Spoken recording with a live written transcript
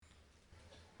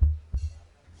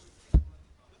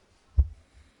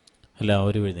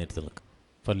എല്ലാവരും എഴുന്നേറ്റ് നിൽക്കും.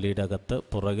 പള്ളിയുടെ അകത്ത്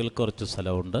പുറകിൽ കുറച്ച്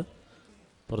സ്ഥലമുണ്ട്.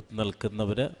 പുറത്ത്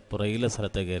നിൽക്കുന്നവർ പുറകിലെ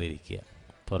സ്ഥലത്ത് കയറിയിരിക്കുക.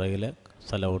 പുറകിലെ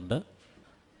സ്ഥലമുണ്ട്.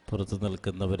 പുറത്ത്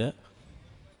നിൽക്കുന്നവർ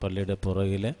പള്ളിയുടെ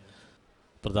പുറകിലെ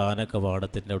പ്രധാന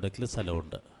കവാടത്തിൻ്റെ അവിടേക്ക്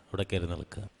സ്ഥലമുണ്ട്. അവിടെ കയറി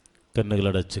നിൽക്കുക.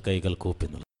 കണ്ണുകളടച്ച് കൈകൾ കൂപ്പി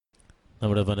നിൽക്കുക.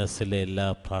 നമ്മുടെ മനസ്സിലെ എല്ലാ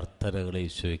പ്രാർത്ഥനകളെയും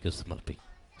ഈശോയ്ക്ക് സമർപ്പിക്കും.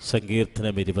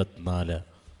 സങ്കീർത്തനം 24.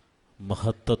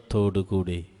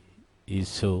 മഹത്വത്തോടുകൂടി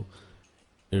ഈശോ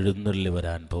എഴുന്നള്ളി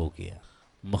വരാൻ പോവുകയാണ്.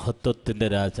 മഹത്വത്തിൻ്റെ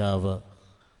രാജാവ്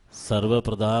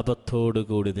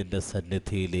സർവപ്രതാപത്തോടുകൂടി നിൻ്റെ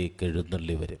സന്നിധിയിലേക്ക്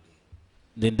എഴുന്നള്ളി വരും.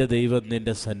 നിൻ്റെ ദൈവം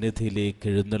നിൻ്റെ സന്നിധിയിലേക്ക്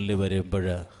എഴുന്നള്ളി വരുമ്പോൾ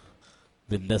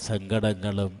നിൻ്റെ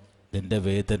സങ്കടങ്ങളും നിൻ്റെ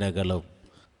വേദനകളും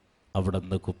അവിടെ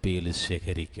നിന്ന് കുപ്പിയിൽ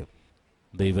ശേഖരിക്കും.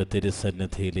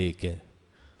 ദൈവത്തിരുസന്നിധിയിലേക്ക്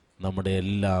നമ്മുടെ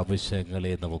എല്ലാ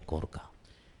ആവശ്യങ്ങളെയും നമുക്ക് ഓർക്കാം.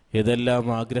 ഏതെല്ലാം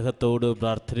ആഗ്രഹത്തോടും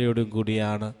പ്രാർത്ഥനയോടും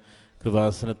കൂടിയാണ്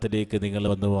കൃപാസനത്തിലേക്ക് നിങ്ങൾ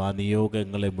വന്ന് ആ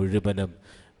നിയോഗങ്ങളെ മുഴുവനും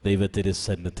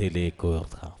ദൈവത്തിരുസന്നിധിയിലേക്ക്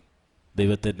ഓർക്കാം.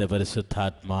 ദൈവത്തിൻ്റെ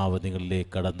പരിശുദ്ധാത്മാവ്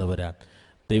നിങ്ങളിലേക്ക് കടന്നു വരാൻ,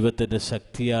 ദൈവത്തിൻ്റെ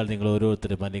ശക്തിയാൽ നിങ്ങൾ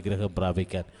ഓരോരുത്തരും അനുഗ്രഹം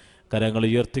പ്രാപിക്കാൻ കരങ്ങൾ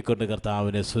ഉയർത്തിക്കൊണ്ട്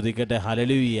കർത്താവിനെ സ്തുതിക്കട്ടെ.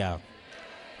 ഹല്ലേലൂയ.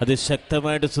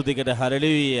 അതിശക്തമായിട്ട് സ്തുതിക്കട്ടെ.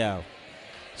 ഹല്ലേലൂയ.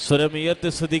 സ്വരം ഉയർത്തി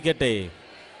സ്തുതിക്കട്ടെ.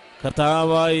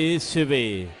 കർത്താവായ യേശുവേ,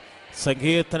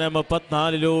 സങ്കീർത്തനം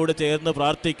 34 ചേർന്ന്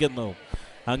പ്രാർത്ഥിക്കുന്നു.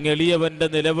 അങ്ങ് എളിയവൻ്റെ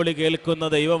നിലവിളി കേൾക്കുന്ന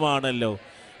ദൈവമാണല്ലോ.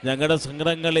 ഞങ്ങളുടെ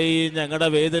സങ്കടങ്ങളെയും ഞങ്ങളുടെ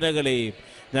വേദനകളെയും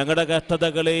ഞങ്ങളുടെ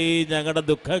കഷ്ടതകളെയും ഞങ്ങളുടെ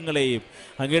ദുഃഖങ്ങളെയും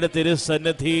അങ്ങയുടെ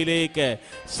തിരുസന്നിധിയിലേക്ക്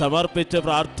സമർപ്പിച്ച്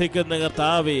പ്രാർത്ഥിക്കുന്ന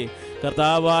കർത്താവേ,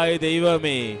 കർത്താവായ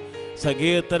ദൈവമേ,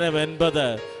 സങ്കീർത്തനം 80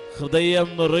 ഹൃദയം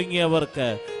നുറുങ്ങിയവർക്ക്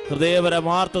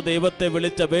ഹൃദയപരമാർത്ഥ ദൈവത്തെ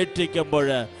വിളിച്ചപേക്ഷിക്കുമ്പോൾ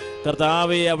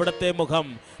കർത്താവെ അവിടുത്തെ മുഖം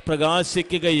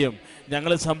പ്രകാശിക്കുകയും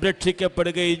ഞങ്ങൾ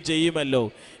സംരക്ഷിക്കപ്പെടുകയും ചെയ്യുമല്ലോ.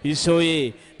 ഈശോയെ,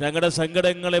 ഞങ്ങളുടെ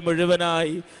സങ്കടങ്ങളെ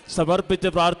മുഴുവനായി സമർപ്പിച്ച്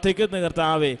പ്രാർത്ഥിക്കുന്ന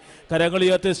കർത്താവെ, കരങ്ങൾ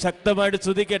ഉയർത്തി ശക്തമായിട്ട്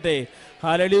സ്തുതിക്കട്ടെ.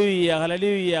 ഹല്ലേലൂയ,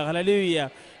 ഹല്ലേലൂയ, ഹല്ലേലൂയ.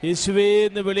 യേശുവേ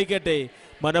എന്ന് വിളിക്കട്ടെ.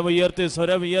 മനമുയർത്തി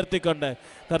സ്വരം ഉയർത്തിക്കൊണ്ട്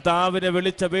കർത്താവിനെ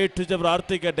വിളിച്ചപേക്ഷിച്ച്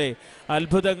പ്രാർത്ഥിക്കട്ടെ.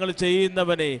 അത്ഭുതങ്ങൾ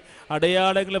ചെയ്യുന്നവനെ,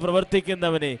 അടയാളങ്ങൾ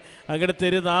പ്രവർത്തിക്കുന്നവനെ, അങ്ങയുടെ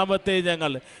തിരുനാമത്തെ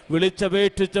ഞങ്ങൾ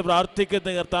വിളിച്ചപേക്ഷിച്ച് പ്രാർത്ഥിക്കുന്ന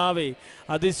കർത്താവെ,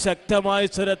 അതിശക്തമായ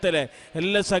സ്വരത്തിൽ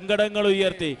എല്ലാ സങ്കടങ്ങളും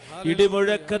ഉയർത്തി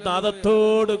ഇടിമുഴക്ക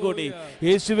നാദത്തോടുകൂടി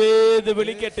യേശുവേന്ന്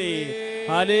വിളിക്കട്ടെ.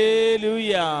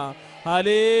 ഹല്ലേലൂയ,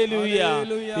 ഹല്ലേലൂയ.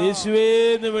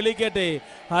 യേശുവേന്ന് വിളിക്കട്ടെ.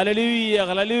 ഹല്ലേലൂയ,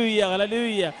 ഹല്ലേലൂയ,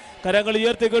 ഹല്ലേലൂയ. കരങ്ങൾ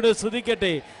ഉയർത്തിക്കൊണ്ട്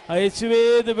സ്തുതിക്കട്ടെ.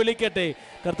 യേശുവേന്ന് വിളിക്കട്ടെ.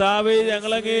 കർത്താവെ,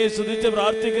 ഞങ്ങളങ്ങേ സ്തുതിച്ച്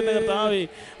പ്രാർത്ഥിക്കുന്ന കർത്താവെ,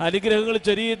 അനുഗ്രഹങ്ങൾ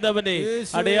ചൊരിയുന്നവനെ,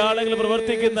 അടയാളങ്ങൾ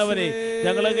പ്രവർത്തിക്കുന്നവനെ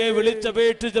ഞങ്ങളങ്ങേ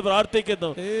വിളിച്ചപേക്ഷിച്ച്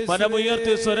പ്രാർത്ഥിക്കുന്നു.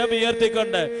 മനമുയർത്തി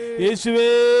സ്വരമുയർത്തിക്കൊണ്ട്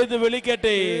യേശുവേന്ന്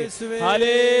വിളിക്കട്ടെ.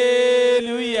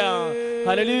 ഹല്ലേലൂയ,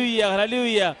 ഹല്ലേലൂയ,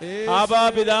 ഹല്ലേലൂയ. ആബാ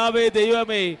പിതാവേ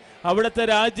ദൈവമേ, അവിടുത്തെ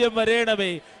രാജ്യം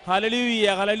വരേണമേ. ഹല്ലേലൂയ,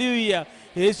 ഹല്ലേലൂയ.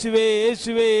 യേശുവേ,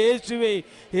 യേശുവേ, യേശുവേ,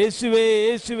 യേശുവേ,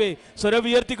 യേശുവേ. സ്വരം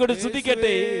ഉയർത്തിക്കൊണ്ട്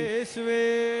സ്തുതിക്കട്ടെ. യേശുവേ,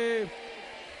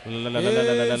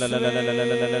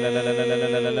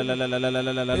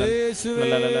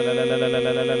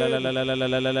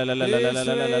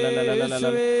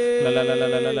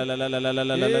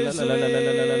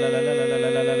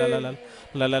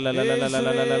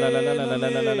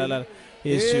 യേശുവേ,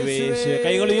 യേശുവേ.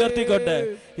 കൈകൾ ഉയർത്തിക്കൊണ്ട്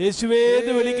യേശുവേ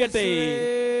എന്ന് വിളിക്കട്ടെ.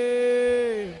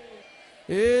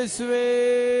 യേശുവേ,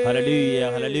 ഹല്ലേലൂയ,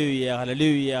 ഹല്ലേലൂയ,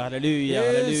 ഹല്ലേലൂയ, ഹല്ലേലൂയ,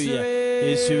 ഹല്ലേലൂയ.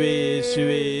 യേശുവേ,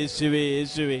 യേശുവേ, യേശുവേ,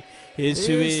 യേശുവേ,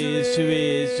 യേശുവേ, യേശുവേ,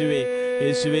 യേശുവേ,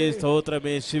 യേശുവേ. സ്തോത്രം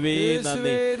യേശുവേ.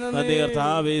 നന്ദി, നന്ദി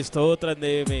കർത്താവേ. സ്തോത്രം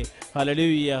ദൈവമേ.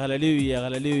 ഹല്ലേലൂയ, ഹല്ലേലൂയ,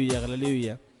 ഹല്ലേലൂയ, ഹല്ലേലൂയ.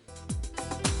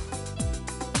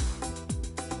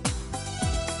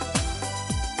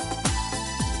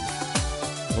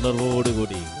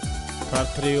 ഉണർവോടുകൂടി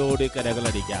പ്രാർത്ഥനയോട്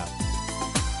കരകളടിക്കാം.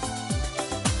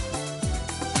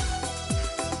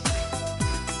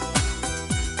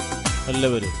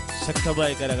 എല്ലാവരും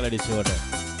ശക്തമായ കരങ്ങളടിച്ചുകൊണ്ട്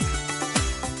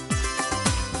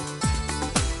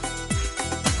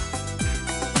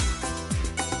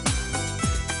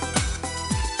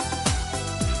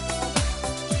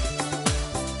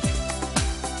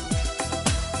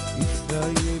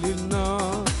ഇസ്രായേലിൽ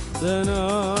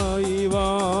നാഥനായി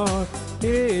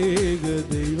ഏക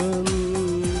ദൈവം,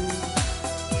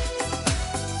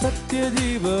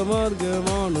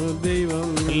 സത്യജീവമാർഗമാണ് ദൈവം.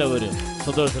 എല്ലാവരും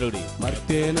സന്തോഷത്തോടെ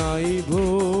മർത്യനായി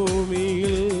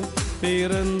ഭൂമിയിൽ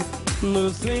പിറന്നു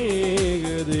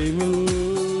സ്നേഹദൈവം,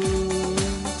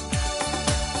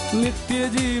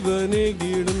 നിത്യജീവനെ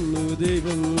കീടുന്നു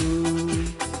ദൈവം.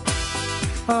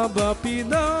 ആബാ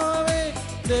പിതാവേ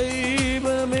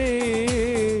ദൈവമേ,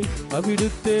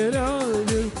 അവിടുത്തെ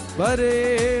രാജ്യം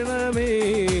വരേണമേ.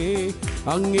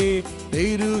 അങ്ങേ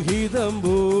തിരുഹിതം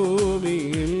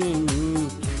ഭൂമിയിൽ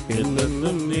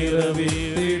എന്നെന്നും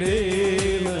നിറവേറിടേണമേ.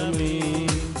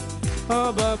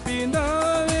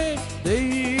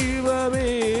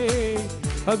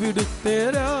 അവിടുത്തെ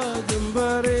രാജ്യം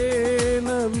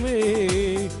വരേണമേ.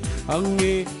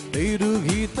 അങ്ങേ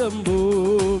തിരുഹിതം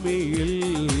ഭൂമിയിൽ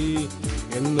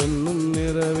എന്നെന്നും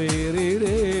നിറവേറിടേണമേ.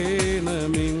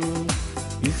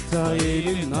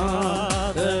 ഇസ്രായേലിൽ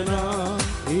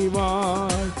നാഥനായി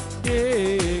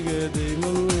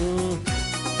ഏകദൈവം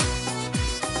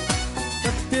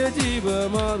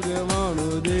സത്യജീവമാർഗമാണു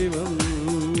ദൈവം.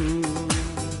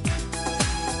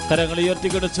 കരങ്ങൾ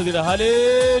ഉയർത്തിക്കൊടുത്തതിൽ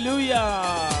ഹല്ലേലൂയ.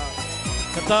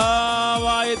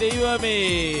 കർത്താവായ ദൈവമേ,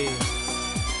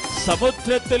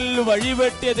 സമുദ്രത്തിൽ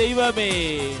വഴിവെട്ടിയ ദൈവമേ,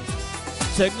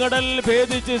 ചെങ്കടൽ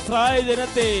ഭേദിച്ച് ഇസ്രായേൽ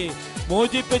ജനത്തെ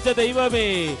മോചിപ്പിച്ച ദൈവമേ,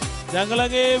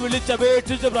 ഞങ്ങളങ്ങേ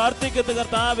വിളിച്ചപേക്ഷിച്ച് പ്രാർത്ഥിക്കുന്ന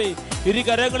കർത്താവേ, ഇരു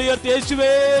കരങ്ങൾ ഉയർത്തി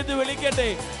യേശുവേ എന്ന് വിളിക്കട്ടെ.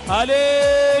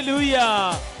 ഹല്ലേലൂയ,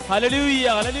 ഹല്ലേലൂയ,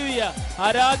 ഹല്ലേലൂയ.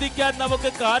 ആരാധിക്കാൻ നമുക്ക്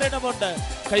കാരണമുണ്ട്.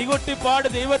 കൈകൊട്ടിപ്പാട്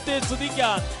ദൈവത്തെ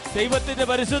സ്തുതിക്കാൻ, ദൈവത്തിന്റെ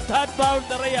പരിശുദ്ധാത്മാവിൽ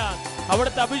നിറയാൻ,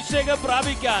 അവിടുത്തെ അഭിഷേകം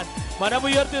പ്രാപിക്കാൻ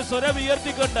മനമുയർത്തി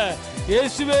സ്വരമുയർത്തിക്കൊണ്ട്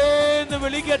യേശുവേ എന്ന്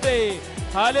വിളിക്കട്ടെ.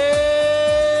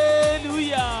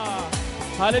 ഹല്ലേലൂയ,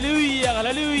 ഹല്ലേലൂയ,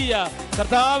 ഹല്ലേലൂയ.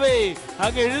 കർത്താവേ,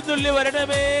 അങ്ങ് എഴുന്നള്ളി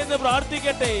വരണമേ എന്ന്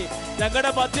പ്രാർത്ഥിക്കട്ടെ.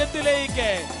 ഞങ്ങളുടെ മധ്യത്തിലേക്ക്,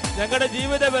 ഞങ്ങളുടെ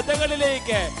ജീവിത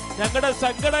വ്യഥകളിലേക്ക്, ഞങ്ങളുടെ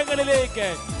സങ്കടങ്ങളിലേക്ക്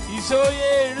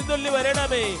ഈശോയെ എഴുന്നള്ളി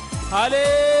വരണമേ.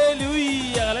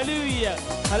 ഹല്ലേലൂയ, ഹല്ലേലൂയ,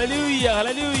 ഹല്ലേലൂയ,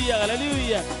 ഹല്ലേലൂയ,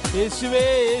 ഹല്ലേലൂയ. യേശുവേ,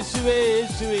 യേശുവേ,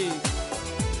 യേശുവേ.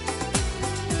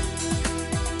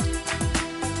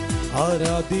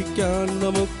 ആരാധിക്കാൻ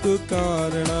നമുക്ക്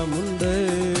കാരണമുണ്ട്,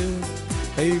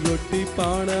 കൈകൊട്ടി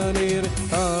പാടാനേറെ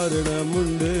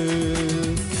കാരണമുണ്ട്.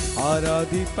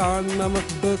 ആരാധിക്കാൻ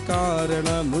നമുക്ക്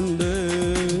കാരണമുണ്ട്,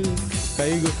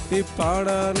 കൈകൊട്ടി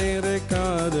പാടാനേറെ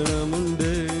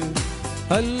കാരണമുണ്ട്.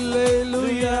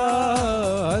 Hallelujah,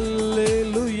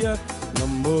 hallelujah.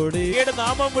 നമ്മുടെ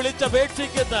നാമം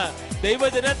വിളിച്ചപേക്ഷിക്കുന്ന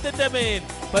ദൈവജനത്തിന്റെ മേൽ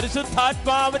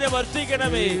പരിശുദ്ധാത്മാവിനെ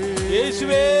വർഷിക്കണമേ.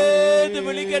 യേശുവേ എന്ന്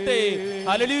വിളിക്കട്ടെ.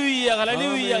 ഹല്ലേലൂയ,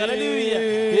 ഹല്ലേലൂയ, ഹല്ലേലൂയ.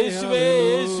 യേശുവേ,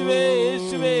 യേശുവേ,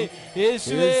 യേശുവേ,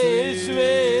 യേശുവേ, യേശുവേ,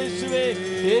 യേശുവേ,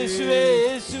 യേശുവേ,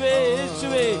 യേശുവേ,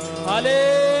 യേശുവേ.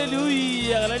 ഹല്ലേലൂയ,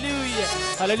 ഹല്ലേലൂയ,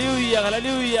 ഹല്ലേലൂയ,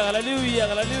 ഹല്ലേലൂയ, ഹല്ലേലൂയ,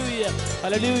 ഹല്ലേലൂയ,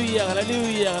 ഹല്ലേലൂയ,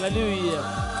 ഹല്ലേലൂയ, ഹല്ലേലൂയ.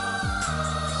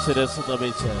 ശിരസ്സ്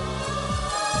നമിച്ച്,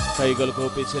 കൈകൾ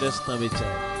കൂപ്പി ശിരസ്സ് നമിച്ച്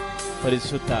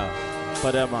പരിശുദ്ധ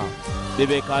പരമ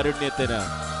ദിവ്യകാരുണ്യത്തിന്,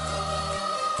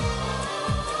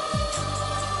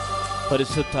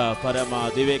 പരിശുദ്ധ പരമ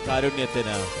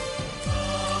ദിവ്യകാരുണ്യത്തിന്,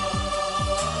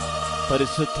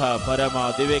 പരിശുദ്ധ പരമ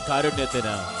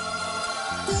ദിവ്യകാരുണ്യത്തിന്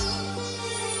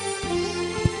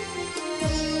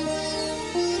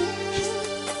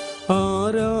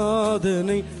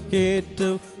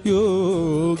ആരാധനയ്ക്കേറ്റം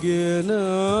യോഗ്യനായവനേ,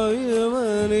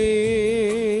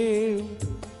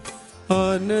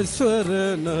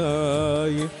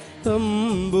 അനശ്വരനായ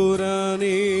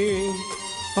തമ്പുരാനേ.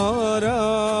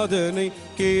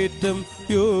 ആരാധനയ്ക്കേറ്റം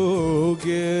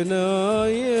യോഗ്യനായവനേ,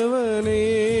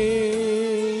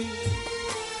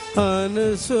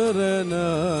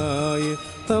 അനശ്വരനായ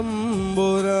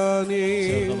തമ്പുരാനേ.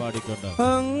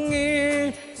 അങ്ങേ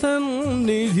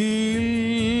സന്നിധിയിൽ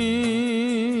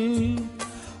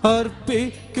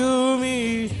അർപ്പിക്കുമീ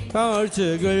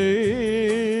കാഴ്ചകൾ,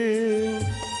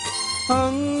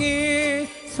 അങ്ങേ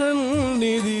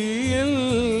സന്നിധിയിൽ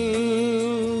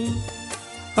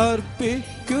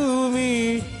അർപ്പിക്കുമീ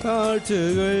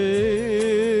കാഴ്ചകൾ.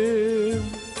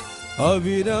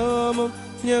 അവിരാമം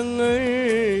ഞങ്ങൾ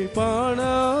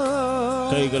പാടാം,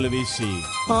 കൈകൾ വീശി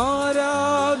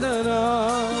ആരാധന,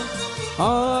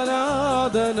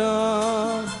 ആരാധന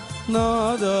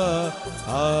നാദ,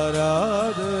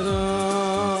 ആരാധന.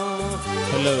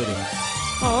 എല്ലാവരും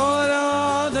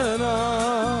ആരാധന,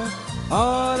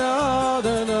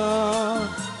 ആരാധന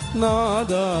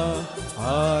നാദ,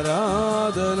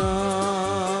 ആരാധന.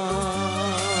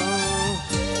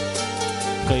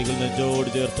 കൈകൾ നെഞ്ചോട്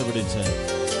ചേർത്ത് പിടിച്ച്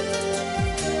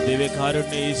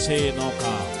ദിവ്യകാരുണ്യ ഈശോയെ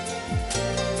നോക്കാം.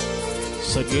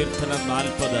 സങ്കീർത്തനം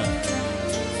 40.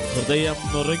 ഹൃദയം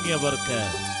നുറുങ്ങിയവർക്ക്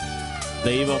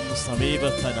ദൈവം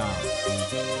സമീപസ്ഥനാ,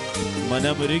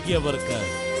 മനമുരുകിയവർക്ക്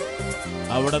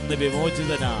അവിടുന്ന്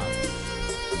വിമോചിതനാ.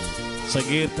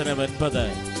 സങ്കീർത്തനം 80.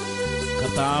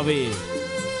 കർത്താവേ,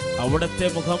 അവിടുത്തെ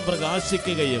മുഖം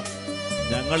പ്രകാശിക്കുകയും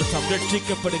ഞങ്ങൾ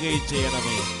സംരക്ഷിക്കപ്പെടുകയും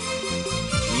ചെയ്യണമേ.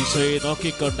 ഈശോയെ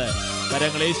നോക്കിക്കൊണ്ട്,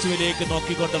 കരങ്ങൾ യേശുവിലേക്ക്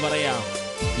നോക്കിക്കൊണ്ട് പറയാം,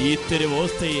 ഈ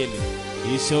തിരുവോസ്തിയിൽ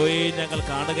ഈശോയെ ഞങ്ങൾ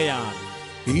കാണുകയാണ്.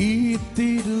 ഈ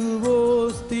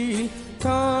തിരുവോസ്തിയിൽ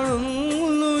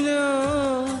കാണുന്നു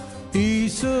ഞാൻ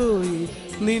ഈശോയെ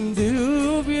നിന്റെ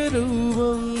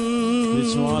ദിവ്യരൂപം.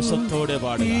 വിശ്വാസത്തോടെ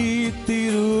പാടുക. ഈ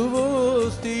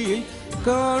തിരുവോസ്തിയിൽ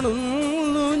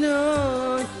കാണുന്നു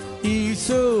ഞാൻ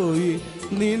ഈശോയെ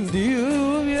നിന്റെ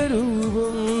ദിവ്യ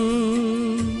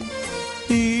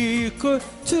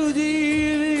കൊച്ചു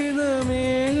ജീവിതമേകുന്നു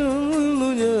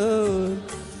ഞാൻ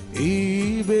ഈ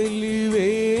ബലിവേദിയിലെന്നും.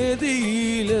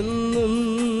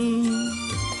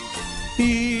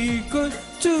 ഈ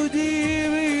കൊച്ചു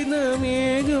ജീവിതമേകുന്നു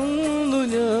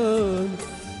ഞാൻ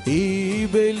ഈ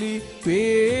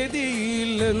ബലിവേദിയിലെന്നും.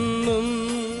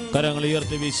 കരങ്ങൾ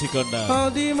ഉയർത്തി വീശിക്കൊണ്ട്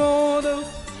അതിമോദം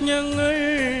ഞങ്ങൾ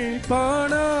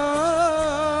പാടാ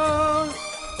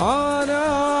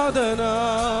ആരാധന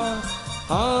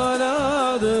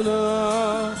ആരാധന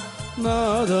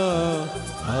നാദ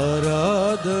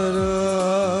ആരാധന.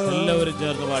 എല്ലാവരും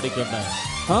ചേർന്ന് പാടിക്കൊണ്ട്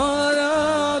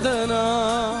ആരാധന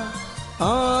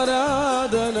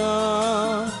ആരാധന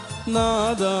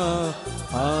നാദ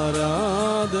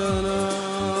ആരാധന.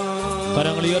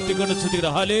 കരങ്ങൾ ഉയർത്തിക്കൊണ്ട്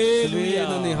സ്തുതിക്കണം. ഹല്ലേലൂയ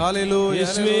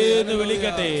യേശുവേ എന്ന്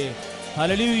വിളിക്കട്ടെ.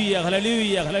 ഹല്ലേലൂയ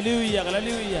ഹല്ലേലൂയ ഹല്ലേലൂയ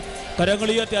ഹല്ലേലൂയ. കരങ്ങൾ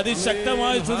ഉയർത്തി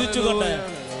അതിശക്തമായി സ്തുതിച്ചുകൊണ്ട്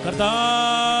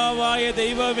കർത്താവായ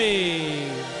ദൈവമേ,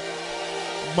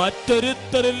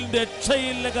 മറ്റൊരുത്തരിൽ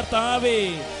രക്ഷയില്ല കർത്താവേ,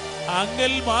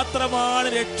 അങ്ങിൽ മാത്രമാണ്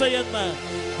രക്ഷയെന്ന്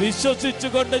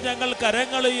വിശ്വസിച്ചുകൊണ്ട് ഞങ്ങൾ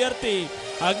കരങ്ങൾ ഉയർത്തി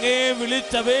അങ്ങേ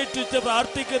വിളിച്ചപേക്ഷിച്ച്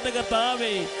പ്രാർത്ഥിക്കുന്ന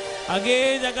കർത്താവേ, അങ്ങേ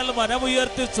ഞങ്ങൾ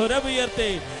മനമുയർത്തി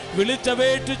സ്വരമുയർത്തി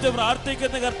വിളിച്ചപേക്ഷിച്ച്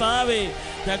പ്രാർത്ഥിക്കുന്ന കർത്താവേ,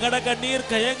 ഞങ്ങളുടെ കണ്ണീർ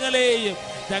കയങ്ങളെയും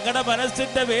ഞങ്ങളുടെ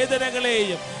മനസ്സിന്റെ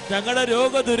വേദനകളെയും ഞങ്ങളുടെ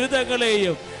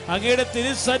രോഗദുരിതങ്ങളെയും അങ്ങയുടെ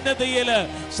തിരുസന്നിധിയിൽ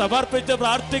സമർപ്പിച്ച്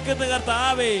പ്രാർത്ഥിക്കുന്ന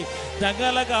കർത്താവേ,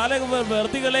 ഞങ്ങളുടെ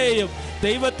കാലവെറുതികളെയും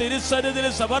ദൈവ തിരുസന്നിധിയിൽ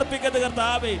സമർപ്പിക്കുന്ന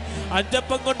കർത്താവേ,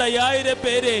 അഞ്ചപ്പം കൊണ്ട് 5000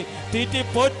 പേരെ തീറ്റി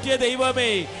പോറ്റിയ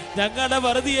ദൈവമേ, ഞങ്ങളുടെ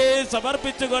വെറുതിയെ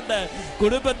സമർപ്പിച്ചുകൊണ്ട്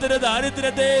കുടുംബത്തിന്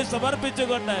ദാരിദ്ര്യത്തെ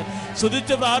സമർപ്പിച്ചുകൊണ്ട്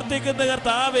സ്തുതിച്ച് പ്രാർത്ഥിക്കുന്ന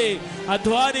കർത്താവേ,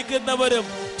 അധ്വാനിക്കുന്നവരും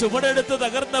ചുമടെടുത്ത്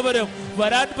തകർന്നവരും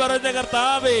വരാൻ പറഞ്ഞ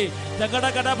കർത്താവേ,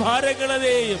 ഞങ്ങളുടെ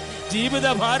കടഭാരങ്ങളെയും ജീവിത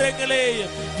ഭാരങ്ങളെയും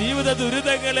ജീവിത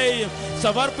ദുരിതങ്ങളെയും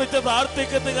സമർപ്പിച്ച്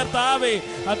പ്രാർത്ഥിക്കുന്ന കർത്താവേ,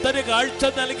 അത്തരം കാഴ്ച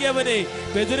നൽകിയവനെ,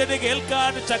 ബധിരന്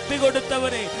കേൾക്കാൻ ശക്തി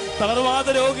കൊടുത്തവനെ, തളർവാദ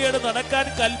രോഗിയോട് നടക്കാൻ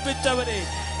കൽപ്പിച്ചവനെ,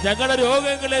 ഞങ്ങളുടെ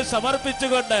രോഗങ്ങളെ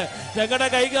സമർപ്പിച്ചുകൊണ്ട് ഞങ്ങളുടെ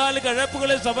കൈകാൽ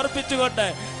കഴപ്പുകളെ സമർപ്പിച്ചുകൊണ്ട്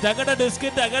ഞങ്ങളുടെ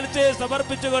ഡിസ്കിന്റെ അകൽച്ചയെ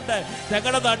സമർപ്പിച്ചുകൊണ്ട്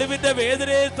ഞങ്ങളുടെ നടുവിന്റെ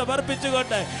വേദനയെ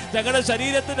സമർപ്പിച്ചുകൊണ്ട് ഞങ്ങളുടെ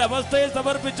ശരീരത്തിന്റെ അവസ്ഥയെ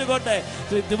സമർപ്പിച്ചുകൊണ്ട്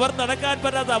നിവർ നടക്കാൻ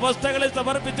പറ്റാത്ത അവസ്ഥകളെ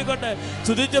സമർപ്പിച്ചുകൊണ്ട്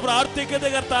സ്തുതിച്ച് പ്രാർത്ഥിക്കുന്ന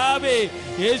കർത്താവേ,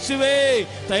 യേശുവേ,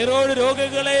 തൈറോയ്ഡ്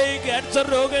രോഗങ്ങളെയും ക്യാൻസർ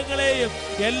രോഗങ്ങളെയും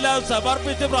എല്ലാം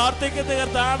സമർപ്പിച്ച് പ്രാർത്ഥിക്കുന്ന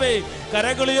കർത്താവേ,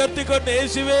 കരങ്ങൾ ഉയർത്തിക്കൊണ്ട്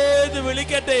യേശുവേ എന്ന്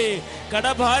വിളിക്കട്ടെ.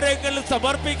 കടഭാരങ്ങൾ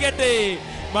സമർപ്പിക്കട്ടെ,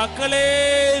 മക്കളെ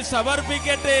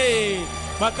സമർപ്പിക്കട്ടെ,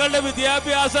 മക്കളുടെ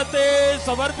വിദ്യാഭ്യാസത്തെ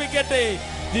സമർപ്പിക്കട്ടെ,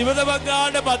 ജീവിത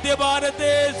പങ്കാളിയുടെ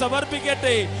മദ്യപാനത്തെ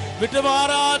സമർപ്പിക്കട്ടെ,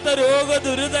 വിട്ടുമാറാത്ത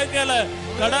രോഗദുരിതങ്ങള്,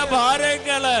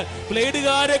 കടഭാരങ്ങള്,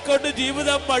 പ്ലേഡുകാരെ കൊണ്ട്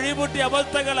ജീവിതം വഴിമുട്ടിയ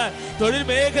അവസ്ഥകള്, തൊഴിൽ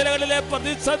മേഖലകളിലെ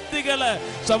പ്രതിസന്ധികള്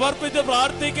സമർപ്പിച്ച്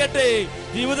പ്രാർത്ഥിക്കട്ടെ,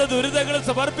 ജീവിത ദുരിതങ്ങൾ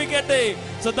സമർപ്പിക്കട്ടെ,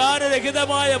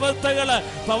 സദാനരഹിതമായ അവസ്ഥകള്,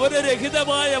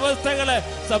 പൗരരഹിതമായ അവസ്ഥകള്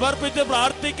സമർപ്പിച്ച്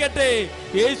പ്രാർത്ഥിക്കട്ടെ,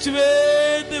 യേശുവേ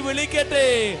എന്ന് വിളിക്കട്ടെ.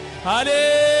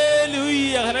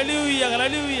 ഹല്ലേലൂയ ഹല്ലേലൂയ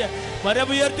ഹല്ലേലൂയ.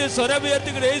 മരമുയർത്തി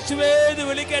സ്വരമുയർത്തി യേശുവേ എന്ന്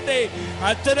വിളിക്കട്ടെ.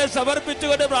 അച്ഛനെ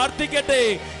സമർപ്പിച്ചുകൊണ്ട് പ്രാർത്ഥിക്കട്ടെ.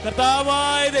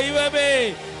 കർത്താവായ ദൈവമേ,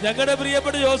 ഞങ്ങളുടെ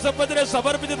പ്രിയപ്പെട്ട ജോസഫത്തിനെ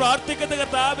സമർപ്പിച്ച് പ്രാർത്ഥിക്കുന്ന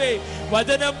കർത്താവേ,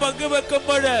 വചനം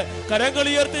പങ്കുവെക്കുമ്പോൾ കരങ്ങൾ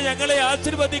ഉയർത്തി ഞങ്ങളെ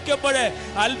ആശീർവദിക്കുമ്പോൾ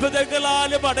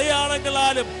അത്ഭുതങ്ങളാലും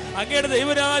അടയാളങ്ങളാലും അങ്ങയുടെ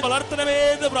ദൈവനായി വളർത്തണമേ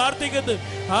എന്ന് പ്രാർത്ഥിക്കുന്നു.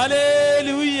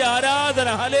 ഹല്ലേലൂയ ആരാധന.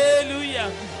 ഹല്ലേലൂയ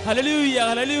ഹല്ലേലൂയ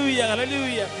ഹല്ലേലൂയ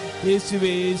ഹല്ലേലൂയ.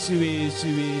 യേശുവേ യേശുവേ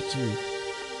യേശുവേ യേശുവേ.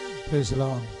 Praise the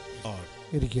lord.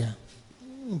 ഇരിക്കുക.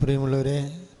 പ്രിയമുള്ളവരെ,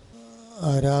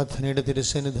 ആരാധനയുടെ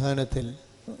തിരുസന്നിധാനത്തിൽ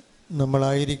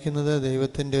നമ്മളായിരിക്കുന്നത്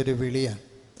ദൈവത്തിൻ്റെ ഒരു വിളിയാണ്.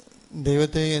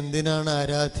 ദൈവത്തെ എന്തിനാണ്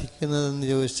ആരാധിക്കുന്നതെന്ന്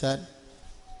ചോദിച്ചാൽ,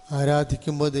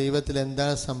 ആരാധിക്കുമ്പോൾ ദൈവത്തിൽ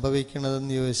എന്താണ്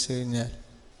സംഭവിക്കുന്നതെന്ന് ചോദിച്ചു കഴിഞ്ഞാൽ,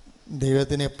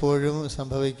 ദൈവത്തിന് എപ്പോഴും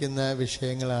സംഭവിക്കുന്ന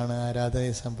വിഷയങ്ങളാണ്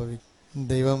ആരാധനയിൽ സംഭവിക്കുന്നത്.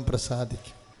 ദൈവം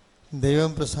പ്രസാദിക്കും. ദൈവം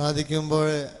പ്രസാദിക്കുമ്പോൾ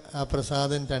ആ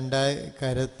പ്രസാദം രണ്ടായി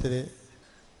കരത്തിൽ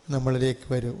നമ്മളിലേക്ക്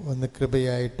വരും. ഒന്ന്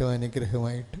കൃപയായിട്ടും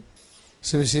അനുഗ്രഹമായിട്ടും.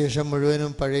 സുവിശേഷം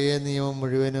മുഴുവനും പഴയ നിയമം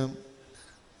മുഴുവനും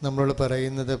നമ്മളോട്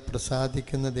പറയുന്നത്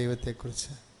പ്രസാദിക്കുന്ന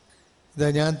ദൈവത്തെക്കുറിച്ച്. ഇതാ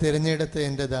ഞാൻ തിരഞ്ഞെടുത്ത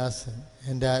എൻ്റെ ദാസൻ,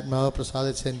 എൻ്റെ ആത്മാവ്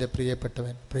പ്രസാദിച്ച എൻ്റെ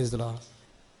പ്രിയപ്പെട്ടവൻ. Praise the Lord.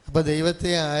 അപ്പോൾ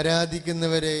ദൈവത്തെ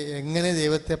ആരാധിക്കുന്നവരെ എങ്ങനെ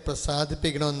ദൈവത്തെ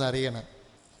പ്രസാദിപ്പിക്കണമെന്ന് അറിയണം.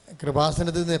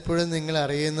 കൃപാസനത്തിൽ നിന്ന് എപ്പോഴും നിങ്ങൾ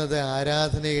അറിയുന്നത്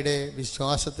ആരാധനയുടെ,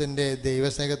 വിശ്വാസത്തിൻ്റെ,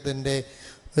 ദൈവസ്നേഹത്തിൻ്റെ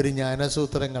ഒരു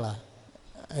ജ്ഞാനസൂത്രങ്ങളാണ്.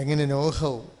 എങ്ങനെ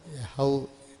ഹൗ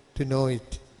ടു നോ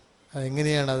ഇറ്റ്.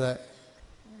 അതെങ്ങനെയാണത്,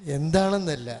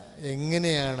 എന്താണെന്നല്ല,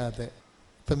 എങ്ങനെയാണത്.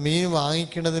 ഇപ്പം മീൻ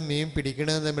വാങ്ങിക്കണതും മീൻ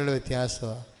പിടിക്കണതും തമ്മിലുള്ള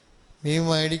വ്യത്യാസമാണ്. മീൻ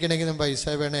മേടിക്കണമെങ്കിൽ നമ്മൾ പൈസ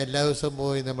വേണം, എല്ലാ ദിവസവും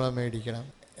പോയി നമ്മൾ മേടിക്കണം.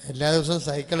 എല്ലാ ദിവസവും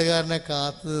സൈക്കിളുകാരനെ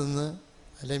കാത്തു നിന്ന്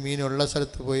അല്ലെങ്കിൽ മീനുള്ള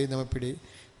സ്ഥലത്ത് പോയി നമ്മൾ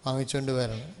വാങ്ങിച്ചുകൊണ്ട്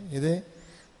വരണം. ഇത്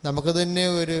നമുക്ക് തന്നെ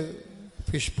ഒരു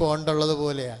ഫിഷ് പോണ്ടുള്ളത്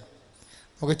പോലെയാണ്.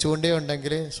 നമുക്ക്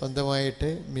ചൂണ്ടയുണ്ടെങ്കിൽ സ്വന്തമായിട്ട്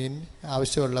മീൻ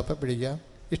ആവശ്യമുള്ളപ്പോൾ പിടിക്കാം,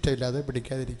 ഇഷ്ടമില്ലാതെ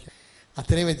പിടിക്കാതിരിക്കാം.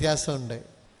 അത്രയും വ്യത്യാസമുണ്ട്.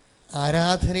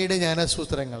 ആരാധനയുടെ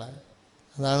ജ്ഞാനസൂത്രങ്ങളാണ്.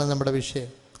 അതാണ് നമ്മുടെ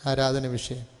വിഷയം, ആരാധന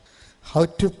വിഷയം. How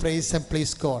to praise and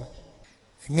please God,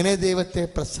 എങ്ങനെ ദൈവത്തെ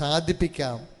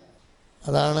പ്രസാദിപ്പിക്കാം.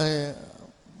 അതാണ്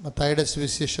മത്തായിയുടെ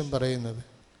സുവിശേഷം പറയുന്നത്.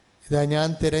 ഇതാ ഞാൻ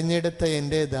തിരഞ്ഞെടുത്ത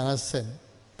എൻ്റെ ദാസൻ.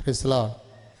 Price the Lord.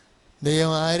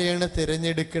 ദൈവം ആരെയാണ്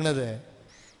തിരഞ്ഞെടുക്കുന്നത്?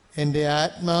 എൻ്റെ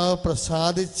ആത്മാവ്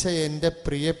പ്രസാദിച്ച എൻ്റെ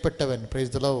പ്രിയപ്പെട്ടവൻ.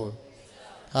 Praise the lord.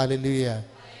 ഹല്ലേലൂയ,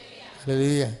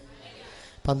 ഹല്ലേലൂയ.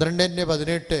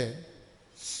 12:18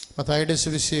 മത്തായിയുടെ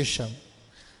സുവിശേഷം.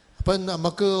 അപ്പം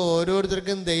നമുക്ക്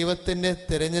ഓരോരുത്തർക്കും ദൈവത്തിൻ്റെ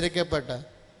തിരഞ്ഞെടുക്കപ്പെട്ട,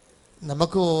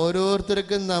 നമുക്ക്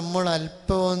ഓരോരുത്തർക്കും നമ്മൾ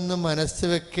അല്പം ഒന്ന് മനസ്സ്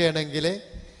വെക്കുകയാണെങ്കിൽ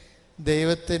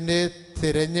ദൈവത്തിൻ്റെ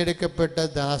തിരഞ്ഞെടുക്കപ്പെട്ട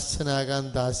ദാസനാകാം,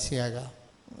 ദാസിയാകാം.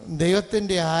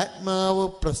 ദൈവത്തിൻ്റെ ആത്മാവ്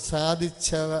പ്രസാദിച്ച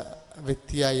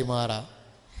വ്യക്തിയായി മാറാം.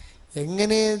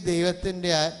 എങ്ങനെ ദൈവത്തിൻ്റെ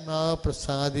ആത്മാവ്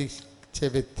പ്രസാദിച്ച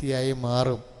വ്യക്തിയായി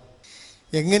മാറും?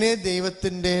 എങ്ങനെ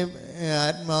ദൈവത്തിൻ്റെ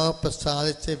ആത്മാവ്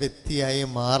പ്രസാദിച്ച വ്യക്തിയായി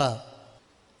മാറാം?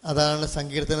 അതാണ്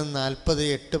സങ്കീർത്തനം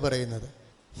 40:8 പറയുന്നത്.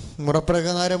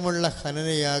 മുറപ്രകാരമുള്ള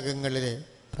ഹനനയാഗങ്ങളിലെ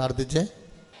പ്രാർത്ഥിച്ച്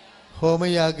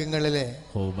ഹോമയാഗങ്ങളിലെ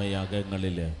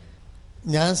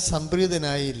ഞാൻ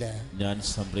സംപ്രീതനായില്ല.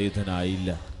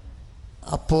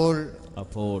 അപ്പോൾ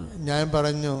ഞാൻ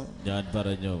പറഞ്ഞു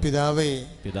പിതാവേ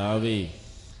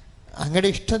അങ്ങയുടെ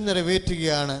ഇഷ്ടം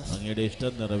നിറവേറ്റുകയാണ്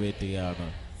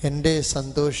എൻ്റെ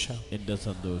സന്തോഷം.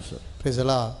 Praise the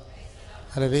lord.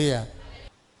 ഹല്ലേലൂയ.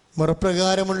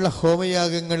 മുറപ്രകാരമുള്ള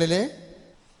ഹോമയാഗങ്ങളിലെ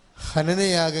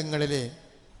ഹനനയാഗങ്ങളിലെ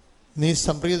നീ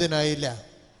സംപ്രീതനായില്ല.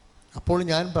 അപ്പോൾ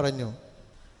ഞാൻ പറഞ്ഞു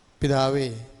പിതാവേ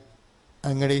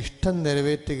അങ്ങയുടെ ഇഷ്ടം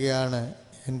നിറവേറ്റുകയാണ്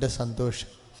എൻ്റെ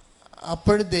സന്തോഷം.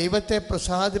 അപ്പോൾ ദൈവത്തെ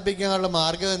പ്രസാദിപ്പിക്കാനുള്ള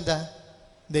മാർഗം എന്താ?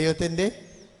 ദൈവത്തിൻ്റെ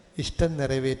ഇഷ്ടം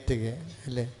നിറവേറ്റുക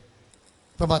അല്ലേ?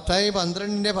 ഇപ്പം മത്തായി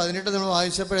 12:18 നമ്മൾ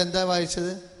വായിച്ചപ്പോൾ എന്താ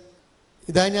വായിച്ചത്?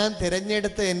 ഇതാ ഞാൻ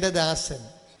തിരഞ്ഞെടുത്ത എൻ്റെ ദാസൻ.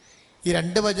 ഈ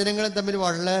രണ്ട് വചനങ്ങളും തമ്മിൽ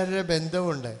വളരെ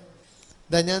ബന്ധമുണ്ട്.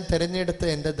 ഇതാ ഞാൻ തിരഞ്ഞെടുത്ത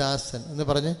എൻ്റെ ദാസൻ എന്ന്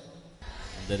പറഞ്ഞ്,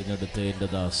 തിരഞ്ഞെടുത്ത എൻ്റെ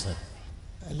ദാസൻ.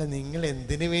 അല്ല, നിങ്ങൾ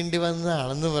എന്തിനു വേണ്ടി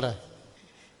വന്നതാണെന്ന് പറ.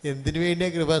 എന്തിനു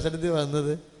വേണ്ടിയാണ് കൃപാസനത്തിൽ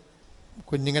വന്നത്?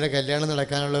 കുഞ്ഞുങ്ങളുടെ കല്യാണം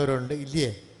നടക്കാനുള്ളവരുണ്ട്, ഇല്ലേ?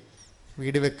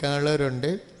 വീട് വെക്കാനുള്ളവരുണ്ട്,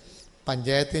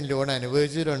 പഞ്ചായത്തിന് ലോൺ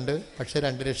അനുഭവിച്ചവരുണ്ട്. പക്ഷേ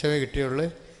 2 ലക്ഷമേ കിട്ടിയുള്ളൂ.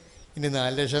 ഇനി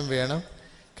 4 ലക്ഷം വേണം.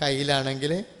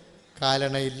 കയ്യിലാണെങ്കിൽ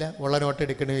കാലണയില്ല, ഉള്ള നോട്ട്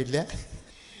എടുക്കണമില്ല.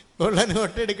 ഉള്ള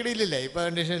നോട്ട് എടുക്കണില്ലല്ലേ ഇപ്പോൾ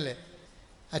കണ്ടീഷനല്ലേ?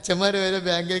 അച്ഛന്മാർ വരെ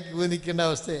ബാങ്കിൽ ക്യൂ നിൽക്കേണ്ട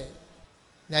അവസ്ഥയായി.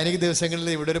 ഞാനീ ദിവസങ്ങളിൽ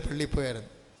ഇവിടെ ഒരു പള്ളിയിൽ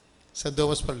പോയായിരുന്നു, സെൻറ്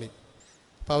തോമസ് പള്ളി.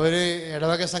 അപ്പോൾ അവർ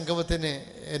ഇടവക സംഗമത്തിന്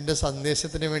എൻ്റെ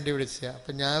സന്ദേശത്തിന് വേണ്ടി വിളിച്ച.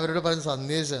 അപ്പം ഞാൻ അവരോട് പറഞ്ഞ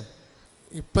സന്ദേശം,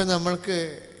 ഇപ്പം നമ്മൾക്ക്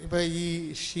ഇപ്പം ഈ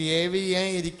ഷേവ് ചെയ്യാൻ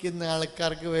ഇരിക്കുന്ന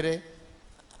ആൾക്കാർക്ക് വരെ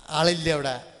ആളില്ല.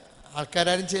 അവിടെ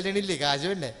ആൾക്കാരും ചെല്ലണില്ലേ,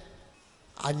 കാശുണ്ടേ.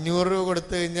 500 രൂപ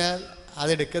കൊടുത്തു കഴിഞ്ഞാൽ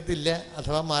അതെടുക്കത്തില്ല,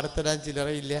 അഥവാ മാറത്തരാൻ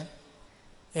ചില്ലറയില്ല.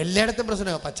 എല്ലായിടത്തും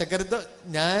പ്രശ്നമാണ്. പച്ചക്കറി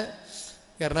ഞാൻ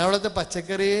എറണാകുളത്തെ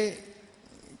പച്ചക്കറി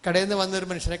കടയിൽ നിന്ന് വന്നൊരു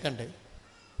മനുഷ്യനെ കണ്ട്.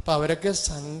 അപ്പോൾ അവരൊക്കെ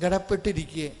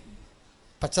സങ്കടപ്പെട്ടിരിക്കുക.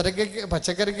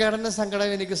 പച്ചക്കറിക്കാരൻ്റെ സങ്കടം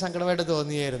എനിക്ക് സങ്കടമായിട്ട്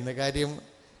തോന്നിയായിരുന്നു. കാര്യം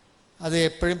അത്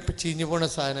എപ്പോഴും ചീഞ്ഞു പോണ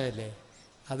സാധനമല്ലേ.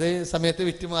 അത് സമയത്ത്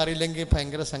വിറ്റ് മാറിയില്ലെങ്കിൽ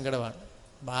ഭയങ്കര സങ്കടമാണ്.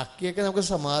 ബാക്കിയൊക്കെ നമുക്ക്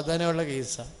സമാധാനമുള്ള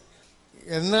കേസാണ്.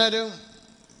 എന്നാലും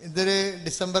ഇതൊരു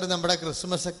ഡിസംബർ നമ്മുടെ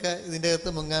ക്രിസ്മസൊക്കെ ഇതിൻ്റെ അകത്ത്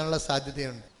മുങ്ങാനുള്ള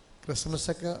സാധ്യതയുണ്ട്.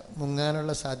 ക്രിസ്മസൊക്കെ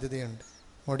മുങ്ങാനുള്ള സാധ്യതയുണ്ട്.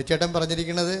 മോടിച്ചേട്ടൻ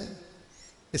പറഞ്ഞിരിക്കുന്നത്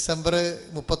ഡിസംബർ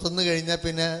 31 കഴിഞ്ഞാൽ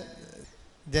പിന്നെ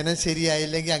ജനം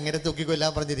ശരിയായില്ലെങ്കിൽ അങ്ങനെ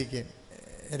തൂക്കിക്കൊല്ലാൻ പറഞ്ഞിരിക്കുക.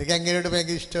 എനിക്ക് അങ്ങനെയോട്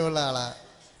ഭയങ്കര ഇഷ്ടമുള്ള ആളാണ്.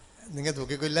 നിങ്ങൾ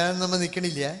തൂക്കിക്കൊല്ലാൻ നമ്മൾ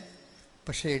നിൽക്കണില്ല,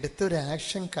 പക്ഷെ എടുത്തൊരു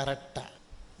ആക്ഷൻ കറക്റ്റാണ്,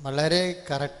 വളരെ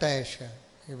കറക്റ്റായ ആക്ഷൻ.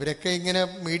 ഇവരൊക്കെ ഇങ്ങനെ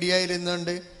മീഡിയയിൽ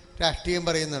നിന്നുകൊണ്ട് രാഷ്ട്രീയം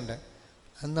പറയുന്നുണ്ട്,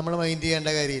 അത് നമ്മൾ മൈൻഡ് ചെയ്യേണ്ട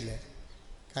കാര്യമില്ല.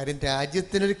 കാര്യം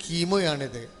രാജ്യത്തിനൊരു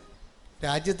കീമോയാണിത്.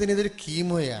 രാജ്യത്തിനിതൊരു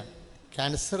കീമോയാണ്.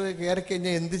 ക്യാൻസർ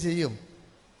കയറിക്കഴിഞ്ഞാൽ എന്ത് ചെയ്യും?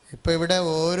 ഇപ്പോൾ ഇവിടെ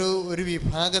ഒരു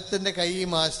വിഭാഗത്തിൻ്റെ കൈ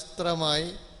മാത്രമായി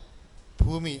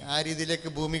ഭൂമി ആ രീതിയിലേക്ക്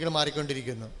ഭൂമികൾ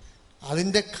മാറിക്കൊണ്ടിരിക്കുന്നു.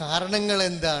 അതിൻ്റെ കാരണങ്ങൾ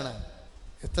എന്താണ്?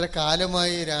 എത്ര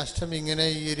കാലമായി രാഷ്ട്രം ഇങ്ങനെ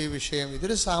ഈ ഒരു വിഷയം,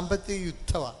 ഇതൊരു സാമ്പത്തിക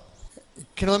യുദ്ധമാണ്.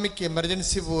 ഇക്കണോമിക്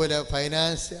എമർജൻസി പോലെ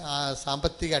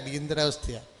സാമ്പത്തിക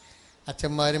അടിയന്തരാവസ്ഥയാണ്.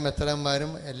 അച്ഛന്മാരും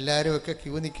മെത്രന്മാരും എല്ലാവരും ഒക്കെ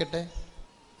ക്യൂ നിൽക്കട്ടെ.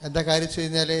 എന്താ കാര്യം വെച്ച്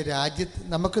കഴിഞ്ഞാൽ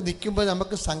നമുക്ക് നിൽക്കുമ്പോൾ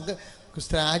നമുക്ക്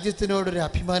രാജ്യത്തിനോടൊരു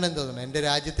അഭിമാനം തോന്നണം. എൻ്റെ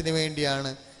രാജ്യത്തിന്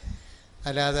വേണ്ടിയാണ്.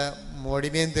 അല്ലാതെ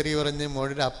മോഡിനെയും തെറി പറഞ്ഞ്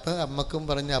മോഡിയുടെ അമ്മക്കും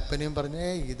പറഞ്ഞ് അപ്പനെയും പറഞ്ഞ്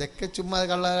ഇതൊക്കെ ചുമ്മാ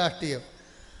കള്ള രാഷ്ട്രീയം.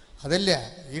 അതല്ല,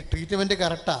 ഈ ട്രീറ്റ്മെൻറ്റ്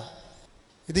കറക്റ്റാണ്.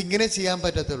 ഇതിങ്ങനെ ചെയ്യാൻ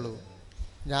പറ്റത്തുള്ളൂ.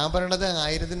 ഞാൻ പറയണത്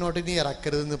 1000 നോട്ടിനി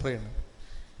ഇറക്കരുതെന്ന് പറയണം.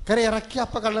 കാരണം ഇറക്കി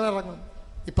അപ്പം കള്ളൻ ഇറങ്ങും.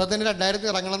 ഇപ്പം തന്നെ 2000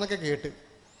 ഇറങ്ങണം എന്നൊക്കെ കേട്ട്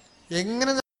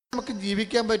എങ്ങനെ നമുക്ക്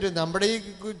ജീവിക്കാൻ പറ്റും. നമ്മുടെ ഈ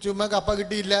ചുമ്മാ കപ്പ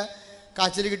കിട്ടിയില്ല,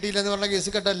 കാച്ചിൽ കിട്ടിയില്ല എന്ന് പറഞ്ഞ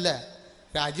കേസ് കെട്ടല്ല.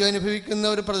 രാജ്യം അനുഭവിക്കുന്ന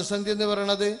ഒരു പ്രതിസന്ധി എന്ന്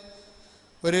പറയുന്നത്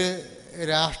ഒരു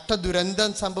രാഷ്ട്ര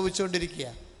ദുരന്തം സംഭവിച്ചുകൊണ്ടിരിക്കുക.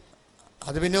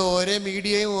 അത് പിന്നെ ഓരോ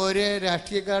മീഡിയയും ഓരോ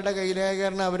രാഷ്ട്രീയക്കാരുടെ കയ്യിലായ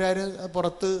കാരണം അവരാരും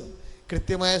പുറത്ത്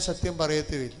കൃത്യമായ സത്യം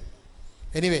പറയത്തുമില്ല.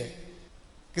 എനിവേ,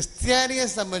 ക്രിസ്ത്യാനിയെ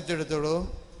സംബന്ധിച്ചിടത്തോളം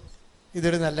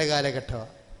ഇതൊരു നല്ല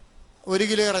കാലഘട്ടമാണ്.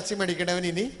 1 കിലോ ഇറച്ചി മേടിക്കണവൻ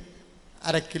ഇനി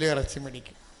 1/2 കിലോ ഇറച്ചി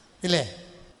മേടിക്കും, ഇല്ലേ?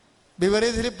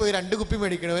 ബിവറേജിൽ പോയി 2 കുപ്പി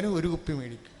മേടിക്കണവന് 1 കുപ്പി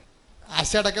മേടിക്കും.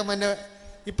 ആശ അടക്കം തന്നെ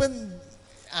ഇപ്പം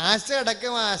ആശ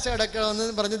അടക്കമെന്ന്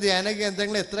പറഞ്ഞ് ധ്യാന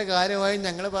കേന്ദ്രങ്ങൾ എത്ര കാലമായി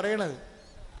ഞങ്ങൾ പറയണത്.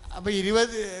 അപ്പം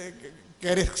 20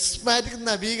 കരിസ്മാറ്റിക്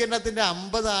നവീകരണത്തിൻ്റെ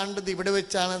 50 ആണ്ട് ഇവിടെ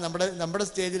വെച്ചാണ് നമ്മുടെ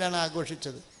സ്റ്റേജിലാണ്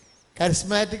ആഘോഷിച്ചത്.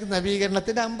 കരിസ്മാറ്റിക്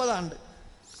നവീകരണത്തിൻ്റെ 50 ആണ്ട്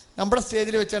നമ്മുടെ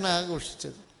സ്റ്റേജിൽ വെച്ചാണ്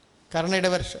ആഘോഷിച്ചത്.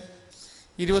 കർണയുടെ വർഷം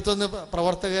 21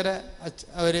 പ്രവർത്തകരെ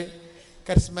അവർ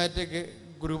കരിസ്മാറ്റിക്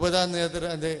ഗ്രൂപത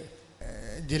നേതൃത്വം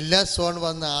ജില്ലാ സോൺ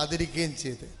വന്ന് ആദരിക്കുകയും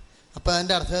ചെയ്ത്. അപ്പം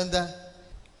അതിൻ്റെ അർത്ഥം എന്താ?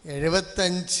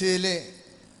 75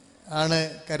 ആണ്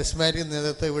കരിസ്മാറ്റിക്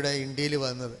നേതൃത്വം ഇവിടെ ഇന്ത്യയിൽ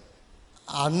വന്നത്.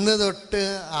 അന്ന് തൊട്ട്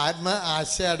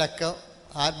ആശയടക്കം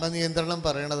ആത്മനിയന്ത്രണം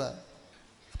പറയണതാണ്.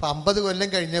 അപ്പം 50 കൊല്ലം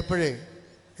കഴിഞ്ഞപ്പോഴേ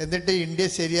എന്നിട്ട് ഇന്ത്യ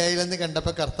ശരിയായില്ലെന്ന്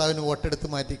കണ്ടപ്പോൾ കർത്താവിന് വോട്ടെടുത്ത്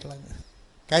മാറ്റിക്കളഞ്ഞു.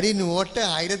 കാര്യം നോട്ട്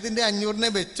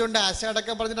 1500 വെച്ചോണ്ട്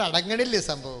ആശയടക്കം പറഞ്ഞിട്ട് അടങ്ങണില്ലേ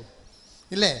സംഭവം,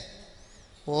 ഇല്ലേ?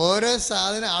 ഓരോ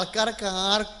സാധനം ആൾക്കാർക്ക്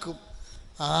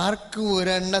ആർക്കും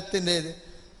ഒരെണ്ണത്തിൻ്റെ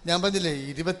ഞാൻ പറഞ്ഞില്ലേ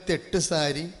 28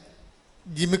 സാരി,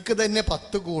 ജിമിക്ക് തന്നെ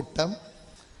 10 കൂട്ടം,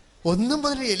 ഒന്നും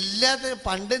പോലെ എല്ലാത്തിനും.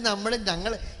 പണ്ട്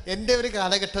ഞങ്ങൾ എൻ്റെ ഒരു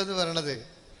കാലഘട്ടം എന്ന് പറയണത്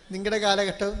നിങ്ങളുടെ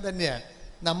കാലഘട്ടം തന്നെയാണ്.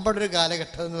 നമ്മുടെ ഒരു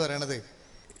കാലഘട്ടം എന്ന് പറയണത്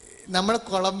നമ്മൾ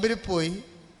കൊളംബിൽ പോയി,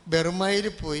 ബർമയിൽ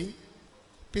പോയി,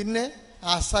 പിന്നെ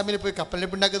ആസാമിൽ പോയി കപ്പലിൽ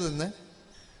പിണ്ടാക്കി നിന്ന്,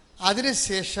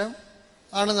 അതിനുശേഷം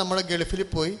ആണ് നമ്മൾ ഗൾഫിൽ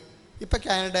പോയി, ഇപ്പം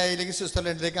കാനഡയിലേക്ക്,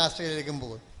 സ്വിറ്റ്സർലൻഡിലേക്ക്, ആസ്ട്രേലിയയിലേക്കും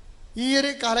പോകും. ഈ ഒരു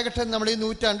കാലഘട്ടം നമ്മൾ ഈ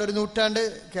ഒരു നൂറ്റാണ്ട്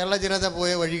കേരള ജനത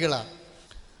പോയ വഴികളാണ്.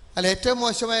 അല്ല, ഏറ്റവും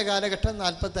മോശമായ കാലഘട്ടം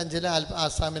 45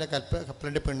 ആസാമിലെ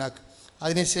കപ്പലിൻ്റെ പിണ്ണാക്ക്.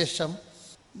 അതിനുശേഷം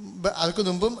അതിന്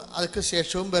മുമ്പും അതിന്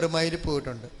ശേഷവും ബർമയിൽ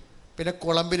പോയിട്ടുണ്ട്. പിന്നെ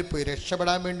കൊളംബിൽ പോയി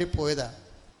രക്ഷപ്പെടാൻ വേണ്ടി പോയതാണ്.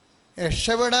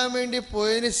 രക്ഷപ്പെടാൻ വേണ്ടി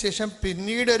പോയതിന് ശേഷം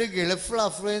പിന്നീട് ഒരു ഗൾഫ്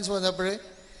അഫ്ലുവൻസ് വന്നപ്പോൾ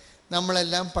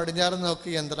നമ്മളെല്ലാം പടിഞ്ഞാറ് നോക്കി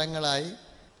യന്ത്രങ്ങളായി.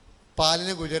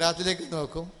 പാലിന് ഗുജറാത്തിലേക്ക്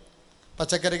നോക്കും,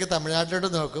 പച്ചക്കറിക്ക് തമിഴ്നാട്ടിലോട്ട്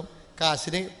നോക്കും,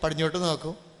 കാശിന് പടിഞ്ഞോട്ട്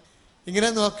നോക്കും. ഇങ്ങനെ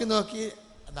നോക്കി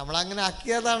നമ്മളങ്ങനെ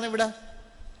ആക്കിയതാണ്. ഇവിടെ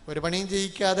ഒരു പണിയും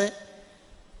ചെയ്യിക്കാതെ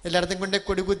എല്ലായിടത്തും കൊണ്ട്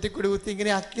കൊടികുത്തി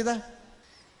ഇങ്ങനെ ആക്കിയതാ.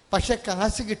 പക്ഷെ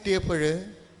കാശ് കിട്ടിയപ്പോൾ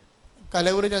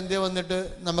കലവൂർ ചന്ത വന്നിട്ട്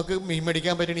നമുക്ക് മീൻ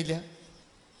മേടിക്കാൻ പറ്റണില്ല.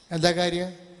 എന്താ കാര്യം?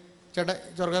 ചേട്ടാ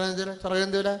ചൊറകന്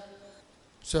എന്തുവില?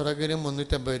 ചൊറകിന്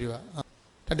 350 രൂപ.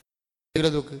 2 കിലോ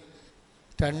തൂക്ക്,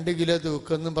 2 കിലോ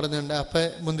തൂക്കെന്നും പറഞ്ഞുണ്ട്. അപ്പം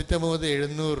 350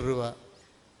 700 രൂപ.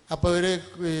 അപ്പോൾ ഒരു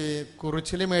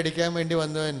കുറിച്ചിൽ മേടിക്കാൻ വേണ്ടി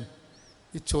വന്നവൻ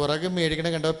ഈ ചൊറക് മേടിക്കണ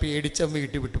കണ്ടപ്പോൾ പേടിച്ചമ്മ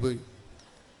വീട്ടിൽ വിട്ടുപോയി.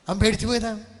 അവൻ പേടിച്ചു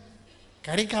പോയതാണ്.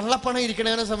 കാര്യം കള്ളപ്പണം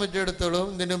ഇരിക്കണവനെ സംബന്ധിച്ചിടത്തോളം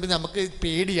ഇതിനു മുമ്പ് നമുക്ക്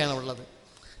പേടിയാണ് ഉള്ളത്.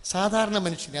 സാധാരണ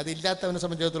മനുഷ്യന്, അതില്ലാത്തവനെ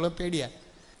സംബന്ധിച്ചിടത്തോളം പേടിയാണ്.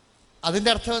 അതിൻ്റെ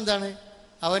അർത്ഥം എന്താണ്?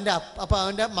 അപ്പം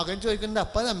അവൻ്റെ മകൻ ചോദിക്കുന്നത്,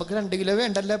 അപ്പം നമുക്ക് 2 കിലോ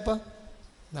വേണ്ടല്ലോ. അപ്പം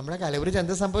നമ്മുടെ കലവൂർ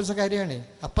ചന്ത സംഭവിച്ച കാര്യമാണ്.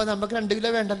 അപ്പം നമുക്ക് 2 കിലോ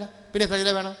വേണ്ടല്ലോ, പിന്നെ എത്ര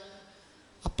കിലോ വേണം?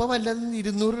 അപ്പം വല്ലതും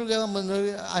 200 രൂപ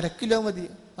 1/2 കിലോ മതി.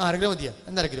 1/2 കിലോ മതിയോ?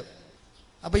 1/2 കിലോ.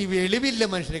 അപ്പം ഈ വെളിവില്ല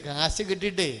മനുഷ്യന്. കാശ്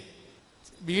കിട്ടിയിട്ടേ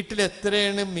വീട്ടിൽ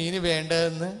എത്രയാണ് മീൻ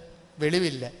വേണ്ടതെന്ന്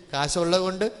വെളിവില്ല. കാശുള്ളത്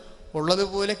കൊണ്ട്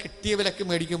ഉള്ളതുപോലെ കിട്ടിയ വിലക്ക്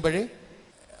മേടിക്കുമ്പോൾ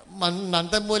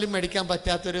നന്ദം പോലും മേടിക്കാൻ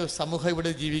പറ്റാത്തൊരു സമൂഹം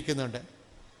ഇവിടെ ജീവിക്കുന്നുണ്ട്.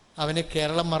 അവന്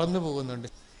കേരളം മറന്നു പോകുന്നുണ്ട്.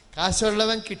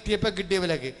 കാശുള്ളവൻ കിട്ടിയ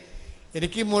വിലക്ക്.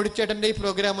 എനിക്ക് മോടിച്ചേട്ടൻ്റെ ഈ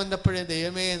പ്രോഗ്രാം വന്നപ്പോഴേ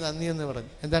ദൈവമേ നന്ദി എന്ന്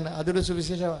പറഞ്ഞു. എന്താണ്? അതൊരു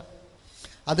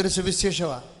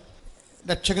സുവിശേഷമാണ്.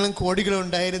 ലക്ഷങ്ങളും കോടികളും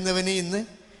ഉണ്ടായിരുന്നവന് ഇന്ന്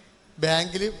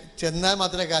ബാങ്കിൽ ചെന്നാൽ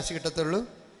മാത്രമേ കാശ് കിട്ടത്തുള്ളൂ.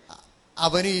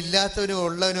 അവനും ഇല്ലാത്തവനും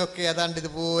ഉള്ളവനും ഒക്കെ ഏതാണ്ട്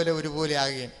ഇതുപോലെ ഒരുപോലെ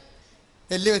ആകുകയാണ്.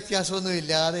 വലിയ വ്യത്യാസമൊന്നും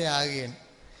ഇല്ലാതെ ആകുകയാണ്.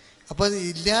 അപ്പോൾ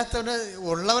ഇല്ലാത്തവനെ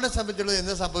ഉള്ളവനെ സംബന്ധിച്ചുള്ളത്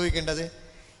എന്താ സംഭവിക്കേണ്ടത്?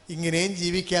 ഇങ്ങനെയും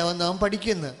ജീവിക്കാമെന്ന് അവൻ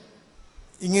പഠിക്കുന്നു.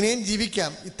 ഇങ്ങനെയും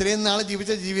ജീവിക്കാം. ഇത്രയും നാൾ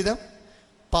ജീവിച്ച ജീവിതം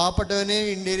പാവപ്പെട്ടവനെയും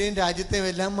ഇന്ത്യയിലെയും രാജ്യത്തെയും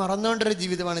എല്ലാം മറന്നുകൊണ്ടൊരു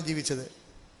ജീവിതമാണ് ജീവിച്ചത്.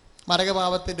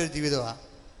 മരകപാവത്തിൻ്റെ ഒരു ജീവിതമാണ്.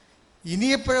 ഇനി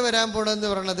എപ്പോഴും വരാൻ പോകണമെന്ന്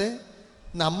പറയണത്,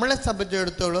 നമ്മളെ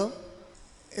സംബന്ധിച്ചിടത്തോളം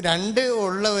 2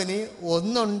 ഉള്ളവന്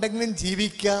 1 ഉണ്ടെങ്കിലും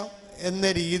ജീവിക്കാം എന്ന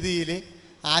രീതിയിൽ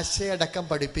ആശയടക്കം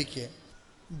പഠിപ്പിക്കുക.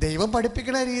 ദൈവം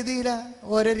പഠിപ്പിക്കുന്ന രീതിയിലാണ്,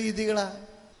 ഓരോ രീതികളാണ്.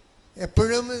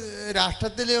 എപ്പോഴും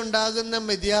രാഷ്ട്രത്തിൽ ഉണ്ടാകുന്ന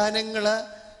വ്യതിയാനങ്ങളെ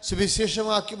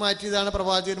സുവിശേഷമാക്കി മാറ്റിയതാണ്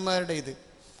പ്രവാചകന്മാരുടെ ഇത്.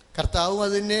 കർത്താവും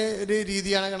അതിൻ്റെ ഒരു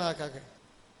രീതിയാണ് കണക്കാക്കുക.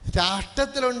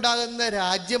 രാഷ്ട്രത്തിലുണ്ടാകുന്ന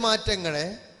രാജ്യമാറ്റങ്ങളെ,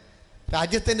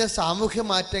 രാജ്യത്തിൻ്റെ സാമൂഹ്യ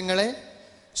മാറ്റങ്ങളെ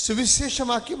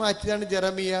സുവിശേഷമാക്കി മാറ്റിയതാണ്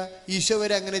ജെറമിയ. ഈശോ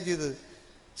വരെ അങ്ങനെ ചെയ്തത്.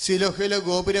 സിലോഹിലെ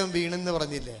ഗോപുരം വീണെന്ന്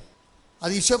പറഞ്ഞില്ലേ?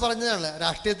 അത് ഈശോ പറഞ്ഞതാണ്.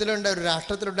 ഒരു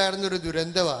രാഷ്ട്രത്തിലുണ്ടായിരുന്ന ഒരു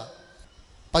ദുരന്തമാണ്.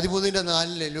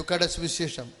 13:4 ലൂക്കായുടെ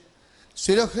സുവിശേഷം.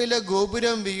 സിലോഹിലെ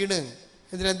ഗോപുരം വീണ്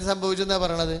ഇതിനെന്ത് സംഭവിച്ചെന്നാണ്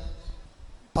പറയണത്?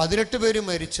 18 പേര്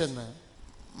മരിച്ചെന്ന്.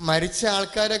 മരിച്ച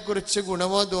ആൾക്കാരെ കുറിച്ച്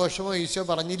ഗുണമോ ദോഷമോ ഈശോ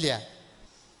പറഞ്ഞില്ല.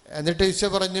 എന്നിട്ട് ഈശോ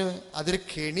പറഞ്ഞു അതൊരു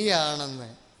കെണിയാണെന്ന്.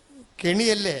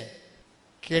 കെണിയല്ലേ?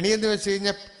 കെണിയെന്ന് വെച്ച്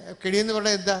കഴിഞ്ഞാൽ, കെണിയെന്ന്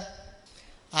പറഞ്ഞാൽ എന്താ?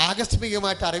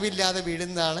 ആകസ്മികമായിട്ട് അറിവില്ലാതെ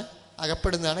വീഴുന്നതാണ്,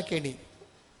 അകപ്പെടുന്നതാണ് കെണി.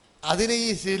 അതിന് ഈ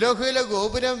സിലോഹിലെ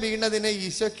ഗോപുരം വീണതിന്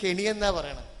ഈശോ കെണിയെന്നാ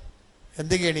പറയണം.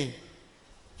 എന്ത് കെണി?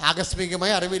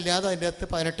 ആകസ്മികമായി അറിവില്ലാതെ അതിൻ്റെ അകത്ത്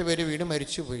 18 പേര് വീണ്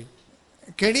മരിച്ചുപോയി.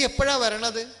 കെണി എപ്പോഴാണ്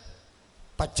വരണത്?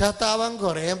 പശ്ചാത്താപം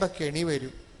കുറയുമ്പോൾ കെണി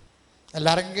വരും.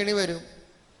 എല്ലാവർക്കും കെണി വരും.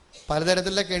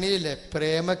 പലതരത്തിലുള്ള കെണിയില്ലേ?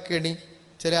 പ്രേമക്കെണി.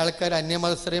 ചില ആൾക്കാർ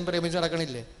അന്യമതസ്ഥരെയും പ്രേമിച്ച്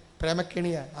നടക്കണില്ലേ?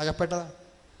 പ്രേമക്കെണിയാ, അകപ്പെട്ടതാ.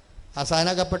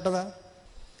 അവസാനം അകപ്പെട്ടതാ.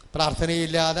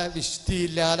 പ്രാർത്ഥനയില്ലാതെ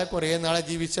വിശുദ്ധിയില്ലാതെ കുറേ നാളെ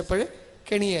ജീവിച്ചപ്പോൾ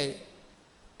കെണിയായി.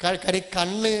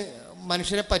 കണ്ണ്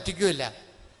മനുഷ്യനെ പറ്റിക്കുമില്ല.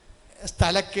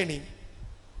 സ്ഥലക്കെണി,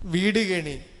 വീട്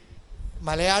കെണി.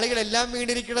 മലയാളികളെല്ലാം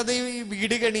വീണിരിക്കുന്നത് ഈ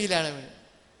വീട് കെണിയിലാണ്.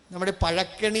 നമ്മുടെ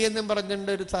പഴക്കെണി എന്നും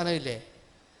പറഞ്ഞിട്ടുണ്ട് ഒരു സാധനമില്ലേ?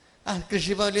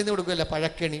 കൃഷിഭവനിൽ നിന്ന് കൊടുക്കുമല്ലോ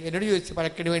പഴക്കെണി. എന്നോട് ചോദിച്ചു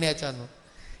പഴക്കെണി വേണിയാച്ചാന്നു.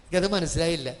 എനിക്കത്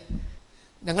മനസ്സിലായില്ല.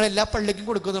 ഞങ്ങളെല്ലാ പള്ളിക്കും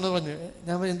കൊടുക്കുന്നുണ്ടെന്ന് പറഞ്ഞു.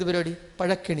 ഞാൻ എന്ത് പരിപാടി?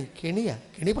 പഴക്കെണി. കെണിയാ?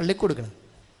 കെണി പള്ളിക്ക് കൊടുക്കണം.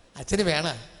 അച്ഛന് വേണ?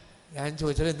 ഞാൻ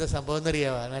ചോദിച്ചത് എന്താ സംഭവം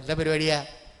എന്നറിയാവാ? നല്ല പരിപാടിയാ.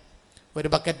 ഒരു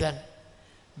ബക്കറ്റാണ്.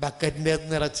 ബക്കറ്റിൻ്റെ അകത്ത്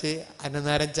നിറച്ച്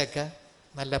അന്നനാരൻ ചക്ക,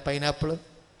 നല്ല പൈനാപ്പിള്,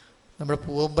 നമ്മുടെ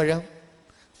പൂവമ്പഴം,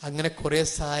 അങ്ങനെ കുറേ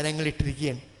സാധനങ്ങൾ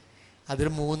ഇട്ടിരിക്കുകയാണ്.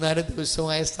 അതൊരു 3-4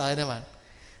 ദിവസമായ സാധനമാണ്.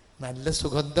 നല്ല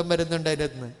സുഗന്ധം വരുന്നുണ്ട് അതിൻ്റെ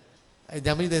അകത്ത് നിന്ന്.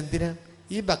 നമ്മൾ ഇതെന്തിനാണ്?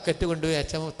 ഈ ബക്കറ്റ് കൊണ്ടുപോയി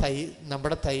അച്ഛൻ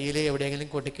നമ്മുടെ തൈയിൽ എവിടെയെങ്കിലും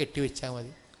കൊണ്ട് കെട്ടി വെച്ചാൽ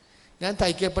മതി. ഞാൻ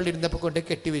തൈക്കപ്പള്ളി ഇരുന്നപ്പോൾ കൊണ്ട്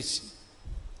കെട്ടിവെച്ച്.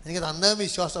 എനിക്ക് നന്നായി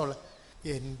വിശ്വാസമുള്ള.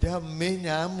 എൻ്റെ അമ്മേ,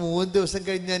 ഞാൻ 3 ദിവസം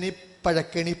കഴിഞ്ഞ് ഞാൻ ഈ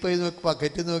പഴക്കണി പോയി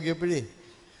ബക്കറ്റ് നോക്കിയപ്പോഴേ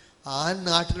ആ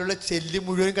നാട്ടിലുള്ള ചെല്ലി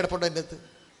മുഴുവൻ കിടപ്പുണ്ട് എൻ്റെ അകത്ത്.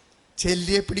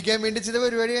 ചെല്ലിയെ പിടിക്കാൻ വേണ്ടി ചെയ്ത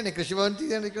പരിപാടിയാണ്. കൃഷിഭവൻ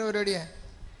ചെയ്തുകൊണ്ടിരിക്കുന്ന പരിപാടിയാണ്.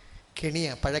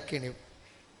 കെണിയാണ്, പഴക്കെണി.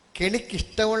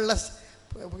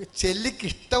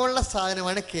 ചെല്ലിക്കിഷ്ടമുള്ള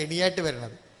സാധനമാണ് കെണിയായിട്ട്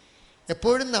വരണത്.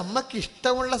 എപ്പോഴും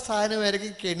നമുക്കിഷ്ടമുള്ള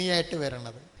സാധനമായിരിക്കും കെണിയായിട്ട്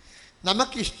വരണത്.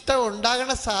 നമുക്കിഷ്ടം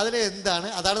ഉണ്ടാകുന്ന സാധനം എന്താണ്,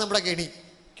 അതാണ് നമ്മുടെ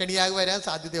കെണിയായി വരാൻ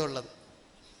സാധ്യതയുള്ളത്.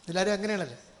 എല്ലാവരും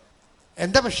അങ്ങനെയാണല്ലോ.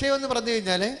 എന്താ വിഷയമെന്ന് പറഞ്ഞു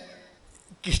കഴിഞ്ഞാൽ,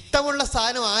 ഇഷ്ടമുള്ള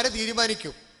സാധനം ആരെ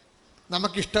തീരുമാനിക്കും?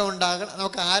 നമുക്കിഷ്ടം ഉണ്ടാകണം.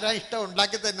 നമുക്ക് ആരാ ഇഷ്ടം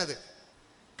ഉണ്ടാക്കി തന്നത്?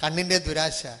 കണ്ണിൻ്റെ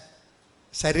ദുരാശ,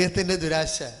 ശരീരത്തിൻ്റെ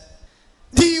ദുരാശ,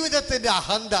 ജീവിതത്തിൻ്റെ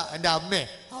അഹന്ത. എൻ്റെ അമ്മേ,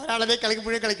 അവരാണല്ലേ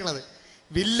മുഴുവൻ കളിക്കണത്.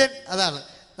 വില്ലൻ അതാണ്.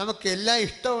 നമുക്ക് എല്ലാം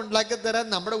ഇഷ്ടം ഉണ്ടാക്കി തരാൻ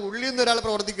നമ്മുടെ ഉള്ളിൽ നിന്ന് ഒരാൾ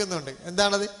പ്രവർത്തിക്കുന്നുണ്ട്.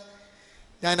 എന്താണത്?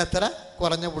 ഞാൻ അത്ര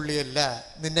കുറഞ്ഞ പുള്ളിയല്ല,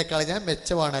 നിന്നെക്കാൾ ഞാൻ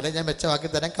മെച്ചമാണല്ലേ, ഞാൻ മെച്ചമാക്കി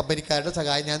തരാൻ കമ്പനിക്കാരുടെ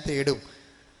സഹായം ഞാൻ തേടും.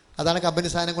 അതാണ് കമ്പനി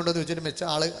സാധനം കൊണ്ടുവന്ന് വെച്ചിട്ട് മെച്ച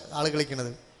ആൾ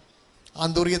കളിക്കണത്.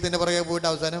 ആന്തൂറിയത്തിൻ്റെ പുറകെ പോയിട്ട്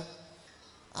അവസാനം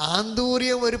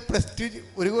ആന്തൂറിയം ഒരു പ്രസ്റ്റീജ്,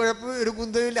 ഒരു കുഴപ്പം, ഒരു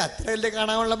കുന്തമില്ല. അത്രയല്ലേ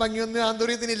കാണാനുള്ള ഭംഗിയൊന്നും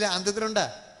ആന്തൂറിയത്തിനില്ല. അന്തത്തിനുണ്ടാ?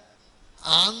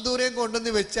 ആന്തൂറിയം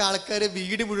കൊണ്ടുവന്ന് വെച്ച ആൾക്കാർ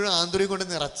വീട് മുഴുവൻ ആന്തൂറിയം കൊണ്ട്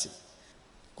നിറച്ച്.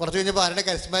 കുറച്ച് കഴിഞ്ഞപ്പോൾ ആരുടെ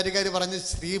കരിസ്മാറ്റിക്കാർ പറഞ്ഞ്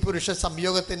സ്ത്രീ പുരുഷ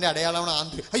സംയോഗത്തിൻ്റെ അടയാളമാണ്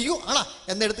ആന്തൂര്യം. അയ്യോ ആണാ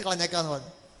എന്നെടുത്ത് കളഞ്ഞേക്കാന്ന്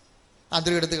പറഞ്ഞു.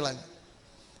 ആന്തൂര്യം എടുത്ത് കളഞ്ഞു.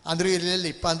 ആന്തൂര്യം ഇല്ലല്ലോ,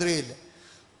 ഇപ്പം ആന്തൂര്യം ഇല്ല.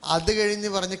 അത് കഴിഞ്ഞ്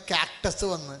പറഞ്ഞ് കാക്ടസ്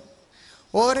വന്ന്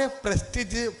ഓരോ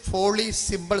പ്രസ്റ്റീജ് ഫോളി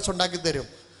സിമ്പിൾസ് ഉണ്ടാക്കി തരും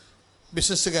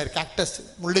ബിസിനസ്സുകാർ. കാക്ടസ്,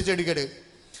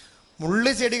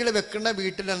 മുള്ളിച്ചെടികൾ വെക്കേണ്ട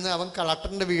വീട്ടിലാണ് അവൻ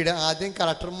കളക്ടറിൻ്റെ വീട്. ആദ്യം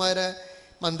കളക്ടർമാർ,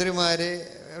 മന്ത്രിമാർ,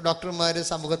 ഡോക്ടർമാർ,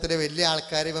 സമൂഹത്തിലെ വലിയ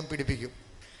ആൾക്കാരെ ഇവൻ പിടിപ്പിക്കും.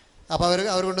 അപ്പോൾ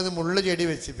അവർ കൊണ്ടുവന്ന് മുള്ളുചെടി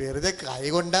വെച്ച് വെറുതെ കൈ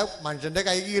കൊണ്ട മനുഷ്യൻ്റെ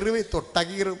കൈ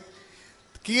തൊട്ടാക്കി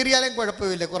കീറിയാലും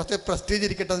കുഴപ്പമില്ല, കുറച്ച് പ്രസ്റ്റീജ്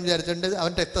ഇരിക്കട്ടെ എന്ന് വിചാരിച്ചുകൊണ്ട്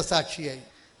അവൻ രക്തസാക്ഷിയായി.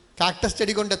 കാക്ടസ്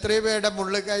ചെടി കൊണ്ട് എത്രയോ പേരുടെ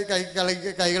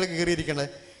കൈകൾ കീറിയിരിക്കണത്.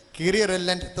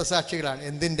 കീറിയവരെല്ലാം രക്തസാക്ഷികളാണ്.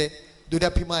 എന്തിൻ്റെ?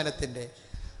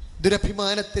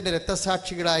 ദുരഭിമാനത്തിൻ്റെ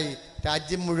രക്തസാക്ഷികളായി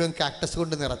രാജ്യം മുഴുവൻ കാക്ടസ്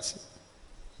കൊണ്ട് നിറച്ച്.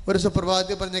 ഒരു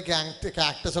സുപ്രഭാതത്തിൽ പറഞ്ഞ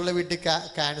കാക്ടസ് ഉള്ള വീട്ടിൽ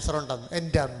ക്യാൻസർ ഉണ്ടെന്ന്.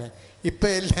 എൻ്റെ അമ്മ, ഇപ്പം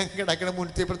എല്ലാം കിടക്കണ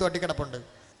മുനിസിപ്പൽ തോട്ടി കിടപ്പുണ്ട്.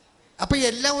 അപ്പം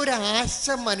എല്ലാം ഒരു ആശ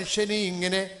മനുഷ്യനെ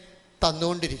ഇങ്ങനെ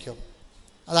തന്നുകൊണ്ടിരിക്കും.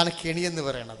 അതാണ് കെണി എന്ന്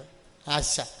പറയണത്,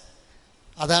 ആശ.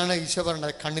 അതാണ് ഈശോ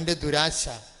പറയണത്, കണ്ണിൻ്റെ ദുരാശ,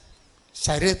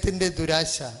 ശരീരത്തിൻ്റെ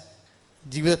ദുരാശ,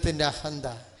 ജീവിതത്തിൻ്റെ അഹന്ത.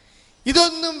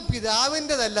 ഇതൊന്നും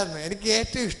പിതാവിൻ്റെതല്ലെന്ന്. എനിക്ക്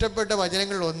ഏറ്റവും ഇഷ്ടപ്പെട്ട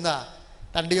വചനങ്ങളിൽ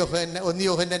 1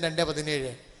 യോഹന്നാൻ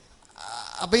 2:17.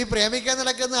 അപ്പോൾ ഈ പ്രേമിക്കാൻ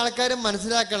നടക്കുന്ന ആൾക്കാരും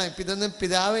മനസ്സിലാക്കണം, ഇതൊന്നും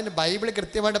പിതാവിൻ്റെ ബൈബിൾ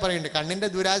കൃത്യമായിട്ട് പറയുന്നുണ്ട്. കണ്ണിൻ്റെ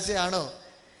ദുരാശയാണോ?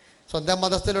 സ്വന്തം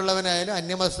മതസ്ഥിലുള്ളവനായാലും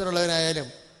അന്യമതസ്ഥിലുള്ളവനായാലും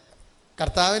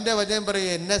കർത്താവിൻ്റെ വചനം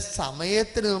പറയും, എന്നെ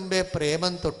സമയത്തിന് മുമ്പേ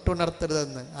പ്രേമം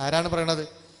തൊട്ടുണർത്തരുതെന്ന്. ആരാണ് പറയണത്?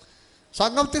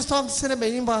 Song of the സോങ്സിൻ്റെ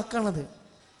main വാക്കാണത്.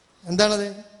 എന്താണത്?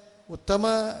 ഉത്തമ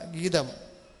ഗീതം,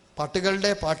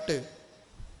 പാട്ടുകളുടെ പാട്ട്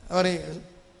പറയും,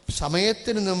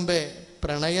 സമയത്തിന് മുമ്പേ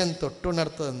പ്രണയം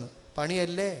തൊട്ടുണർത്തതെന്ന്.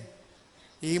 പണിയല്ലേ?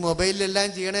 ഈ മൊബൈലിലെല്ലാം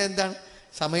ചെയ്യണത് എന്താണ്?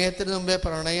 സമയത്തിന് മുമ്പേ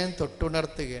പ്രണയം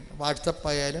തൊട്ടുണർത്തുകയാണ്. വാട്സപ്പ്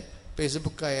ആയാലും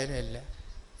ഫേസ്ബുക്ക് ആയാലും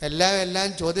എല്ലാം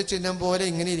ചോദ്യചിഹ്നം പോലെ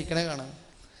ഇങ്ങനെ ഇരിക്കണ കാണാം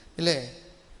ഇല്ലേ?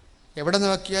 എവിടെ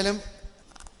നോക്കിയാലും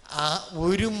ആ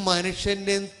ഒരു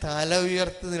മനുഷ്യൻ്റെയും തല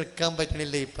ഉയർത്തി നിൽക്കാൻ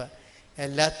പറ്റണില്ല ഇപ്പം.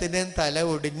 എല്ലാത്തിൻ്റെയും തല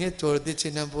ഒടിഞ്ഞ്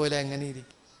ചോദ്യചിഹ്നം പോലെ അങ്ങനെ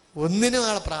ഇരിക്കും. ഒന്നിനും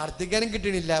ആളെ പ്രാർത്ഥിക്കാനും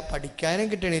കിട്ടണില്ല, പഠിക്കാനും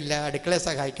കിട്ടണില്ല, അടുക്കളയെ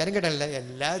സഹായിക്കാനും കിട്ടണില്ല.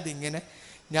 എല്ലാം ഇതിങ്ങനെ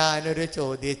ഞാനൊരു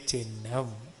ചോദ്യചിഹ്നം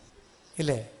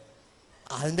ഇല്ലേ?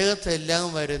 അതിൻ്റെ അകത്തെല്ലാം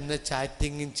വരുന്ന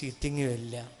ചാറ്റിങ്ങും ചീറ്റിങ്ങും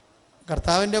എല്ലാം.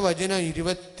 കർത്താവിൻ്റെ വചനം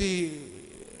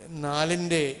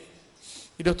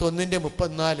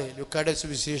 21:34 ലൂക്കായുടെ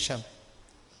സുവിശേഷം.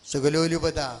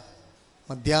 സുഖലോലുപത,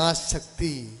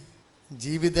 മദ്യാസക്തി,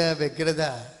 ജീവിത വ്യഗ്രത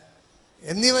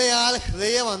എന്നിവയാൽ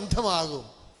ഹൃദയം അന്ധമാകും.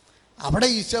 അവിടെ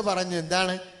ഈശോ പറഞ്ഞു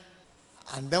എന്താണ്?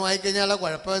 അന്ധമായി കഴിഞ്ഞാലുള്ള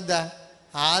കുഴപ്പം എന്താ?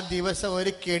 ആ ദിവസം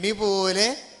ഒരു കെണി പോലെ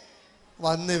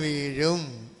വന്ന് വീഴും.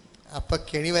 അപ്പം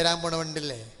കെണി വരാൻ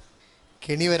പോണമുണ്ടല്ലേ?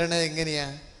 കെണി വരണത് എങ്ങനെയാ?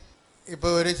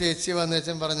 ഇപ്പോൾ ഒരു ചേച്ചി വന്നു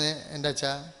വെച്ചാൽ പറഞ്ഞ്, എൻ്റെ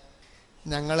അച്ഛാ,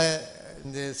 ഞങ്ങൾ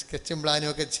സ്കെച്ചും പ്ലാനും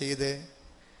ഒക്കെ ചെയ്ത്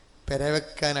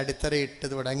പെരവെക്കാൻ അടിത്തറയിട്ട്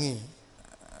തുടങ്ങി.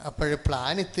 അപ്പോൾ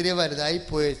പ്ലാൻ ഇത്തിരി വലുതായി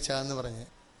പോയിച്ചാന്ന് പറഞ്ഞ്.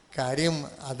 കാര്യം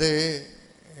അത്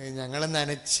ഞങ്ങൾ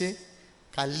നനച്ച്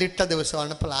കല്ലിട്ട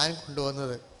ദിവസമാണ് പ്ലാൻ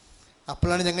കൊണ്ടുവന്നത്.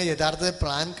 അപ്പോഴാണ് ഞങ്ങൾ യഥാർത്ഥത്തിൽ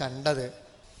പ്ലാൻ കണ്ടത്.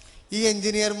 ഈ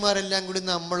എൻജിനീയർമാരെല്ലാം കൂടി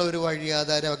നമ്മളൊരു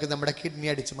വഴിയാധാരമൊക്കെ നമ്മുടെ കിഡ്നി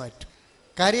അടിച്ചു മാറ്റും.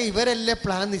 കാര്യം ഇവരല്ലേ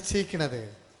പ്ലാൻ നിശ്ചയിക്കണത്.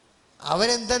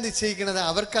 അവരെന്താ നിശ്ചയിക്കണത്?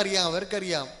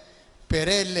 അവർക്കറിയാം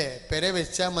പെരയല്ലേ, പെര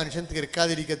വെച്ചാൽ മനുഷ്യൻ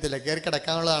തീർക്കാതിരിക്കത്തില്ല, കയറി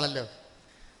കിടക്കാനുള്ളതാണല്ലോ.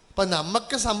 അപ്പം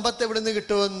നമുക്ക് സമ്പത്ത് എവിടെ നിന്ന്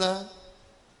കിട്ടുമെന്ന്,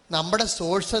 നമ്മുടെ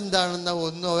സോഴ്സ് എന്താണെന്ന്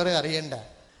ഒന്നും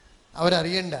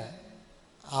അവരറിയണ്ട.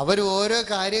 അവർ ഓരോ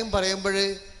കാര്യം പറയുമ്പോൾ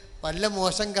വല്ല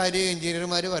മോശം കാര്യം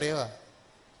എഞ്ചിനീയർമാർ പറയുക,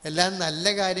 എല്ലാം നല്ല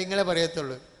കാര്യങ്ങളെ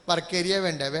പറയത്തുള്ളൂ. വർക്ക് ഏരിയ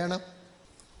വേണം.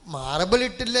 മാർബിൾ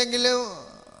ഇട്ടില്ലെങ്കിലും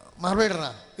മാർബിൾ ഇടണ,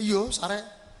 അയ്യോ സാറേ.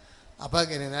 അപ്പം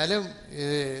എന്നാലും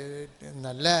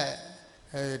നല്ല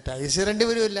ടൈൽസ് ഇടേണ്ടി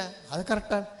വരുമല്ല, അത്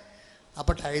കറക്റ്റാണ്.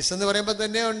 അപ്പോൾ ടൈൽസ് എന്ന് പറയുമ്പോൾ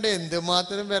തന്നെ ഉണ്ട്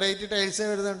എന്തുമാത്രം വെറൈറ്റി ടൈൽസ്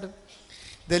വരുന്നുണ്ട്.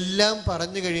 ഇതെല്ലാം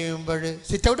പറഞ്ഞു കഴിയുമ്പോൾ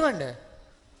സിറ്റ് ഔട്ട് വേണ്ടേ?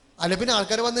 അല്ല പിന്നെ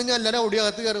ആൾക്കാർ വന്നു കഴിഞ്ഞാൽ എല്ലാവരും ഓടി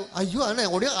അകത്ത് കയറും. അയ്യോ ആണ്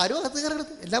ആരും അകത്ത്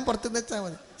കയറരുത്, എല്ലാം പുറത്തുനിന്ന് വെച്ചാൽ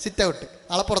മതി. സിറ്റ് ഔട്ട്,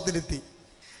 ആളെ പുറത്തിരുത്തി.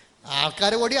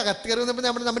 ആൾക്കാർ ഓടി അകത്ത് കയറുമ്പോൾ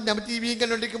നമ്മൾ ടി വിയും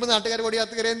കണ്ടുകൊണ്ടിരിക്കുമ്പോൾ നാട്ടുകാർ ഓടി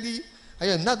അകത്ത് കയറി എന്ത് ചെയ്യും?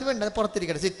 അയ്യോ എന്നാൽ അത് വേണ്ട,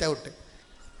 പുറത്തിരിക്കട്ടെ, സിറ്റ് ഔട്ട്.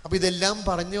 അപ്പോൾ ഇതെല്ലാം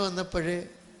പറഞ്ഞു വന്നപ്പോൾ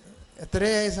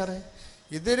എത്രയായി സാറേ?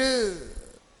 ഇതൊരു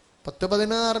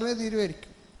 10-16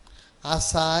 തീരുമായിരിക്കും. ആ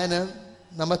സാധനം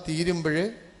നമ്മൾ തീരുമ്പോൾ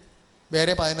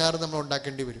വേറെ 16 നമ്മൾ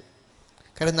ഉണ്ടാക്കേണ്ടി വരും.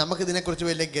 കാരണം നമുക്കിതിനെക്കുറിച്ച്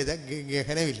വലിയ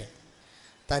ഗഹനമില്ല.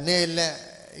 തന്നെയല്ല,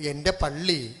 എൻ്റെ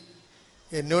പള്ളി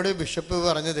എന്നോട് ബിഷപ്പ്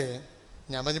പറഞ്ഞത്,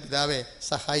 ഞാൻ പറഞ്ഞു പിതാവേ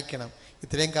സഹായിക്കണം,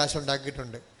 ഇത്രയും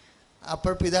കാശുണ്ടാക്കിയിട്ടുണ്ട്.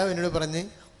 അപ്പോൾ പിതാവ് എന്നോട് പറഞ്ഞ്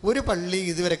ഒരു പള്ളി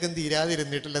ഇതുവരെക്കും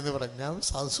തീരാതിരുന്നിട്ടില്ലെന്ന് പറഞ്ഞു. ഞാൻ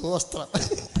സ്വസ്ത്രം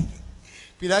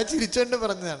പിതാവ് ചിരിച്ചുകൊണ്ട്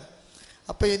പറഞ്ഞതാണ്.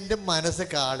 അപ്പോൾ എൻ്റെ മനസ്സ്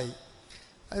കാളി.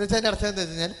 എന്ന് വെച്ചാൽ എൻ്റെ അർത്ഥം എന്താ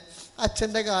വെച്ച് കഴിഞ്ഞാൽ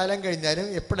അച്ഛൻ്റെ കാലം കഴിഞ്ഞാലും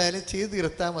എപ്പോഴായാലും ചെയ്ത്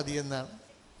തീർത്താൽ മതി എന്നാണ്.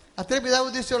 അത്രയും പിതാവ്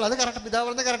ഉദ്ദേശിച്ചോളൂ. അത് കറക്റ്റ്, പിതാവ്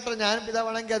പറഞ്ഞത് കറക്റ്റാണ്. ഞാനും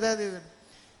പിതാവാണെങ്കിൽ അതാ ചെയ്തത്.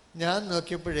 ഞാൻ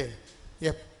നോക്കിയപ്പോഴേ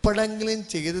എപ്പോഴെങ്കിലും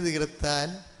ചെയ്ത് തീർത്താൽ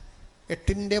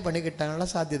 8ൻ്റെ പണി കിട്ടാനുള്ള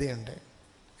സാധ്യതയുണ്ട്.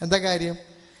 എന്താ കാര്യം?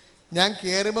 ഞാൻ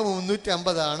കയറുമ്പോൾ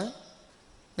 350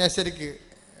 മേശരിക്ക്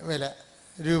വില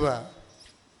രൂപ.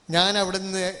 ഞാൻ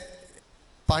അവിടുന്ന്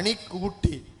പണി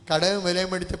കൂട്ടി, കടവും വിലയും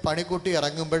മേടിച്ച് പണി കൂട്ടി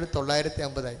ഇറങ്ങുമ്പോൾ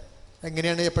 950.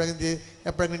 എങ്ങനെയാണ്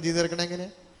എപ്പോഴെങ്കിലും ചെയ്ത് തീർക്കണം? എങ്ങനെ?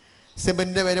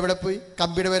 സിമെൻറ്റിൻ്റെ വില ഇവിടെ പോയി,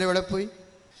 കമ്പിയുടെ വില ഇവിടെ പോയി.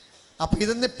 അപ്പോൾ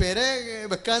ഇതൊന്ന് പെര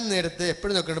വെക്കാൻ നേരത്ത്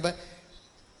എപ്പോഴും നോക്കണം,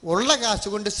 ഉള്ള കാശ്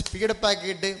കൊണ്ട് സ്പീഡപ്പ്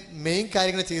ആക്കിയിട്ട് മെയിൻ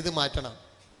കാര്യങ്ങൾ ചെയ്ത് മാറ്റണം.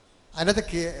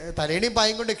 അതിനകത്ത് തലേണിയും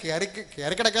പായും കൊണ്ട് കയറി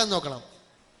കിടക്കാൻ നോക്കണം.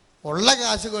 ഉള്ള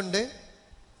കാശ് കൊണ്ട്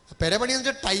പെരപണിയെന്ന്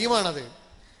വെച്ചാൽ ടൈമാണത്.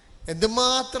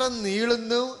 എന്തുമാത്രം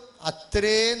നീളുന്നു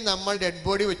അത്രയും നമ്മൾ ഡെഡ്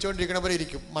ബോഡി വെച്ചുകൊണ്ടിരിക്കണ പോലെ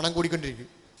ഇരിക്കും, മണം കൂടിക്കൊണ്ടിരിക്കും.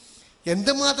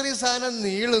 എന്തുമാത്രം ഈ സാധനം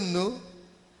നീളുന്നു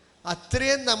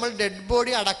അത്രയും നമ്മൾ ഡെഡ്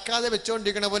ബോഡി അടക്കാതെ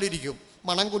വെച്ചുകൊണ്ടിരിക്കണ പോലെ ഇരിക്കും,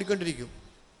 മണം കൂടിക്കൊണ്ടിരിക്കും.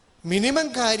 മിനിമം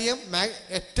കാര്യം,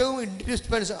 ഏറ്റവും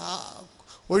ഇൻഡിസ്പെൻസ്,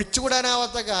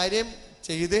 ഒഴിച്ചുകൂടാനാവാത്ത കാര്യം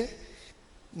ചെയ്ത്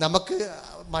നമുക്ക്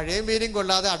മഴയും വെയിലും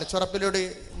കൊള്ളാതെ അടച്ചുറപ്പിലൂടെ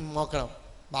നോക്കണം.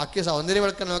 ബാക്കി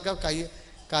സൗന്ദര്യവൽക്കരണമൊക്കെ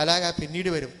പിന്നീട്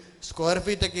വരും. സ്ക്വയർ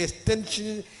ഫീറ്റൊക്കെ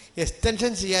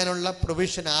എക്സ്റ്റൻഷൻ ചെയ്യാനുള്ള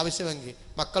പ്രൊവിഷൻ ആവശ്യമെങ്കിൽ,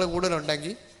 മക്കൾ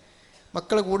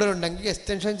കൂടുതലുണ്ടെങ്കിൽ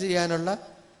എക്സ്റ്റൻഷൻ ചെയ്യാനുള്ള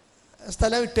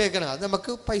സ്ഥലം ഇട്ടേക്കണം. അത്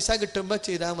നമുക്ക് പൈസ കിട്ടുമ്പോൾ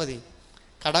ചെയ്താൽ മതി.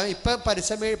 ഇപ്പം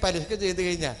പലിശക്ക് ചെയ്ത്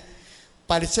കഴിഞ്ഞാൽ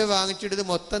പലിശ വാങ്ങിച്ചിട്ട്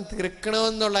മൊത്തം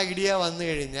തീർക്കണമെന്നുള്ള ഐഡിയ വന്നു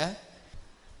കഴിഞ്ഞാൽ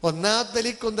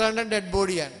ഒന്നാമത്തെ കുന്ത്രാണ്ടൻ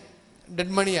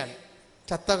ഡെഡ് മണിയാണ്,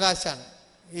 ചത്തകാശാണ്.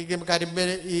 ഈ കരിമ്പ്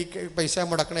ഈ പൈസ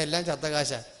മുടക്കണ എല്ലാം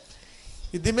ചത്തകാശാണ്.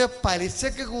 ഇതിമേ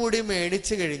പലിശക്ക് കൂടി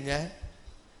മേടിച്ച് കഴിഞ്ഞാൽ,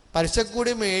 പലിശക്ക്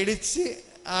കൂടി മേടിച്ച്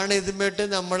ആണ് ഇതുമായിട്ട്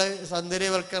നമ്മൾ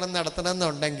സൗന്ദര്യവൽക്കരണം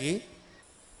നടത്തണമെന്നുണ്ടെങ്കിൽ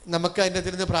നമുക്ക് അതിൻ്റെ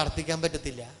അകത്തിരുന്ന് പ്രാർത്ഥിക്കാൻ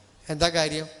പറ്റത്തില്ല. എന്താ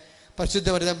കാര്യം? പരിശുദ്ധ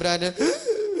മറിയതമ്പുരാന്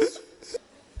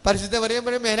പരിശുദ്ധ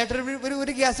മറിയമ്പുരാൻ മേലായിട്ട്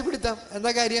ഒരു ഗ്യാസ് പിടുത്താം.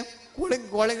 എന്താ കാര്യം?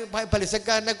 കോളിംഗ്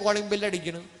പലിശക്കാരനെ കോളിംഗ് ബില്ല്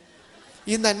അടിക്കണം.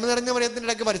 ഈ നന്മ നിറഞ്ഞ മറിയത്തിൻ്റെ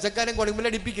ഇടയ്ക്ക് പലിശക്കാരൻ കോളിംഗ്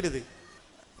ബില്ല് അടിപ്പിക്കരുത്.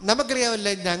 നമുക്കറിയാമല്ല,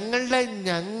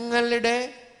 ഞങ്ങളുടെ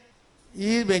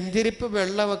ഈ വെഞ്ചരിപ്പ്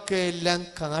വെള്ളമൊക്കെ എല്ലാം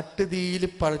കാട്ടുതീയിൽ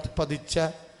പതിച്ച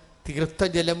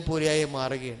തീർത്ഥജലം പോലെയായി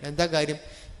മാറുകയാണ്. എന്താ കാര്യം?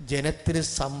 ജനത്തിന്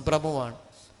സംഭ്രമമാണ്.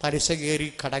 പലിശ കയറി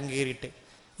കടം കയറിയിട്ട്.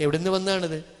 എവിടുന്ന്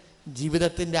വന്നാണിത്?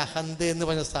 ജീവിതത്തിൻ്റെ അഹന്ത എന്ന്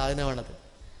പറഞ്ഞ സാധനമാണത്.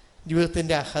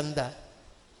 ജീവിതത്തിൻ്റെ അഹന്ത,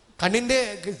 കണ്ണിൻ്റെ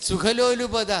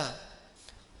സുഖലോലുപത,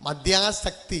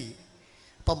 മദ്യാസക്തി.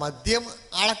 അപ്പം മദ്യം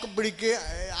ആളൊക്കെ പിടിക്ക്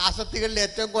ആസക്തികളിൽ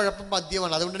ഏറ്റവും കുഴപ്പം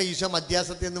മദ്യമാണ്. അതുകൊണ്ടാണ് ഈശോ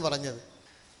മദ്യാസക്തി എന്ന് പറഞ്ഞത്.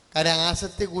 കാരണം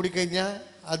ആസക്തി കൂടിക്കഴിഞ്ഞാൽ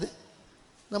അത്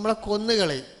നമ്മളെ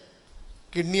കൊന്നുകളയും.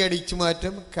 കിഡ്നി അടിച്ചു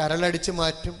മാറ്റും, കരളടിച്ചു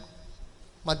മാറ്റും.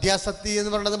 മദ്യാസക്തി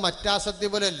എന്ന് പറയുന്നത് മറ്റാസക്തി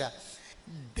പോലെയല്ല,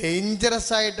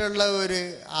 ഡേഞ്ചറസ് ആയിട്ടുള്ള ഒരു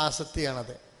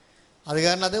ആസക്തിയാണത്. അത്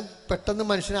കാരണം അത് പെട്ടെന്ന്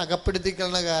മനുഷ്യനെ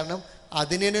അകപ്പെടുത്തിക്കുന്ന കാരണം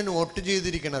അതിനെയാണ് നോട്ട്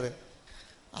ചെയ്തിരിക്കുന്നത്.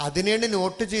 അതിനെയാണ്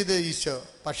നോട്ട് ചെയ്ത് ഈശോ.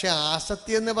 പക്ഷെ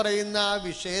ആസക്തി എന്ന് പറയുന്ന ആ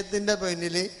വിഷയത്തിൻ്റെ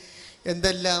പിന്നിൽ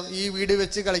എന്തെല്ലാം ഈ വീട്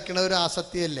വെച്ച് കളിക്കണ ഒരു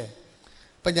ആസക്തിയല്ലേ.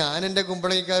 ഇപ്പം ഞാൻ എൻ്റെ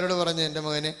കുമ്പളങ്ങിക്കാരോട് പറഞ്ഞു, എൻ്റെ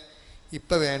മകനെ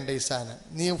ഇപ്പം വേണ്ട ഈ സാധനം,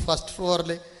 നീ ഫസ്റ്റ്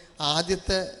ഫ്ലോറിൽ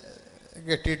ആദ്യത്തെ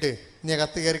കെട്ടിയിട്ട് നീ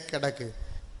അകത്ത് കയറി കിടക്ക്.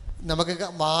 നമുക്ക്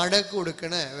വാടക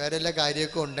കൊടുക്കണ വേറെ എല്ലാ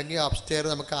കാര്യമൊക്കെ ഉണ്ടെങ്കിൽ അപ്സ്റ്റെയർ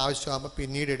നമുക്ക് ആവശ്യമാകുമ്പോൾ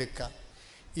പിന്നീട് എടുക്കാം.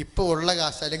 ഇപ്പോൾ ഉള്ള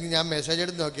കാശ്. അല്ലെങ്കിൽ ഞാൻ മെസ്സേജ്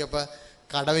എടുത്ത് നോക്കിയപ്പോൾ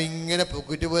കടവ് ഇങ്ങനെ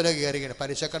പുക്കുറ്റ് പോലെ കയറുകയാണ്.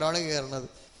 പലിശക്കടമാണ് കയറുന്നത്.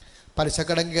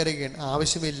 പലിശക്കടം കയറുകയാണ്.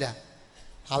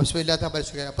 ആവശ്യമില്ലാത്ത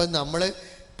പലിശ. അപ്പം നമ്മൾ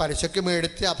പലിശക്ക്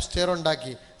മേടിച്ച് അപ്സ്റ്റെയർ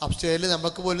ഉണ്ടാക്കി. അപ്സ്റ്റെയറിൽ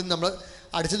നമുക്ക് പോലും നമ്മൾ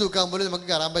അടിച്ചു തൂക്കാൻ പോലും നമുക്ക്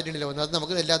കയറാൻ പറ്റണില്ല. ഒന്നാമത്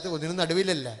നമുക്ക് ഒന്നിനും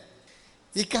നടുവിലല്ല.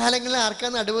 ഈ കാലങ്ങളിൽ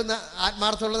ആർക്കാണ് നടുവ്?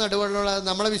 ആത്മാർത്ഥമുള്ള നടുവുള്ള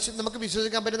നമുക്ക്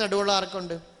വിശ്വസിക്കാൻ പറ്റുന്ന നടുവുള്ള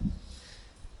ആർക്കുണ്ട്?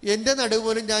 എൻ്റെ നടുവ്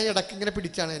പോലും ഞാൻ ഇടയ്ക്കിങ്ങനെ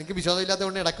പിടിച്ചാണ്. എനിക്ക്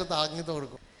വിശ്വാസമില്ലാത്തതുകൊണ്ട് ഇടയ്ക്ക് താങ്ങി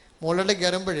കൊടുക്കും. മുകളിലോട്ട്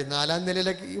കയറുമ്പോഴേ 4ാം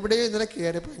നിലയിലേക്ക് ഇവിടെ ഇന്നലെ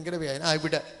കയറിയപ്പോൾ ഭയങ്കര വേദന.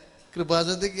 ഇവിടെ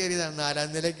കൃപാസനത്തിൽ കയറിയതാണ്. 4ാം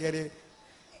നിലയിൽ കയറി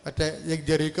മറ്റേ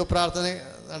ജെറീക്കോ പ്രാർത്ഥന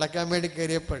നടക്കാൻ വേണ്ടി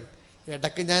കയറിയപ്പോൾ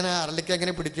ഇടയ്ക്ക് ഞാൻ അരളിക്ക്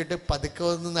അങ്ങനെ പിടിച്ചിട്ട് പതുക്കെ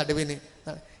ഒന്ന് നടുവിന്.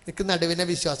 എനിക്ക് നടുവിനെ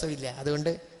വിശ്വാസമില്ല,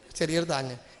 അതുകൊണ്ട് ചെറിയൊരു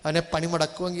താങ്ങ്. അവനെ പണി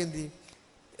മുടക്കുമെങ്കിൽ എന്ത് ചെയ്യും?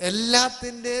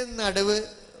 എല്ലാത്തിൻ്റെയും നടുവ്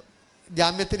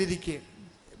ജാമ്യത്തിലിരിക്കുക.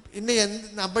 പിന്നെ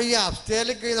നമ്മൾ ഈ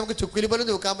അപ്സ്റ്റേറിലേക്ക് നമുക്ക് ചുക്കിൽ പോലും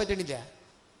തൂക്കാൻ പറ്റണില്ല.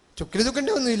 ചുക്കിൽ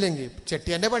തൂക്കേണ്ട ഒന്നുമില്ലെങ്കിൽ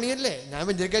ചെട്ടിയാൻ്റെ പണിയല്ലേ. ഞാൻ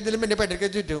വെഞ്ചരിക്കാൻ ചെല്ലുമ്പോൾ എൻ്റെ പെട്ടയ്ക്ക്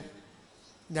ചുറ്റും.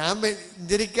 ഞാൻ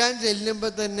വെഞ്ചരിക്കാൻ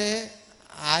ചെല്ലുമ്പോൾ തന്നെ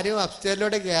ആരും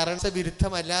അപ്സ്റ്റേറിലൂടെ കയറണ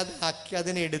വിരുദ്ധമല്ലാതെ ആക്കി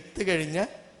അതിനെ എടുത്തു കഴിഞ്ഞാൽ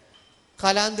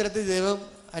കാലാന്തരത്തിൽ ദൈവം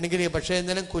അനുഗ്രഹിക്കും. പക്ഷേ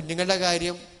എന്നാലും കുഞ്ഞുങ്ങളുടെ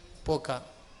കാര്യം പോക്കാം.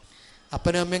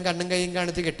 അപ്പനും അമ്മയും കണ്ണും കൈയും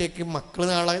കാണിച്ച് കെട്ടിയേക്കും. മക്കൾ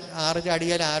നാളെ 6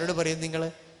 ചാടിയാൽ ആരോട് പറയും? നിങ്ങൾ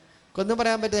ഒന്നും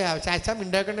പറയാൻ പറ്റില്ല. ശാശം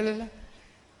ഉണ്ടാക്കണ്ടല്ലോ.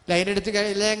 ലൈനെടുത്ത്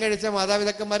എല്ലാം കഴിച്ച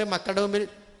മാതാപിതാക്കന്മാർ മക്കളുടെ മുമ്പിൽ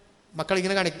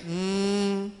മക്കളിങ്ങനെ കാണിക്കും.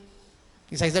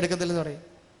 ഈ സൈസ് എടുക്കത്തില്ലെന്ന് പറയും.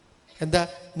 എന്താ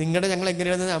ഞങ്ങൾ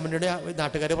എങ്ങനെയാണെന്ന് അമ്മയുടെ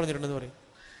നാട്ടുകാരെ പറഞ്ഞിട്ടുണ്ടെന്ന് പറയും.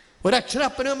 ഒരക്ഷരം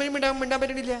അപ്പനും അമ്മയും മിണ്ടാൻ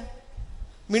പറ്റണില്ല.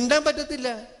 മിണ്ടാൻ പറ്റത്തില്ല.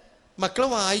 മക്കൾ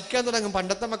വായിക്കാൻ തുടങ്ങും.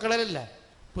 പണ്ടത്തെ മക്കളല്ല,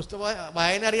 പുസ്തകം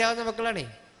വായന അറിയാവുന്ന മക്കളാണേ.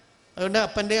 അതുകൊണ്ട്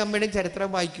അപ്പൻ്റെയും അമ്മയുടെയും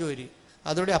ചരിത്രം വായിക്കും അവർ.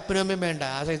 അതോടെ അപ്പനും അമ്മയും വേണ്ട,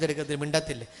 ആ സൈസ് എടുക്കത്തില്ല,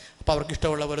 മിണ്ടത്തില്ല. അപ്പോൾ അവർക്ക്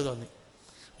ഇഷ്ടമുള്ള പോലെ തോന്നി.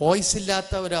 വോയിസ്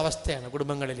ഇല്ലാത്ത ഒരവസ്ഥയാണ്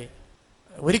കുടുംബങ്ങളിൽ.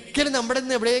 ഒരിക്കലും നമ്മുടെ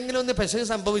നിന്ന് എവിടെയെങ്കിലും ഒന്ന് പ്രശ്നം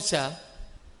സംഭവിച്ചാൽ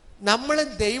നമ്മൾ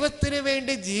ദൈവത്തിന്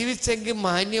വേണ്ടി ജീവിച്ചെങ്കിൽ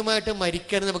മാന്യമായിട്ട്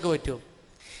മരിക്കാൻ നമുക്ക് പറ്റുമോ?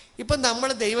 ഇപ്പം നമ്മൾ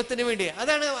ദൈവത്തിന് വേണ്ടി,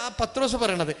 അതാണ് ആ പത്രോസ്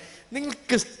പറയണത്, നിങ്ങൾ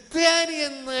ക്രിസ്ത്യാനി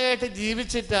എന്നായിട്ട്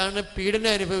ജീവിച്ചിട്ടാണ്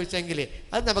പീഡനം അനുഭവിച്ചെങ്കിൽ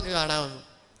അത് നമുക്ക് കാണാമെന്ന്.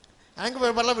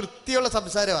 അങ്ങനെ വളരെ വൃത്തിയുള്ള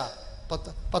സംസാരമാണ്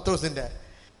പത്രോസിൻ്റെ.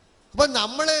 അപ്പം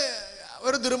നമ്മൾ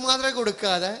ഒരു ദുർമാതൃക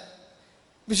കൊടുക്കാതെ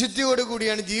വിശുദ്ധിയോട്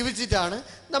കൂടിയാണ് ജീവിച്ചിട്ടാണ്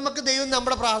നമുക്ക് ദൈവം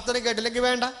നമ്മുടെ പ്രാർത്ഥന കേട്ടില്ലെങ്കിൽ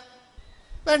വേണ്ട.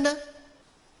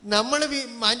 നമ്മൾ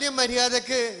മാന്യം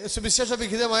മര്യാദക്ക് സുവിശേഷ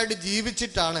വിഹിതമായിട്ട്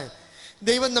ജീവിച്ചിട്ടാണ്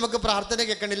ദൈവം നമുക്ക് പ്രാർത്ഥന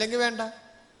കേൾക്കണില്ലെങ്കിൽ വേണ്ട.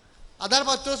 അതാണ്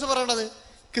പത്രോസ് പറയണത്.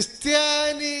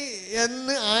 ക്രിസ്ത്യാനി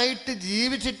എന്ന് ആയിട്ട്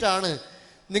ജീവിച്ചിട്ടാണ്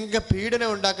നിങ്ങൾക്ക് പീഡനം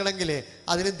ഉണ്ടാക്കണമെങ്കിൽ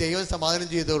അതിന് ദൈവം സമാധാനം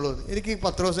ചെയ്തോളൂ. എനിക്ക്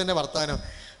പത്രോസിൻ്റെ വർത്തമാനം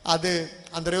അത്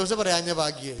അന്ത്രയോസ് പറയാഞ്ഞ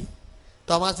ഭാഗ്യമായി,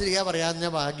 തോമാസ് ലീഗ പറയാഞ്ഞ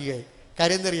ഭാഗ്യമായി.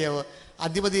 കാര്യം എന്തറിയാമോ?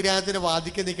 അന്തിമതീരാനത്തിന്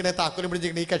വാദിക്കാൻ നിൽക്കണ താക്കോലും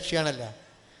പിടിച്ചിരിക്കണ ഈ കക്ഷിയാണല്ല.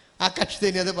 ആ കക്ഷി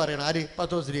തന്നെ അത് പറയണം. ആര്?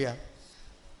 പത്രോസ് ലീഗ.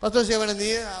 പത്രോസ് ലീഗ വേണം. നീ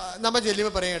നമ്മ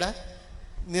ചെല്ലുമ്പോൾ പറയടാ,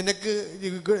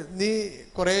 നീ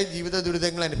കുറേ ജീവിത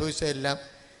ദുരിതങ്ങൾ അനുഭവിച്ചതെല്ലാം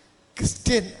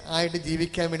ക്രിസ്ത്യൻ ആയിട്ട്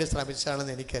ജീവിക്കാൻ വേണ്ടി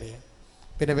ശ്രമിച്ചാണെന്ന് എനിക്കറിയാം.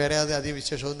 പിന്നെ വേറെ അത് അധികം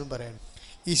വിശേഷമൊന്നും പറയണം.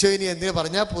 ഈശോ ഇനി എന്തിനു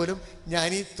പറഞ്ഞാൽ പോലും ഞാൻ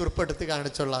ഈ തുറുപ്പെടുത്ത്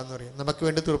കാണിച്ചോളാം എന്ന് പറയും. നമുക്ക്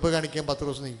വേണ്ടി തുറുപ്പ് കാണിക്കാൻ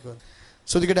പത്രോസ് നിൽക്കുക.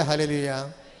 ശ്രദ്ധിക്കട്ടെ. ഹല്ലേലൂയ,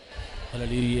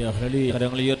 ഹല്ലേലൂയ, ഹല്ലേലൂയ.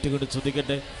 കരങ്ങൾ ഉയർത്തിക്കൊണ്ട്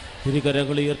ശ്രദ്ധിക്കട്ടെ.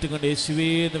 ഇരുകരങ്ങൾ ഉയർത്തിക്കൊണ്ട് യേശുവേ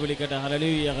എന്ന് വിളിക്കട്ടെ.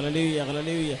 ഹല്ലേലൂയ, ഹല്ലേലൂയ,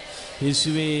 ഹല്ലേലൂയ.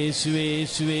 യേശുവേ, യേശുവേ,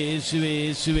 യേശുവേ, യേശുവേ,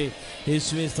 യേശുവേ,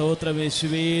 യേശുവേ സ്തോത്രം,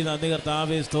 യേശുവേ നന്ദി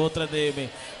കർത്താവേ, സ്തോത്രം ദൈവമേ.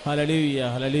 ഹല്ലേലൂയ,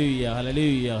 ഹല്ലേലൂയ,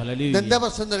 ഹല്ലേലൂയ, ഹല്ലേലൂയ. എന്താ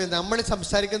പ്രശ്നം എന്ന് പറയുന്നത്? നമ്മൾ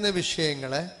സംസാരിക്കുന്ന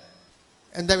വിഷയങ്ങൾ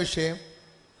എന്താ വിഷയം?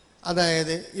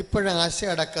 അതായത് ഇപ്പോഴും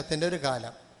ആശയടക്കത്തിൻ്റെ ഒരു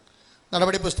കാലം.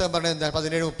 നടപടി പുസ്തകം പറഞ്ഞത് എന്താ?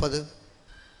 17:30.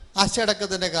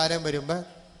 ആശയടക്കത്തിൻ്റെ കാലം വരുമ്പോൾ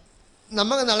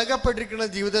നമുക്ക് നൽകപ്പെട്ടിരിക്കുന്ന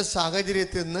ജീവിത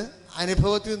സാഹചര്യത്തിൽ നിന്ന്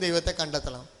അനുഭവത്തിൽ നിന്ന് ദൈവത്തെ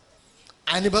കണ്ടെത്തണം.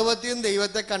 അനുഭവത്തിൽ നിന്ന്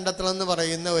ദൈവത്തെ കണ്ടെത്തണം എന്ന്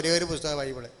പറയുന്ന ഒരേ ഒരു പുസ്തകം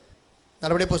ബൈബിള്.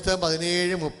 നടപടി പുസ്തകം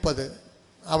 17:30.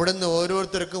 അവിടെ നിന്ന്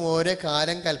ഓരോരുത്തർക്കും ഓരോ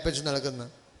കാലം കൽപ്പിച്ച് നൽകുന്നു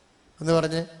എന്ന്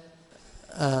പറഞ്ഞ്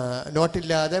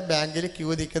നോട്ടില്ലാതെ ബാങ്കിൽ ക്യൂ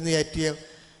നിൽക്കുന്ന ATM,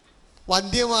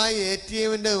 വന്ധ്യമായ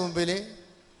ATMൻ്റെ മുമ്പിൽ,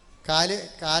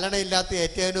 കാലണയില്ലാത്ത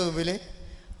ATMൻ്റെ മുമ്പിൽ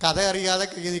കഥ അറിയാതെ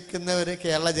നിൽക്കുന്നവർ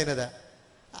കേരള ജനത.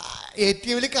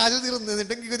 ATMൽ കാശ്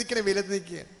തീർന്നിട്ടും ക്യൂ നിൽക്കുന്ന വെയിലത്ത്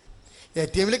നിൽക്കുക.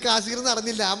 ATMൽ കാശ് തീർന്ന്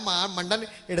അറിഞ്ഞില്ല. ആ മണ്ടൻ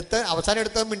അവസാനം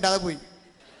എടുത്തവൻ മിണ്ടാതെ പോയി.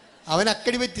 അവൻ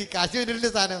അക്കടി പറ്റി, കാശ് വരുന്ന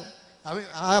സാധനം അവൻ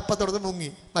അപ്പത്തോടത്ത് മുങ്ങി.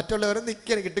 മറ്റുള്ളവരെ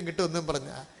നിൽക്കാൻ കിട്ടും ഒന്നും പറഞ്ഞ.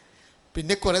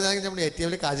 പിന്നെ കുറേ നേരം നമ്മൾ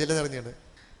ATMൽ കാശില്ല നിറഞ്ഞത്.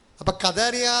 അപ്പം കഥ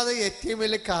അറിയാതെ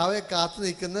ATMൽ കാത്തു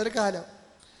നിൽക്കുന്ന ഒരു കാലം.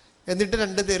 എന്നിട്ട്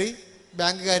 2 തെറി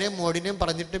ബാങ്കുകാരെയും മോഡിനെയും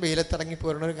പറഞ്ഞിട്ട് വെയിലത്തിറങ്ങി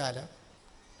പോരുന്ന ഒരു കാലം.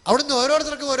 അവിടുന്ന്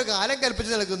ഓരോരുത്തർക്കും ഓരോ കാലം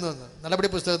കൽപ്പിച്ച് നൽകുന്നുവെന്ന് നടപടി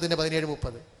പുസ്തകത്തിൻ്റെ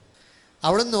 17:30.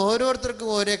 അവിടുന്ന് ഓരോരുത്തർക്കും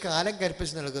ഓരോ കാലം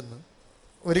കൽപ്പിച്ച് നൽകുന്നു.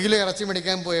 1 കിലോ ഇറച്ചി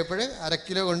മേടിക്കാൻ പോയപ്പോൾ 1/2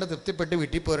 കിലോ കൊണ്ട് തൃപ്തിപ്പെട്ട്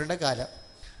വീട്ടിൽ പോരേണ്ട കാലം.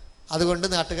 അതുകൊണ്ട്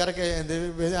നാട്ടുകാർക്ക്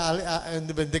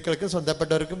ബന്ധുക്കൾക്കും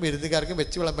സ്വന്തപ്പെട്ടവർക്കും വിരുന്നുകാർക്കും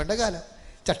വെച്ച് വിളമ്പേണ്ട കാലം,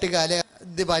 ചട്ടിക്കാല.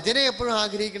 വചനം എപ്പോഴും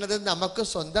ആഗ്രഹിക്കുന്നത് നമുക്ക്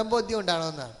സ്വന്തം ബോധ്യം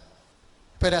ഉണ്ടാകണമെന്നാണ്.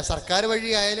 ഇപ്പം സർക്കാർ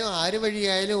വഴിയായാലും ആര്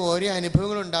വഴിയായാലും ഓരോ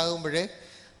അനുഭവങ്ങൾ ഉണ്ടാകുമ്പോൾ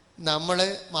നമ്മൾ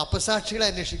മാപ്പസാക്ഷികളെ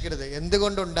അന്വേഷിക്കരുത്.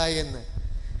 എന്തുകൊണ്ടുണ്ടായി എന്ന്,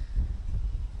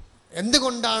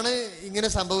 എന്തുകൊണ്ടാണ് ഇങ്ങനെ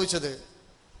സംഭവിച്ചത്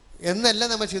എന്നല്ല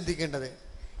നമ്മൾ ചിന്തിക്കേണ്ടത്.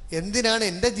 എന്തിനാണ്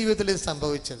എൻ്റെ ജീവിതത്തിൽ ഇത്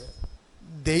സംഭവിച്ചത്?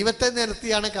 ദൈവത്തെ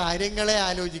നിർത്തിയാണ് കാര്യങ്ങളെ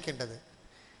ആലോചിക്കേണ്ടത്.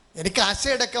 എനിക്ക്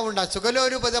ആശയടക്കമുണ്ട്.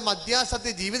 സുഖലോലുപത,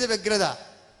 മദ്യാസക്തി, ജീവിത വ്യഗ്രത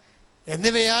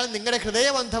എന്നിവയാൽ നിങ്ങളുടെ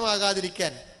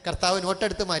ഹൃദയബന്ധമാകാതിരിക്കാൻ കർത്താവ്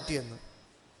നോട്ടെടുത്ത് മാറ്റിയെന്ന്.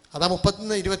 അതാ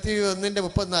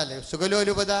 21:34.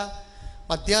 സുഖലോലുപത,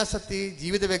 മദ്യാസക്തി,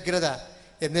 ജീവിത വ്യഗ്രത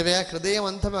എന്നിവയാൽ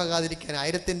ഹൃദയബന്ധമാകാതിരിക്കാൻ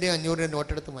 1000-ൻ്റെയും 500-ൻ്റെയും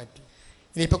നോട്ടെടുത്ത് മാറ്റി.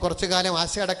 ഇനിയിപ്പോൾ കുറച്ചു കാലം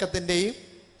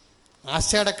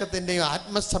ആശയടക്കത്തിൻ്റെയും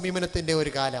ആത്മസംയമനത്തിൻ്റെയും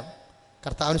ഒരു കാലം.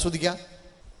 കർത്താവിന് സ്തുതിക്കാം.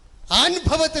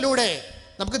 അനുഭവത്തിലൂടെ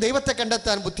നമുക്ക് ദൈവത്തെ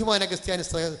കണ്ടെത്താൻ ബുദ്ധിമാന ക്രിസ്ത്യാനി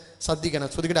ശ്രദ്ധിക്കണം.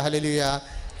 സ്തുതിക്കട്ടെ. ഹല്ലേലൂയ,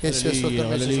 യേശുവേ സ്തോത്രം,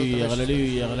 യേശുവേ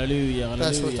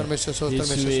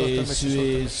സ്തോത്രം.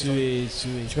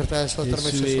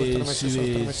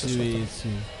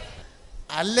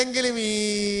 അല്ലെങ്കിലും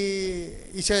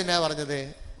ഈശോ എന്നാ പറഞ്ഞത്?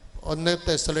 1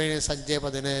 തെസ്സലോനിയർ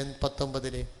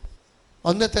 5:19.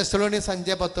 1 തെസ്സലോനിയർ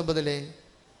 5:19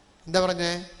 എന്താ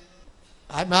പറഞ്ഞേ?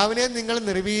 ആത്മാവിനെ നിങ്ങൾ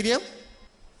നിർവീര്യം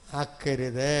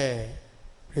ആക്കരുത്.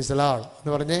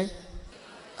 എന്ന് പറഞ്ഞേ,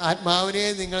 ആത്മാവിനെ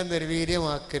നിങ്ങൾ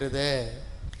നിർവീര്യമാക്കരുത്.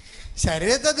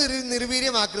 ശരീരത്തെ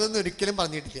നിർവീര്യമാക്കരുതെന്ന് ഒരിക്കലും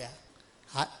പറഞ്ഞിട്ടില്ല.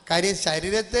 കാര്യം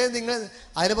ശരീരത്തെ നിങ്ങൾ,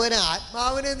 അതിന് പകരം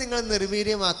ആത്മാവിനെ നിങ്ങൾ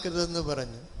നിർവീര്യമാക്കരുതെന്ന്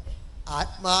പറഞ്ഞു.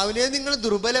 ആത്മാവിനെ നിങ്ങൾ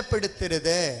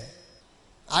ദുർബലപ്പെടുത്തരുത്.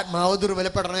 ആത്മാവ്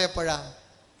ദുർബലപ്പെടണം എപ്പോഴാ?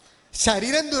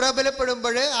 ശരീരം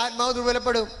ദുർബലപ്പെടുമ്പോൾ ആത്മാവ്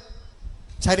ദുർബലപ്പെടും.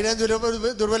 ശരീരം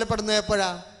ദുർബലപ്പെടുന്നത് എപ്പോഴാ?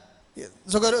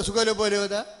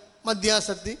 സുഖലോലുപത,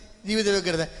 മദ്യാസക്തി, ജീവിത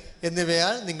വ്യഗ്രത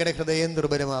എന്നിവയാൽ നിങ്ങളുടെ ഹൃദയം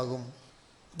ദുർബലമാകും.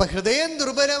 അപ്പം ഹൃദയം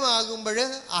ദുർബലമാകുമ്പോൾ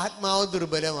ആത്മാവ്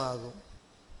ദുർബലമാകും.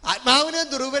 ആത്മാവിനെ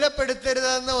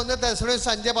ദുർബലപ്പെടുത്തരുതെന്ന് 1 തെസ്സലോനിയർ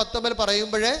 5:19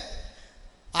 പറയുമ്പോൾ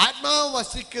ആത്മാവ്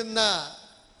വസിക്കുന്ന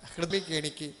ഹൃദയം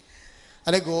കെണിക്ക്,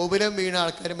 അല്ലെ ഗോപുരം വീണ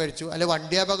ആൾക്കാർ മരിച്ചു, അല്ലെ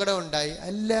വണ്ടി അപകടം ഉണ്ടായി,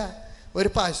 അല്ല ഒരു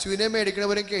പശുവിനെ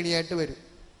മേടിക്കണവരും കെണിയായിട്ട് വരും.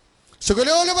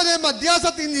 സുഖലോലുപതയും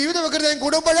മദ്യാസക്തിയും ജീവിത വ്യഗ്രതയും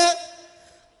കൂടുമ്പോൾ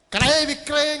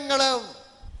ക്രയവിക്രയങ്ങളും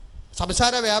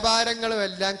സംസാര വ്യാപാരങ്ങളും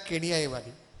എല്ലാം കെണിയായി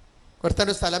മാറി.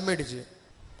 ഒരുത്തൻ്റെ സ്ഥലം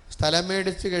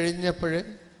മേടിച്ച് കഴിഞ്ഞപ്പോൾ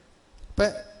ഇപ്പം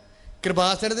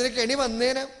കൃപാസനത്തിന് കെണി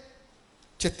വന്നേനെ.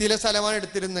 ചെത്തിയിലെ സ്ഥലമാണ്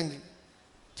എടുത്തിരുന്നെങ്കിൽ,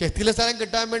 ചെത്തിയിലെ സ്ഥലം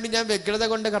കിട്ടാൻ വേണ്ടി ഞാൻ വ്യഗ്രത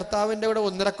കൊണ്ട് കർത്താവിൻ്റെ കൂടെ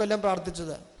 1.5 കൊല്ലം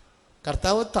പ്രാർത്ഥിച്ചതാണ്.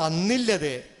 കർത്താവ്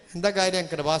തന്നില്ലത്. എന്താ കാര്യം?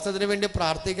 കൃപാസനത്തിന് വേണ്ടി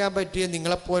പ്രാർത്ഥിക്കാൻ പറ്റിയ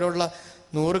നിങ്ങളെപ്പോലുള്ള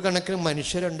 100 കണക്കിന്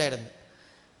മനുഷ്യരുണ്ടായിരുന്നു.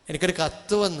 എനിക്കൊരു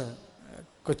കത്ത് വന്ന്,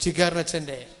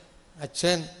 കൊച്ചിക്കാരനച്ഛൻ്റെ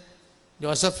അച്ഛൻ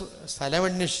ജോസഫ് സ്ഥലം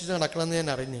അന്വേഷിച്ച് നടക്കണമെന്ന് ഞാൻ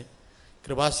അറിഞ്ഞ്.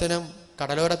 കൃപാസനം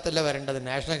കടലോരത്തല്ല വരേണ്ടത്,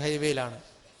 നാഷണൽ ഹൈവേയിലാണ്.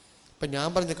 അപ്പം ഞാൻ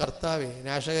പറഞ്ഞു, കർത്താവേ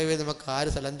നാഷണൽ ഹൈവേ നമുക്ക് ആര്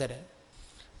സ്ഥലം തരാം?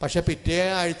 പക്ഷെ പിറ്റേ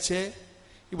ആഴ്ച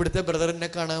ഇവിടുത്തെ ബ്രദറിനെ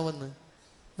കാണാൻ വന്ന്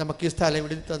നമുക്ക് ഈ സ്ഥലം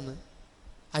ഇവിടെ തന്ന്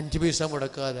 5 പൈസ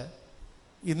മുടക്കാതെ.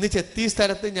 ഇന്ന് ചെത്തി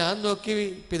സ്ഥലത്ത് ഞാൻ നോക്കി,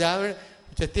 പിതാവ്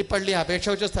ചെത്തിപ്പള്ളി അപേക്ഷ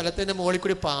വെച്ച സ്ഥലത്തിൻ്റെ മുകളിൽ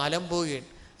കൂടി പാലം പോവുകയാണ്.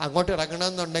 അങ്ങോട്ട്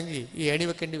ഇറങ്ങണമെന്നുണ്ടെങ്കിൽ ഏണി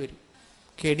വെക്കേണ്ടി വരും.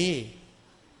 കെണിയേ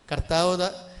കർത്താവ്.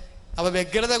 അപ്പോൾ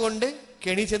വ്യഗ്രത കൊണ്ട്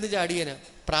കെണി ചെന്ന് ചാടിയന്.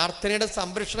 പ്രാർത്ഥനയുടെ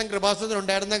സംരക്ഷണം കൃപാസനത്തിൽ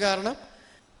ഉണ്ടായിരുന്ന കാരണം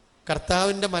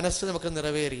കർത്താവിൻ്റെ മനസ്സ് നമുക്ക്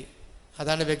നിറവേറി.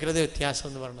 അതാണ് വ്യഗ്രത വ്യത്യാസം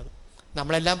എന്ന് പറയുന്നത്.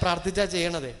 നമ്മളെല്ലാം പ്രാർത്ഥിച്ചാൽ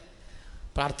ചെയ്യണത്.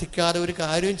 പ്രാർത്ഥിക്കാതെ ഒരു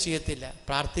കാര്യവും ചെയ്യത്തില്ല.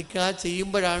 പ്രാർത്ഥിക്കാതെ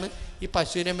ചെയ്യുമ്പോഴാണ് ഈ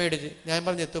പശുവിനെ മേടിച്ച് ഞാൻ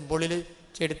പറഞ്ഞു തുമ്പോളിൽ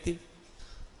ചെടുത്തി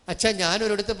അച്ഛാ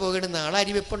ഞാനൊരിടത്ത് പോകണം, നാളെ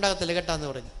അരിവെപ്പുണ്ടാകത്തില്ല കേട്ടാന്ന്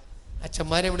പറഞ്ഞു.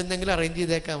 അച്ഛന്മാരെവിടെ നിന്നെങ്കിലും അറേഞ്ച്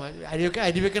ചെയ്തേക്കാം.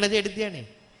 അരിവെക്കണ ചെടുത്തിയാണേ.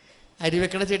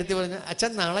 അരിവെക്കണ ചെടുത്തി പറഞ്ഞു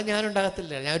അച്ഛൻ നാളെ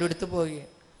ഞാനുണ്ടാകത്തില്ല, ഞാൻ ഒരിടത്ത്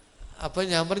പോവുകയാണ്. അപ്പോൾ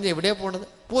ഞാൻ പറഞ്ഞു എവിടെയാണ് പോണത്?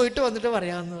 പോയിട്ട് വന്നിട്ട്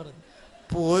പറയാമെന്ന് പറഞ്ഞു.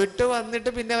 പോയിട്ട് വന്നിട്ട്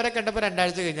പിന്നെ അവരെ കണ്ടപ്പോൾ 2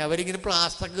 ആഴ്ച കഴിഞ്ഞ് അവരിങ്ങനെ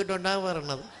പ്ലാസ്റ്ററൊക്കെ ഇട്ടുകൊണ്ടാണ്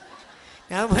പറയണത്.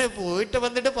 ഞാൻ പോയിട്ട്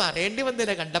വന്നിട്ട് പറയേണ്ടി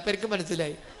വന്നില്ല, കണ്ടപ്പോൾ എനിക്ക്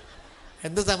മനസ്സിലായി.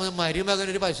 എന്ത് സമയം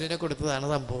മരുമകനൊരു പശുവിനെ കൊടുത്തതാണ്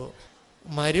സംഭവം.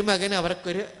 മരുമകൻ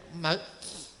അവർക്കൊരു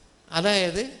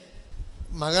അതായത്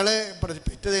മകളെ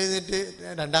പെറ്റ് കഴിഞ്ഞിട്ട്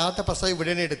 2ാമത്തെ പ്രസവം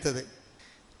ഇവിടെയാണ് എടുത്തത്.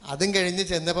 അതും കഴിഞ്ഞ്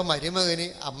ചെന്നപ്പോൾ മരുമകന്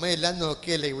അമ്മയെല്ലാം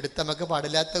നോക്കിയല്ലേ, ഇവിടുത്തെ നമുക്ക്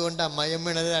പാടില്ലാത്ത കൊണ്ട്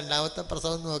അമ്മായിയമ്മയാണ് 2ാമത്തെ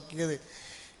പ്രസവം നോക്കിയത്.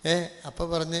 അപ്പോൾ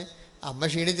പറഞ്ഞ് അമ്മ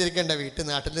ക്ഷീണിച്ചിരിക്കണ്ട,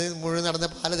 നാട്ടിൽ മുഴുവൻ നടന്ന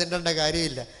പാല് തിന്നേണ്ട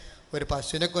കാര്യമില്ല, ഒരു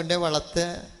പശുവിനെ കൊണ്ടേ വളർത്തുക.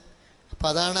 അപ്പം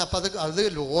അതാണ്. അപ്പം അത്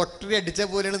ലോട്ടറി അടിച്ച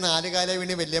പോലെയാണ് 4 കാലം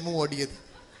വീണ് വല്യമ്മ ഓടിയത്.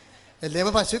 വല്യമ്മ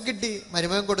പശു കിട്ടി,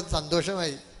 മരുമകൻ കൊടുത്ത്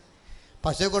സന്തോഷമായി.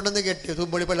 പശു കൊണ്ടുവന്ന് കെട്ടി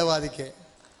തുമ്പൊളിപ്പള്ള വാതിക്ക്.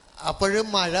 അപ്പോഴും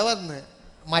മഴ വന്ന്,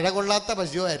 മഴ കൊള്ളാത്ത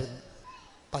പശുവായിരുന്നു.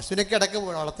 പശുവിനൊക്കെ ഇടയ്ക്ക്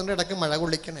വളർത്തുന്ന ഇടയ്ക്ക് മഴ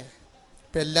കൊള്ളിക്കണേ.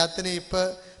 ഇപ്പം എല്ലാത്തിനും ഇപ്പോൾ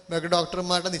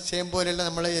ഡോക്ടർമാരുടെ നിശ്ചയം പോലെയുള്ള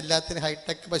നമ്മൾ എല്ലാത്തിനും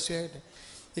ഹൈടെക് പശുവായിട്ട്.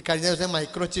 ഈ കഴിഞ്ഞ ദിവസം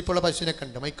മൈക്രോ ചിപ്പുള്ള പശുവിനൊക്കെ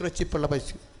ഉണ്ട്. മൈക്രോ ചിപ്പുള്ള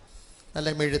പശു, നല്ല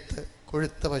മെഴുത്ത്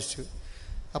കൊഴുത്ത പശു.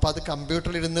 അപ്പോൾ അത്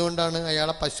കമ്പ്യൂട്ടറിൽ ഇരുന്നു കൊണ്ടാണ്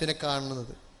അയാളെ പശുവിനെ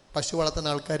കാണുന്നത്. പശു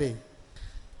വളർത്തുന്ന ആൾക്കാരെ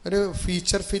ഒരു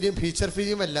ഫീച്ചർ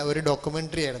ഫിലിം അല്ല, ഒരു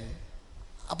ഡോക്യുമെൻ്ററി ആയിരുന്നു.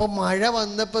 അപ്പോൾ മഴ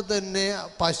വന്നപ്പോൾ തന്നെ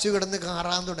പശു കിടന്ന്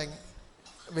കാറാൻ തുടങ്ങി.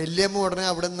 വല്യമ്മ ഉടനെ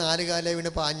അവിടെ നിന്ന് 4 കാലം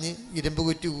വീണ് പാഞ്ഞ് ഇരുമ്പ്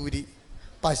കുറ്റി ഊരി.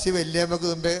 പശു വല്യമ്മക്ക്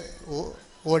മുമ്പേ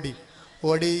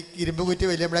ഓടി ഇരുമ്പ് കുറ്റി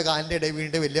വല്യമ്മയുടെ കാലിൻ്റെ ഇടയിൽ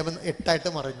വീണ്ട് വല്യമ്മ 8ആയിട്ട്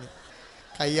മറിഞ്ഞു.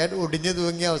 കയ്യാൽ ഒടിഞ്ഞു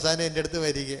തൂങ്ങി അവസാനം എൻ്റെ അടുത്ത്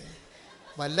വരിക.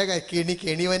 വല്ല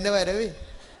കെണി വന്നെ വരവേ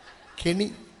കെണി.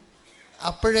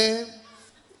 അപ്പോഴേ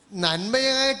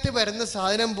നന്മയായിട്ട് വരുന്ന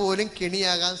സാധനം പോലും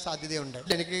കെണിയാകാൻ സാധ്യതയുണ്ട്.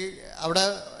 എനിക്ക്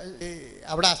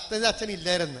അവിടെ അസ്തന്തി അച്ഛൻ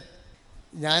ഇല്ലായിരുന്നു.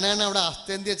 ഞാനാണ് അവിടെ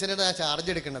അസ്തന്തി അച്ഛനോട്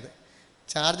ചാർജ് എടുക്കുന്നത്.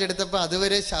 ചാർജ് എടുത്തപ്പോൾ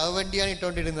അതുവരെ ശവവണ്ടിയാണ്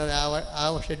ഇട്ടുകൊണ്ടിരുന്നത് ആ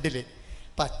ഷെഡിൽ.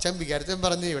 അപ്പം അച്ഛൻ വികാരച്ചൻ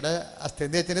പറഞ്ഞു ഇവിടെ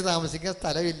അസ്തന്തി അച്ഛന് താമസിക്കാൻ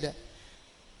സ്ഥലമില്ല,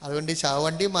 അതുകൊണ്ട് ഈ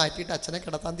ശവവണ്ടി മാറ്റിയിട്ട് അച്ഛനെ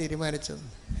കിടത്താൻ തീരുമാനിച്ചത്.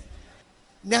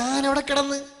 ഞാനവിടെ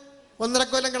കിടന്ന് 1.5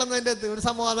 കൊല്ലം കിടന്നതിൻ്റെ അകത്ത് ഒരു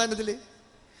സമാധാനത്തിൽ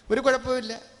ഒരു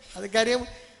കുഴപ്പമില്ല. അത് കാര്യം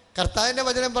കർത്താവിൻ്റെ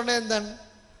വചനം പറഞ്ഞത് എന്താണ്?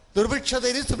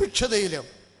 ദുർഭിക്ഷതയിലും സുഭിക്ഷതയിലും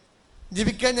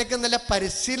ജീവിക്കാൻ ഞങ്ങൾക്ക് നല്ല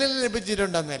പരിശീലനം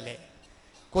ലഭിച്ചിട്ടുണ്ടെന്നല്ലേ.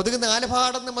 കൊതുക് 4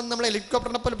 ഭാഗത്തുനിന്ന് വന്ന് നമ്മൾ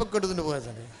ഹെലികോപ്റ്ററിനെ പോലെ പൊക്കെ എടുത്തുകൊണ്ട് പോയ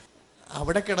സമയം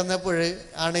അവിടെ കിടന്നപ്പോൾ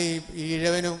ആണ് ഈ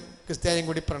ഈഴവനും ക്രിസ്ത്യാനിയും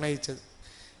കൂടി പ്രണയിച്ചത്.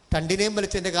 രണ്ടിനെയും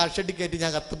വലിച്ച് എൻ്റെ കാൽഷെട്ടി കയറ്റി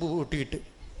ഞാൻ കത്ത് കൂട്ടിയിട്ട്.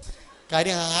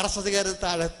 കാര്യം RSSകാർ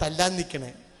താഴെ തല്ലാൻ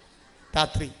നിൽക്കണേ.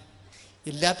 രാത്രി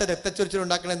ഇല്ലാത്ത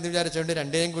രക്തച്ചൊരിച്ചിലുണ്ടാക്കണം എന്ന് വിചാരിച്ചുകൊണ്ട്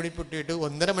 2നെയും കൂടി പൊട്ടിയിട്ട്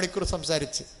 1.5 മണിക്കൂർ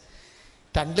സംസാരിച്ച്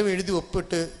 2ഉം എഴുതി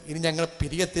ഒപ്പിട്ട് ഇനി ഞങ്ങൾ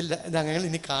പിരിയത്തില്ല, ഞങ്ങൾ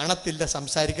ഇനി കാണത്തില്ല,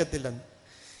 സംസാരിക്കത്തില്ലെന്ന്.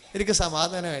 എനിക്ക്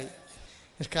സമാധാനമായി.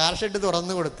 കാർ ഷെഡ്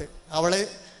തുറന്നു കൊടുത്ത് അവൾ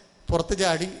പുറത്ത്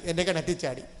ചാടി, എൻ്റെ കിണറ്റിൽ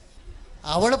ചാടി.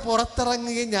 അവൾ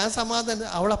പുറത്തിറങ്ങുകയും ഞാൻ സമാധാനം.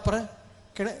 അവളപ്പുറം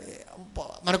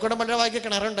മനക്കോട്ടം പള്ളിയുടെ വായിക്ക്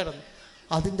കിണറുണ്ടായിരുന്നു,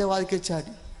 അതിൻ്റെ വായിക്ക്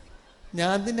ചാടി.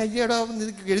 ഞാൻ തന്നെ അയ്യടോ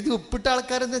എഴുതി ഒപ്പിട്ട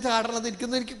ആൾക്കാരെന്ന് ചാടണത്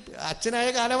എനിക്ക് അച്ഛനായ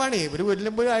കാലമാണ്, ഒരു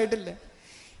കൊല്ലുമ്പോഴും ആയിട്ടില്ല.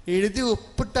 എഴുതി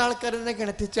ഒപ്പിട്ട ആൾക്കാരെന്നെ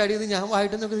കിണറ്റിൽ ചാടിയെന്ന് ഞാൻ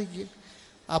വായിട്ടെന്നൊക്കെ നിൽക്കുക.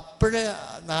 അപ്പോഴേ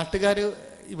നാട്ടുകാർ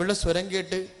ഇവളുടെ സ്വരം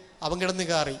കേട്ട് അവൻ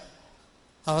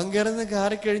കിടന്ന്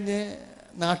കാറിക്കഴിഞ്ഞ്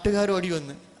നാട്ടുകാർ ഓടി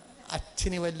വന്ന്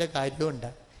അച്ഛന് വല്ല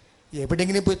കാര്യമുണ്ടാ,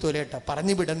 എവിടെയെങ്കിലും പോയി തൊലയട്ട,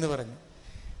 പറഞ്ഞു വിടെന്ന് പറഞ്ഞു.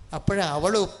 അപ്പോഴേ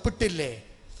അവൾ ഒപ്പിട്ടില്ലേ,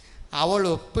 അവൾ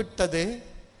ഒപ്പിട്ടത്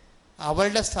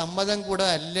അവളുടെ സമ്മതം കൂടെ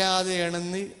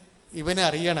അല്ലാതെയാണെന്ന്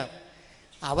ഇവനറിയണം.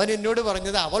 അവൻ എന്നോട്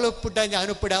പറഞ്ഞത് അവൾ ഒപ്പിട്ടാൽ ഞാൻ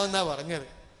ഒപ്പിടാമെന്നാണ് പറഞ്ഞത്.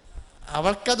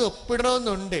 അവൾക്കത്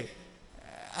ഒപ്പിടണമെന്നുണ്ട്,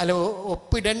 അല്ല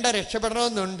ഒപ്പിടേണ്ട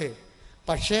രക്ഷപ്പെടണമെന്നുണ്ട്.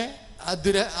 പക്ഷേ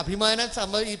അഭിമാനം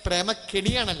ഈ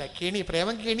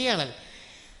പ്രേമം കെണിയാണല്ലോ.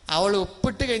 അവൾ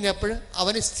ഒപ്പിട്ട് കഴിഞ്ഞപ്പോൾ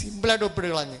അവന് സിമ്പിളായിട്ട് ഒപ്പിട്ട്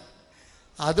കളഞ്ഞ്.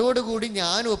 അതോടുകൂടി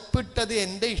ഞാൻ ഒപ്പിട്ടത്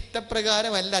എൻ്റെ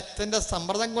ഇഷ്ടപ്രകാരമല്ല, അച്ഛൻ്റെ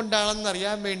സമ്മർദ്ദം കൊണ്ടാണെന്ന്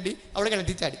അറിയാൻ വേണ്ടി അവൾ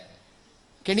കിണറ്റി ചാടി.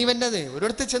 കെണി വന്നത്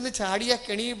ഒരിടത്ത് ചെന്ന് ചാടിയാൽ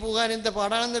കെണി പോകാൻ എന്താ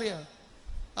പാടാണെന്നറിയാം.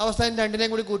 അവസാനം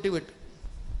 2നെയും കൂടി കൂട്ടി വിട്ടു.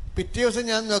 പിറ്റേ ദിവസം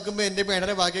ഞാൻ നോക്കുമ്പോൾ എൻ്റെ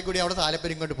പേടയുടെ ബാക്കി കൂടി അവിടെ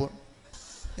താലപ്പര്യം കൊണ്ട് പോകും.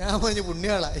 ഞാൻ പറഞ്ഞു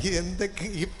പുണ്യാളാ, എന്തൊക്കെ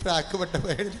ഈ പ്രാക്കുപെട്ട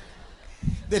പേര്,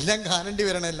 ഇതെല്ലാം കാണേണ്ടി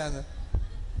വരണമല്ലാന്ന്.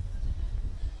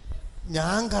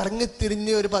 ഞാൻ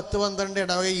കറങ്ങിത്തിരിഞ്ഞ് ഒരു 10-12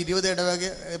 ഇടവക 20 ഇടവക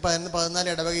 14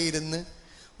 ഇടവക ഇരുന്ന്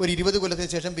ഒരു 20 കൊല്ലത്തിന്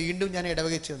ശേഷം വീണ്ടും ഞാൻ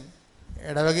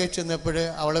ഇടവകയിൽ ചെന്നപ്പോൾ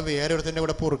അവൾ വേറെ ഒരുത്തൻ്റെ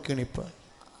കൂടെ പൊറുക്കുകയാണ്. ഇപ്പോൾ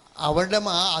അവളുടെ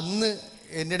അന്ന്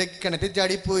എൻ്റെ ഇടയ്ക്ക് കിണറ്റിൽ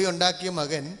ചാടിപ്പോയി ഉണ്ടാക്കിയ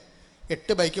മകൻ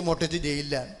 8 ബൈക്ക് മോട്ടിച്ച്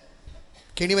ജയിലിലാണ്.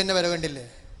 കെണി വന്ന വരവ് കണ്ടില്ലേ?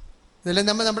 ഇതെല്ലാം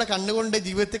നമ്മുടെ കണ്ണുകൊണ്ട്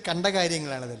ജീവിതത്തിൽ കണ്ട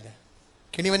കാര്യങ്ങളാണ്. ഇതെല്ലാം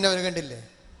കെണി വന്ന വരവ് കണ്ടില്ലേ?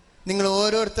 നിങ്ങൾ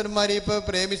ഓരോരുത്തന്മാരെയും ഇപ്പോൾ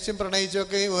പ്രേമിച്ചും പ്രണയിച്ചും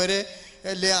ഒക്കെ ഓരോ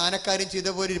ആനക്കാരും ചെയ്ത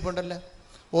പോലെ ഇരിപ്പുണ്ടല്ലോ.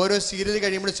 ഓരോ സീരിയൽ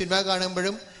കഴിയുമ്പോഴും സിനിമ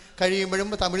കഴിയുമ്പോഴും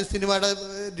തമിഴ് സിനിമയുടെ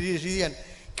രീതിയാണ്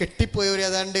കെട്ടിപ്പോയവർ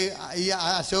ഏതാണ്ട് ഈ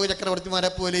അശോക ചക്രവർത്തിമാരെ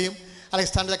പോലെയും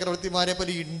അലക്സാണ്ടർ ചക്രവർത്തിമാരെ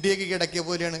പോലെ ഇന്ത്യക്ക് കിടക്കിയ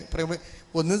പോലെയാണ്.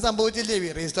 ഒന്നും സംഭവിച്ചില്ലേ,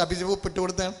 രജിസ്റ്റർ ഓഫീസിൽ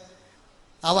പെട്ടുകൊടുത്താണ്.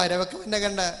 ആ വരവൊക്കെ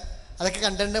പിന്നെ അതൊക്കെ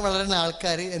കണ്ടിട്ട് വളരുന്ന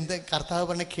ആൾക്കാർ എന്ത് കർത്താവ്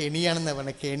പറഞ്ഞ കെണിയാണെന്ന്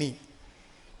പറഞ്ഞ കെണി.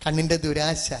 കണ്ണിൻ്റെ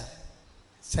ദുരാശ,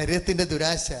 ശരീരത്തിൻ്റെ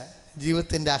ദുരാശ,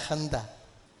 ജീവിതത്തിൻ്റെ അഹന്ത.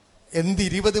 എന്ത്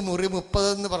 20 മുറി 30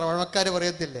 എന്ന് പഴമക്കാർ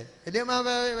പറയത്തില്ലേ? വലിയ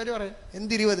ഇവർ പറയും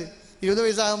എന്ത് 20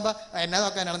 വയസ്സാകുമ്പോൾ എന്നാ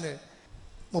നോക്കാനാണെന്ന്.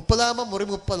 30 ആകുമ്പോൾ മുറി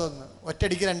 31,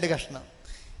 ഒറ്റയടിക്ക് 2 കഷ്ണം.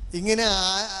 ഇങ്ങനെ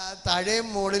താഴെയും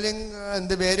മുകളിലും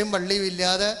പേരും പള്ളിയും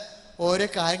ഇല്ലാതെ ഓരോ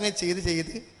കാര്യങ്ങൾ ചെയ്ത്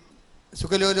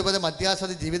സുഖലോലുപത,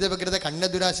 മദ്യാസത, ജീവിത വ്യഗ്രത, കണ്ണ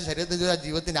ദുരാശ, ശരീരത്തിന്റെ ദുരാശ,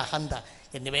 ജീവിതത്തിന്റെ അഹന്ത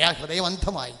എന്നിവയാ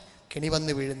ഹൃദയബന്ധമായി കെണി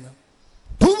വന്ന് വീഴുന്നു.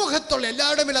 ഭൂമുഖത്തുള്ള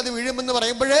എല്ലാവരുടെ അത് വീഴുമെന്ന്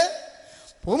പറയുമ്പോഴേ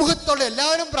ഭൂമുഖത്തുള്ള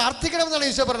എല്ലാവരും പ്രാർത്ഥിക്കണമെന്നാണ്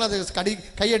ഈശോ പറഞ്ഞത്.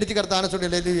 കൈയടിച്ച് കർത്താവിനെ ചൊല്ലി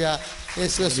ഹല്ലേലൂയ,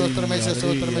 യേശുവേ സ്തോത്രം, യേശുവേ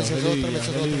സ്തോത്രം, യേശുവേ സ്തോത്രം,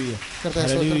 യേശുവേ സ്തോത്രം, കർത്താവേ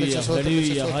സ്തോത്രം, യേശുവേ സ്തോത്രം,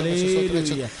 യേശുവേ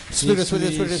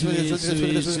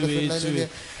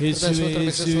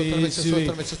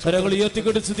സ്തോത്രം,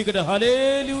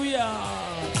 ഹല്ലേലൂയ,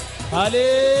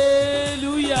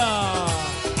 ഹല്ലേലൂയ,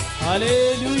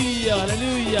 ഹല്ലേലൂയ,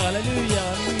 ഹല്ലേലൂയ, ഹല്ലേലൂയ,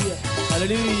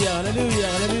 ഹല്ലേലൂയ, ഹല്ലേലൂയ,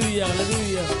 ഹല്ലേലൂയ,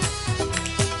 ഹല്ലേലൂയ.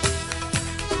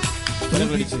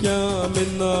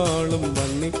 വർണ്ണിക്കാമെന്നാളും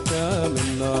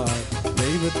വർണ്ണിക്കാമെന്നാൾ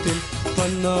ദൈവത്തിൽ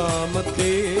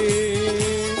പന്നാമത്തെ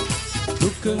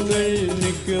ദുഃഖങ്ങൾ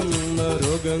നിൽക്കുന്ന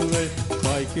രോഗങ്ങൾ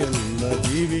വായിക്കുന്ന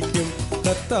ജീവിക്കും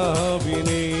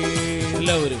കർത്താവിനെ.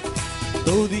 എല്ലാവരും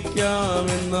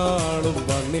സ്തുതിക്കാമെന്നാളും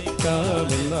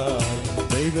വർണ്ണിക്കാമെന്നാൾ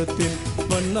ദൈവത്തിൽ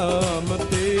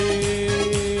പന്നാമത്തെ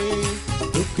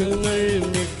ദുഃഖങ്ങൾ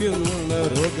നിൽക്കുന്ന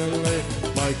രോഗങ്ങൾ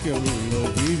വായിക്കുന്ന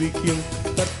ജീവിക്കും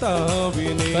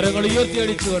കർത്താവിനെ. കരങ്ങൾ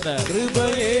ഉയർത്തിയടിച്ചുകൊണ്ട്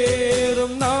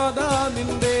കൃപയേറും നാഥാ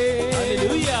നിന്റെ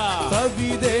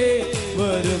കവിതേ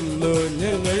വരുന്നു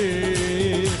ഞങ്ങൾ.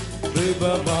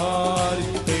 കൃപമാരി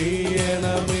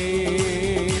പെയ്യണമേ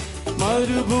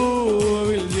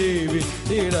മരുഭൂവിൽ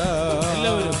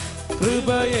ജീവിച്ചിടാം.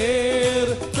 കൃപയേർ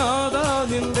നാഥാ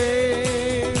നിന്റെ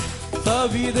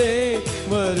കവിതേ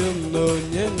വരുന്നു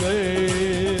ഞങ്ങൾ.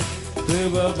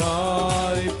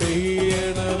 കൃപമാരി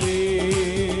പെയ്യണമേ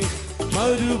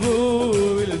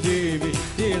മരുഭൂവിൽ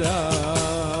ജീവിച്ചിടാം.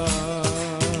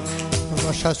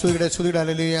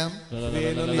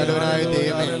 നല്ലവനായ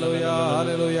ദൈവമേ,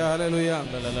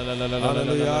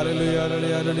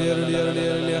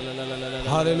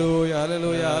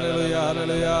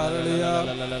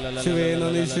 ശിവേ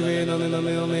നന്ദി, ശിവേ നന്ദി,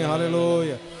 നന്ദി, നന്ദി.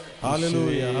 ഹല്ലേലൂയ,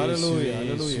 ഹല്ലേലൂയ, ഹല്ലേലൂയ,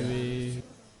 ഹല്ലേലൂയ.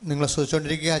 നിങ്ങൾ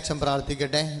സ്തുതിച്ചുകൊണ്ടിരിക്കുക. അച്ഛൻ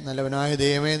പ്രാർത്ഥിക്കട്ടെ. നല്ലവനായ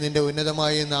ദൈവമേ, നിന്റെ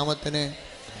ഉന്നതമായ നാമത്തിന്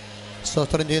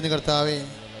സ്തോത്രം ചെയ്യുന്ന കർത്താവേ,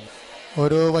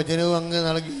 ഓരോ വചനവും അങ്ങ്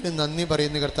നൽകിയതിന് നന്ദി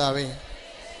പറയുന്ന കർത്താവേ.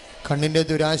 കണ്ണിൻ്റെ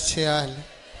ദുരാശയാൽ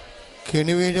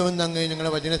കെണിവീഴുമെന്ന് അങ്ങ്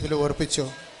ഞങ്ങളുടെ വചനത്തിൽ ഓർപ്പിച്ചു.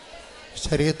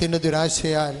 ശരീരത്തിൻ്റെ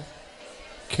ദുരാശയാൽ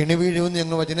കെണിവീഴുമെന്ന്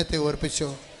ഞങ്ങൾ വചനത്തെ ഓർപ്പിച്ചു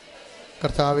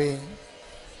കർത്താവേ.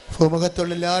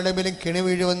 ഭൂമുഖത്തുള്ള എല്ലാവരുടെ മേലും കെണി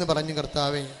വീഴുമെന്ന് പറഞ്ഞു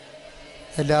കർത്താവേ.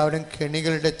 എല്ലാവരും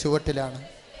കെണികളുടെ ചുവട്ടിലാണ്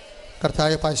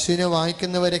കർത്താവെ. പശുവിനെ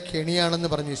വാങ്ങിക്കുന്നവരെ കെണിയാണെന്ന്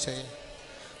പറഞ്ഞു ഈശോയെ.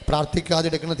 പ്രാർത്ഥിക്കാതെ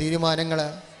എടുക്കുന്ന തീരുമാനങ്ങൾ,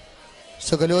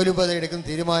 സുഖലോലുപത എടുക്കുന്ന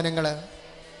തീരുമാനങ്ങൾ,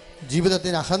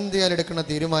 ജീവിതത്തിന് അഹന്തയാൽ എടുക്കുന്ന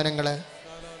തീരുമാനങ്ങൾ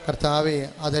കർത്താവെ,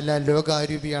 അതെല്ലാം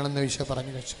ലോകാരൂപിയാണെന്ന് ഈശോ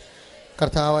പറഞ്ഞു വെച്ചു.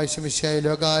 കർത്താവായ ഈശോയെ,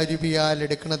 ലോകാരൂപിയാൽ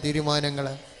എടുക്കുന്ന തീരുമാനങ്ങൾ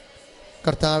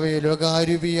കർത്താവെ,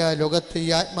 ലോകാരൂപിയാൽ ലോകത്തെ ഈ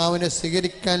ആത്മാവിനെ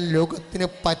സ്വീകരിക്കാൻ ലോകത്തിന്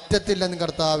പറ്റത്തില്ലെന്ന്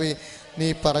കർത്താവെ നീ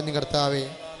പറഞ്ഞു കർത്താവെ.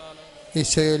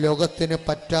 ഈശോയെ, ലോകത്തിന്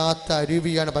പറ്റാത്ത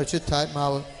അരൂപിയാണ്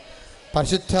പരിശുദ്ധാത്മാവ്.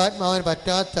 പരിശുദ്ധാത്മാവിന്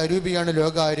പറ്റാത്ത അരൂപിയാണ്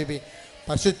ലോകാരൂപി.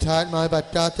 പരിശുദ്ധാത്മാവ്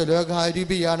പറ്റാത്ത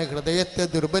ലോകാരൂപിയാണ് ഹൃദയത്തെ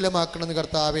ദുർബലമാക്കണമെന്ന്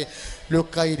കർത്താവെ.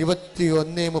 ലൂക്ക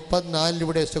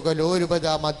 21:34 സുഖലോലുപത,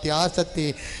 മദ്യാസക്തി,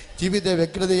 ജീവിത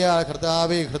വ്യഗ്രതയാ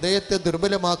കർത്താവെ ഹൃദയത്തെ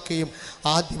ദുർബലമാക്കുകയും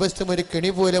ആ ദിവസം ഒരു കെണി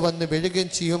പോലെ വന്ന് വീഴുകയും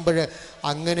ചെയ്യുമ്പോൾ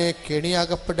അങ്ങനെ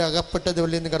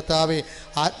അകപ്പെട്ടതുള്ളിൽ നിന്ന് കർത്താവെ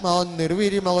ആത്മാവ്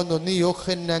നിർവീര്യമാകുന്ന 1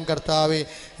 യോഹന്നാൻ കർത്താവെ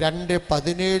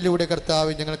 2:17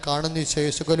 കർത്താവെ ഞങ്ങൾ കാണുന്ന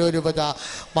സുഖലോലുപത,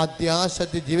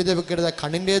 മദ്യാസക്തി, ജീവിത വ്യഗ്രത,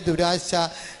 കണ്ണിൻ്റെ ദുരാശ,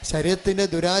 ശരീരത്തിൻ്റെ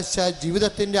ദുരാശ,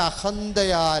 ജീവിതത്തിൻ്റെ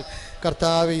അഹന്തയാൽ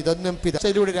കർത്താവ് ഇതൊന്നും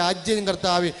പിതാവിലൂടെ രാജ്യം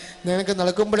കർത്താവ് ഞങ്ങൾക്ക്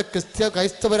നൽകുമ്പോൾ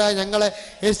ക്രൈസ്തവരായ ഞങ്ങളെ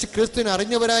യേശു ക്രിസ്തുവിനെ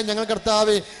അറിഞ്ഞവരായ ഞങ്ങൾ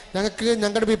കർത്താവ് ഞങ്ങൾക്ക്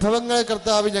ഞങ്ങളുടെ വിഭവങ്ങളെ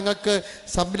കർത്താവ് ഞങ്ങൾക്ക്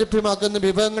സംരഭ്യമാക്കുന്ന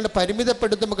വിഭവങ്ങളുടെ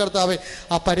പരിമിതപ്പെടുത്തുമ്പോൾ കർത്താവ്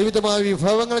ആ പരിമിതമായ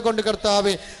വിഭവങ്ങൾ കൊണ്ട്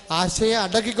കർത്താവ് ആശയെ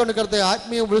അടക്കിക്കൊണ്ട് കർത്താവ്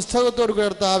ആത്മീയ ഉത്സവത്തോട്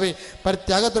കർത്താവ്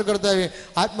പരിത്യാഗത്തോട് കർത്താവ്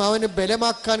ആത്മാവിനെ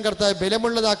ബലമാക്കാൻ കർത്താവ്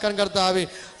ബലമുള്ളതാക്കാൻ കർത്താവ്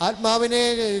ആത്മാവിനെ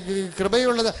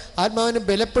കൃപയുള്ളത് ആത്മാവിനെ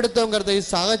ബലപ്പെടുത്താൻ കർത്താവ് ഈ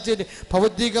സാഹചര്യം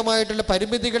ഭൗതികമായിട്ടുള്ള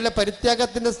പരിമിതികളുടെ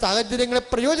പരിത്യാഗത്തിൻ്റെ സാഹചര്യങ്ങളെ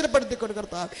പ്രയോജനപ്പെടുത്തിക്കൊണ്ട്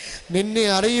കർത്താവ് നിന്നെ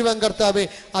അറിയുവാൻ കർത്താവ്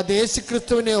ആ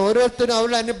യേശുക്രിസ്തുവിനെ ഓരോരുത്തരും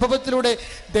അവരുടെ അനുഭവത്തിലൂടെ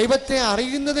ദൈവത്തെ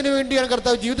അറിയുന്നതിന് വേണ്ടിയാണ്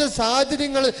കർത്താവ് ജീവിത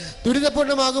സാഹചര്യങ്ങൾ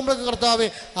ദുരിതപൂർണ്ണമാകുമ്പോൾ കർത്താവ്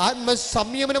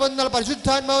ആത്മസംയമനം എന്നാൽ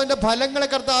പരിശുദ്ധാത്മാവിൻ്റെ ഫലങ്ങളെ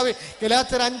കർത്താവ്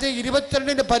ഗലാത്യർ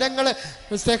 5:22 ഫലങ്ങൾ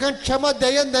സ്നേഹം, ക്ഷമ,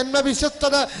 ദയ, നന്മ,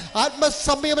 വിശ്വസ്തത,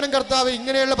 ആത്മസംയമനം കർത്താവ്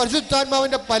ഇങ്ങനെയുള്ള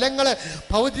പരിശുദ്ധാത്മാവിൻ്റെ ഫലങ്ങൾ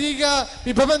ഭൗതിക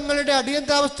വിഭവങ്ങളുടെ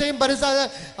അടിയന്തരാവസ്ഥയും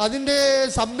അതിൻ്റെ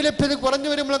സംലഭ്യത കുറഞ്ഞു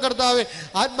വരുമ്പോൾ കർത്താവ്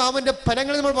ആത്മാവിൻ്റെ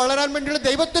ഫലങ്ങൾ നമ്മൾ വളരാൻ വേണ്ടിയുള്ള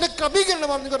ദൈവത്തിൻ്റെ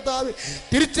ക്രമീകരണമാണ് കർത്താവ്.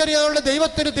 തിരിച്ചറിയാനുള്ള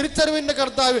ദൈവത്തിന് തിരിച്ചറിവിൻ്റെ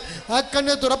കർത്താവ് ആ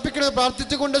കണ്ണ് തുറപ്പിക്കണമെന്ന്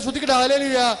പ്രാർത്ഥിച്ചുകൊണ്ട് ശ്രുതിക്കട്ടെ.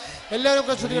 ഹല്ലേലൂയ. എല്ലാവരും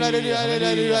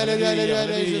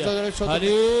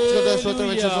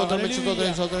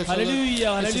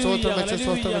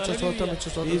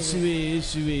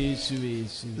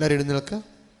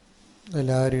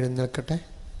എല്ലാവരും എഴുന്നേൽക്കട്ടെ.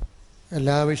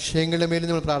 എല്ലാ വിഷയങ്ങളുടെ മേലും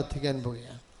നമ്മൾ പ്രാർത്ഥിക്കാൻ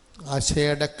പോവുകയാണ്.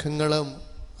 ആശയടക്കങ്ങളും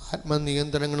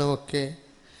ആത്മനിയന്ത്രണങ്ങളുമൊക്കെ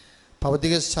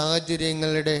ഭൗതിക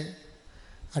സാഹചര്യങ്ങളുടെ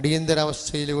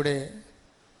അടിയന്തരാവസ്ഥയിലൂടെ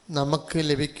നമുക്ക്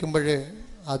ലഭിക്കുമ്പോൾ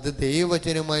അത്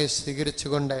ദൈവവചനമായി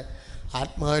സ്വീകരിച്ചുകൊണ്ട്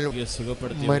ആത്മാവിൽ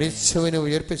മരിച്ചവനെ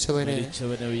ഉയർപ്പിച്ചവനെ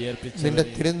നിന്റെ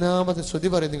തിരുനാമത്തിൽ സ്തുതി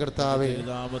പറയുന്നു കർത്താവേ.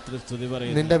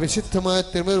 നിന്റെ വിശുദ്ധമായ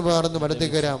തിരുമുറുപാർന്ന്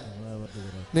വലതുകരാം,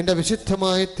 നിന്റെ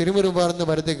വിശുദ്ധമായ തിരുമുറുപാർന്ന്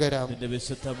വലതുകരാം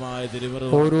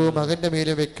ഓരോ മകന്റെ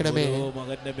മേലും വെക്കണമേ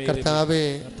കർത്താവേ.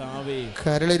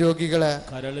 കരള് രോഗികള്,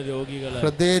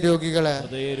 ഹൃദയ രോഗികള്,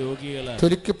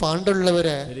 തൊലിക്ക്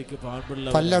പാണ്ടുള്ളവര്,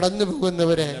 പല്ലടന്നു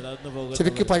പോകുന്നവര്,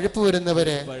 ചെവിക്ക് പഴുപ്പ്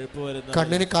വരുന്നവര്,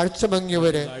 കണ്ണിന് കാഴ്ച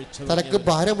മങ്ങിയവര്, തലക്ക്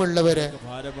ഭാരമുള്ളവര്,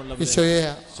 ഈശോയെ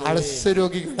അൾസർ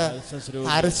രോഗികള്,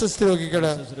 RSS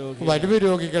രോഗികള്, വലിവ്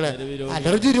രോഗികള്,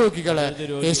 അലർജി രോഗികള്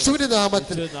യേശുവിന്റെ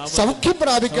നാമത്തിൽ സൗഖ്യം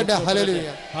പ്രാപിക്കട്ടെ. ഹല്ലേലൂയ.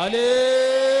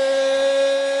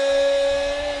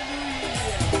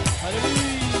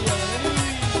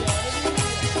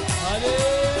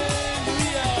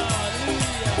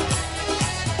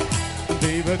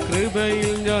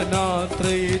 ദൈവകൃപയിൽ ഞാൻ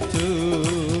ആശ്രയിച്ചു,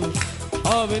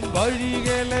 അവൻ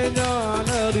വഴികളെ ഞാൻ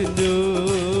അറിഞ്ഞു.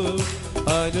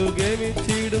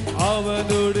 അനുഗമിച്ചിടും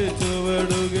അവനോട്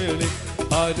ചുവടുകളിൽ,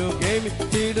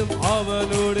 അനുഗമിച്ചിടും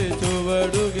അവനോട്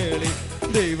ചുവടുകളിൽ.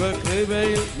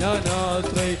 ദൈവകൃപയിൽ ഞാൻ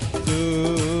ആശ്രയിച്ചു,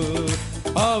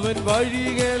 അവൻ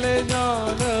വഴികളെ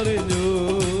ഞാൻ അറിഞ്ഞു.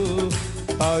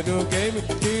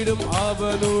 അനുഗമിച്ചിടും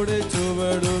അവനോട്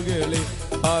ചുവടുകളിൽ,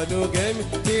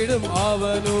 അനുഗമിച്ചിടും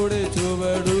അവനോട്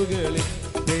ചുവടുകളിൽ.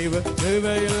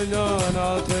 ദൈവകൃപയിൽ ഞാൻ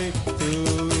ആശ്രയിച്ചു.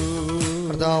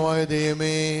 കർത്താവായ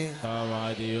ദൈവമേ,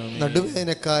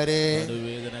 നടുവേദനക്കാരെ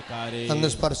അങ്ങ്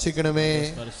സ്പർശിക്കണമേ.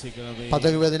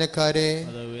 പദവേദനക്കാരെ,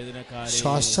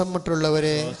 ശ്വാസം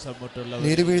മുട്ടുള്ളവരെ,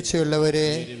 നീരുവീഴ്ചയുള്ളവരെ,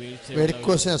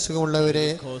 വെരിക്കോസിന് അസുഖമുള്ളവരെ,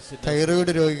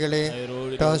 തൈറോയിഡ് രോഗികളെ,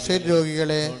 ടോൺസിലൈറ്റ്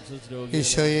രോഗികളെ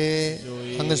ഈശോയെ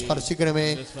അങ്ങ് സ്പർശിക്കണമേ.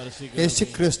 യേശു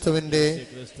ക്രിസ്തുവിന്റെ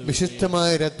വിശുദ്ധമായ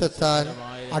രക്തത്താൽ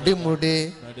അടിമുടി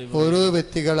ഓരോ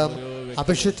വ്യക്തികളും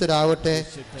അഭിഷിക്തരാവട്ടെ.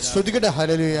 ശ്രുതികട.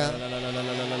 ഹല്ലേലൂയ.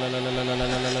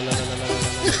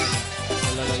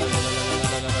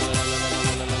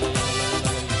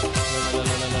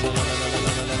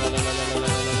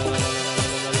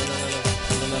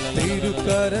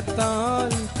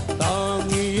 തിരുക്കരത്താൽ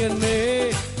താങ്ങിയെന്നെ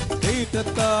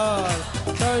തീറ്റത്താൽ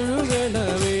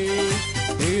കഴുകണമേ.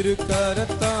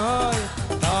 തിരുക്കരത്താൽ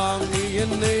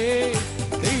താങ്ങിയെന്നെ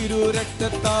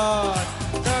തിരുരക്തത്താൽ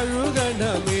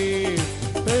കഴുകണമേ.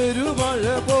 പെരുമഴ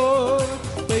പോൽ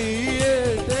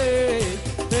പെയ്യട്ടെ,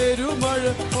 പെരുമഴ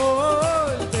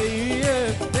പോൽ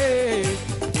പെയ്യട്ടെ.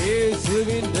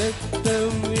 യേശുവിൻ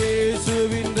രക്തം,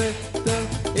 യേശുവിൻ രക്തം,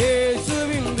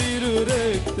 യേശുവിൻ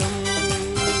തിരുരക്തം,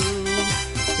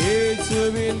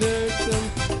 യേശുവിൻ രക്തം,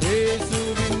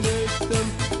 യേശുവിൻ രക്തം,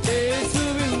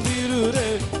 യേശുവിൻ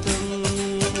തിരുരക്തം.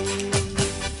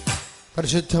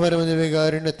 പരിശുദ്ധ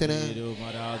പരമദിവ്യകാരുണ്യത്തിന്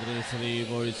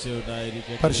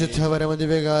പരിശുദ്ധ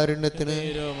പരമദിവ്യകാരുണ്യത്തിന്,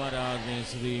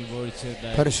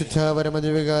 പരിശുദ്ധ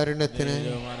പരമദിവ്യകാരുണ്യത്തിന്.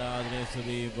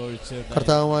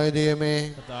 കർത്താവായ ദൈവമേ,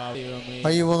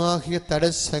 വൈവാഹിക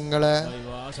തടസ്സങ്ങള്,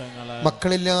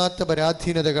 മക്കളില്ലാത്ത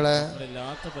പരാധീനതകള്,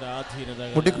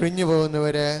 മുടി കുഴിഞ്ഞു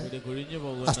പോകുന്നവര്,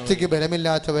 അസ്ഥിക്ക്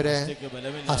ബലമില്ലാത്തവര്,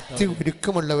 അസ്ഥി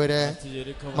ഉരുക്കമുള്ളവര്,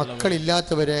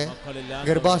 മക്കളില്ലാത്തവര്,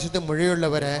 ഗർഭാശയത്തിൽ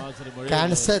മുഴയുള്ളവര്,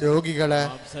 ക്യാൻസർ രോഗികള്,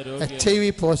 HIV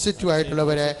പോസിറ്റീവ്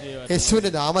ആയിട്ടുള്ളവര്,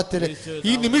 യേശുവിന്റെ നാമത്തിൽ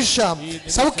ഈ നിമിഷം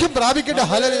സൗഖ്യം പ്രാപിക്കട്ടെ.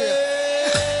 ഹല്ലേലൂയ.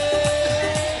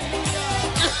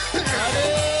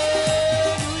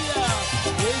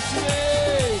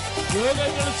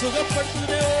 രോഗങ്ങൾ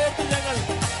സുഖപ്പെടുത്തുന്നതിനെ ഓർത്ത് ഞങ്ങൾ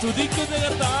സ്തുതിക്കുന്ന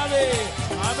കർത്താവേ.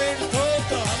 ആമേൻ.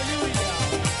 സ്തോത്രം. ഹല്ലേലൂയ.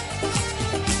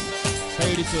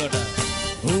 കൈയടിച്ചുകൊണ്ട്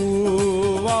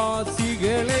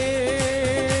ഭൂവാസികളെ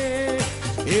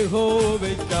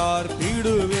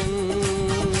യഹോവയ്ക്കാർത്തിടുവിൻ.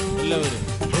 എല്ലാവരും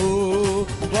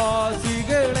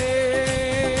ഭൂവാസികളെ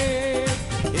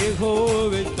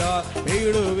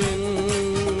യഹോവയ്ക്കാർത്തിടുവിൻ.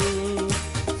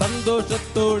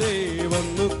 സന്തോഷത്തോടെ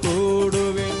വന്നു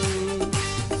കൂടുവിൻ,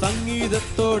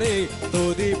 സംഗീതത്തോടെ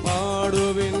സ്തുതി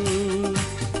പാടുവിൻ.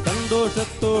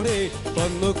 സന്തോഷത്തോടെ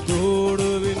വന്നു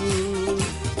കൂടുവിൻ,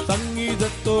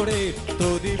 സംഗീതത്തോടെ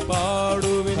സ്തുതി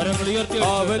പാടുവിൻ.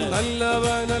 അവൻ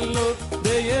നല്ലവനല്ലോ,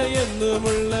 ദയ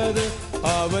എന്നുമുള്ളത്.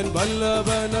 അവൻ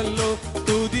വല്ലഭനല്ലോ,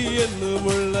 സ്തുതി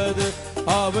എന്നുമുള്ളത്.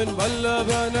 അവൻ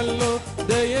വല്ലഭനല്ലോ,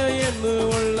 ദയ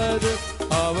എന്നുമുള്ളത്.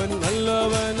 അവൻ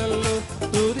നല്ലവനല്ലോ,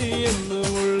 സ്തുതി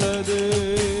എന്നുമുള്ളത്.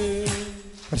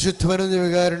 പരിശുദ്ധ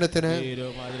പരമദിവ്യകാരുണ്യത്തിന്,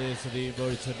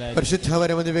 പരിശുദ്ധ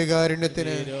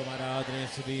പരമദിവ്യകാരുണ്യത്തിന്,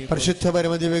 പരിശുദ്ധ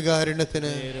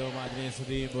പരമദിവ്യകാരുണ്യത്തിന്.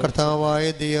 കർത്താവായ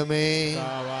ദൈവമേ,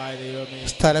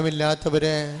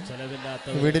 സ്ഥലമില്ലാത്തവരെ,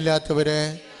 വീടില്ലാത്തവരെ,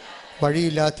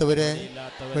 വഴിയില്ലാത്തവരെ,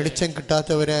 വെളിച്ചം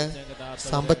കിട്ടാത്തവരെ,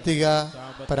 സാമ്പത്തിക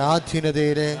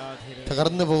പരാധീനതയില്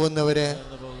തകർന്നു പോകുന്നവര്,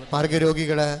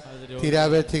 മാർഗരോഗികള്,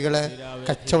 തീരാവേർത്തികള്,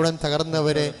 കച്ചവടം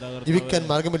തകർന്നവര്, ജീവിക്കാൻ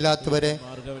മാർഗമില്ലാത്തവര്,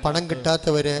 പണം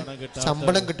കിട്ടാത്തവര്,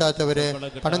 ശമ്പളം കിട്ടാത്തവര്,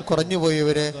 പണം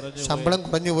കുറഞ്ഞുപോയവര്, ശമ്പളം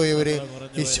കുറഞ്ഞുപോയവര്,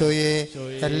 ഈശോയെ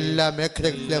എല്ലാ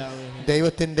മേഖലകളിലും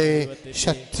ദൈവത്തിന്റെ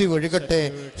ശക്തി ഒഴുകട്ടെ.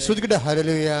 ശ്രുതികട്ടെ.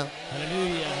 ഹല്ലേലൂയ.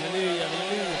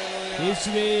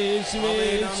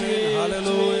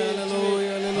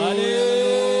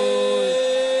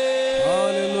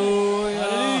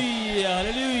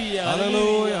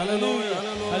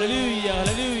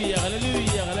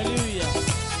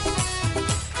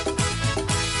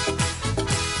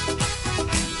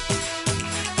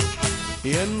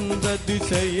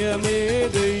 എന്തതിശയമേ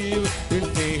ദൈവത്തിൻ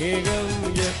സ്നേഹം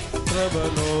എത്ര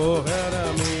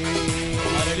മനോഹരമേ.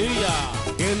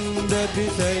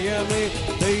 എന്തതിശയമേ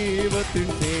ദൈവത്തിൻ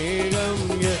സ്നേഹം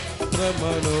എത്ര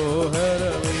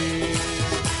മനോഹരമേ.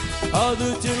 അത്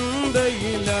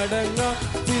ചിന്തയിലടങ്ങ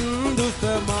സിന്ധു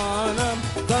സമാനം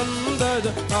സന്തത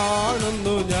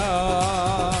കാണുന്നു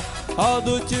ഞാൻ.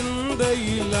 അത്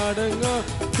ചിന്തയിലടങ്ങ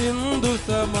സിന്ധു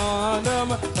സമാനം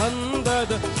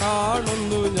സന്തത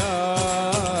കാണുന്നു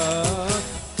ഞാൻ.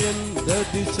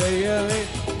 എന്തതിശയമേ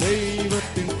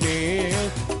ദൈവത്തിൻ സ്നേഹം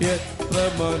എത്ര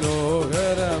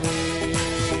മനോഹരമേ.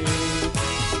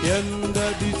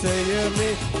 എന്തതിശയമേ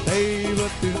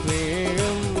ദൈവത്തിൻ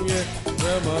സ്നേഹം എത്ര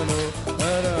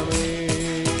മനോഹരമേ.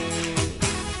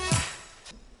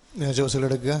 നേർച്ച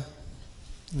എടുക്കുക,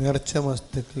 നേർച്ച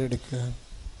വസ്തുക്കൾ എടുക്കുക.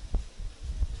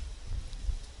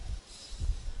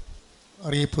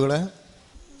 അറിയിപ്പുകളെ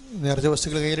നേർച്ച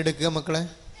വസ്തുക്കൾ കയ്യിലെടുക്കുക. മക്കളെ,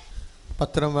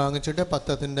 പത്രം വാങ്ങിച്ചിട്ട്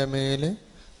പത്രത്തിൻ്റെ മേൽ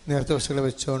നേർച്ച വസ്തുക്കൾ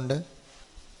വെച്ചുകൊണ്ട്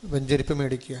വെഞ്ചരിപ്പ്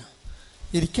മേടിക്കുക.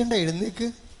 ഇരിക്കേണ്ട, എഴുന്നേക്ക്.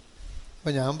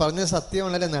 അപ്പം ഞാൻ പറഞ്ഞ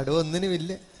സത്യമാണല്ലേ,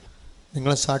 നടുവൊന്നിനുമില്ല.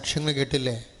 നിങ്ങൾ സാക്ഷ്യങ്ങൾ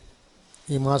കേട്ടില്ലേ?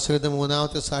 ഈ മാസം ഇത്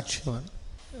 3ാമത്തെ സാക്ഷ്യമാണ്.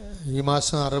 ഈ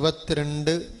മാസം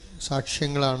 62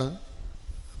 സാക്ഷ്യങ്ങളാണ്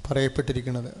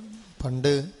പറയപ്പെട്ടിരിക്കുന്നത്.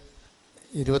 പണ്ട്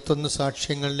 21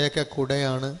 സാക്ഷ്യങ്ങളിലേക്ക്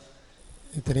കൂടെയാണ്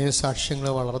ഇത്രയും സാക്ഷ്യങ്ങൾ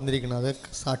വളർന്നിരിക്കുന്നത്. അത്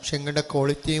സാക്ഷ്യങ്ങളുടെ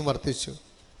ക്വാളിറ്റിയും വർദ്ധിച്ചു.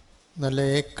 നല്ല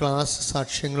ക്ലാസ്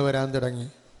സാക്ഷ്യങ്ങൾ വരാൻ തുടങ്ങി.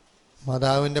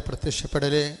 മാതാവിൻ്റെ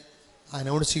പ്രത്യക്ഷപ്പെടൽ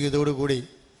അനൗൺസ് ചെയ്തതോടുകൂടി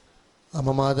അമ്മ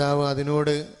മാതാവ്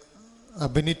അതിനോട്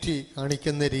അഭിനിറ്റി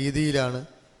കാണിക്കുന്ന രീതിയിലാണ്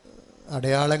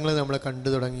അടയാളങ്ങൾ നമ്മൾ കണ്ടു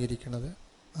തുടങ്ങിയിരിക്കുന്നത്.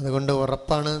 അതുകൊണ്ട്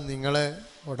ഉറപ്പാണ്, നിങ്ങളെ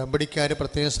ഉടമ്പടിക്കാർ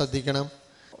പ്രത്യേകം ശ്രദ്ധിക്കണം.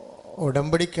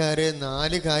 ഉടമ്പടിക്കാർ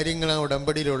 4 കാര്യങ്ങളാണ്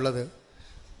ഉടമ്പടിയിലുള്ളത്.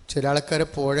 ചില ആൾക്കാർ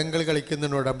പോഴങ്കൽ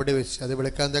കളിക്കുന്നുണ്ട് ഉടമ്പടി വെച്ച്, അത്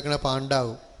വിളിക്കാൻ തക്കണ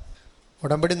പാണ്ടാവും.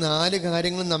 ഉടമ്പടി 4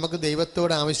 കാര്യങ്ങളും നമുക്ക്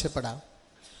ദൈവത്തോട് ആവശ്യപ്പെടാം.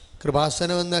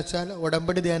 കൃപാസനം എന്ന് വെച്ചാൽ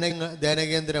ഉടമ്പടി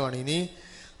ധ്യാനകേന്ദ്രമാണ്. ഇനി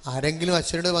ആരെങ്കിലും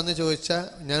അച്ഛനോട് വന്ന് ചോദിച്ചാൽ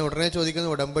ഞാൻ ഉടനെ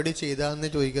ചോദിക്കുന്നത് ഉടമ്പടി ചെയ്താന്ന്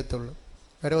ചോദിക്കത്തുള്ളൂ,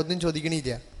 വേറെ ഒന്നും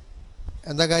ചോദിക്കണില്ല.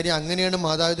 എന്താ കാര്യം? അങ്ങനെയാണ്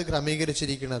മാതാവ് ഇത്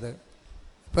ക്രമീകരിച്ചിരിക്കുന്നത്.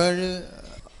 ഇപ്പോൾ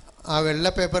ആ വെള്ള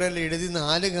പേപ്പറിൽ എഴുതി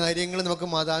 4 കാര്യങ്ങൾ നമുക്ക്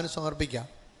മാതാവിന് സമർപ്പിക്കാം.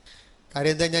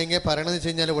 കാര്യം എന്താ ഞാൻ ഇങ്ങനെ പറയണമെന്ന് വെച്ച്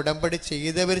കഴിഞ്ഞാൽ ഉടമ്പടി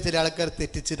ചെയ്തവർ ചില ആൾക്കാർ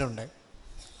തെറ്റിച്ചിട്ടുണ്ട്.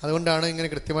 അതുകൊണ്ടാണ് ഇങ്ങനെ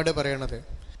കൃത്യമായിട്ട് പറയണത്.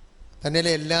 തന്നെയല്ല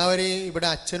എല്ലാവരെയും ഇവിടെ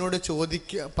അച്ഛനോട്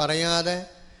പറയാതെ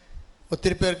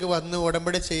ഒത്തിരി പേർക്ക് വന്ന്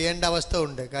ഉടമ്പടി ചെയ്യേണ്ട അവസ്ഥ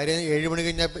ഉണ്ട്. കാര്യം 7 മണി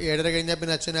കഴിഞ്ഞാൽ 7:30 കഴിഞ്ഞാൽ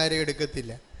പിന്നെ അച്ഛനാരും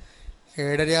എടുക്കത്തില്ല.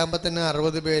 7:30 ആകുമ്പോൾ തന്നെ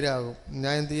 60 പേരാകും.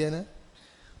 ഞാൻ എന്ത് ചെയ്യാന്?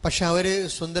 പക്ഷെ അവർ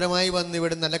സുന്ദരമായി വന്ന്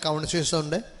ഇവിടെ നല്ല കൗൺസിലേഴ്സ്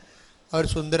ഉണ്ട്. അവർ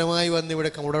സുന്ദരമായി വന്ന് ഇവിടെ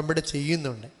ഉടമ്പടി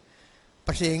ചെയ്യുന്നുണ്ട്.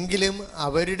 പക്ഷെ എങ്കിലും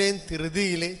അവരുടെയും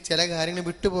ധൃതിയിൽ ചില കാര്യങ്ങൾ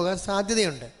വിട്ടുപോകാൻ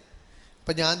സാധ്യതയുണ്ട്.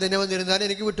 അപ്പം ഞാൻ തന്നെ വന്നിരുന്നാലും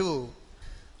എനിക്ക് വിട്ടുപോകും.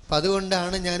 അപ്പം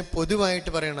അതുകൊണ്ടാണ് ഞാൻ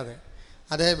പൊതുവായിട്ട് പറയണത്.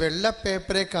 അതായത് വെള്ള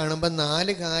പേപ്പറെ കാണുമ്പോൾ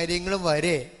 4 കാര്യങ്ങൾ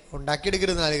വരെ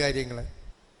ഉണ്ടാക്കിയെടുക്കരുത്.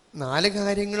 4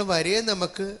 കാര്യങ്ങൾ വരെ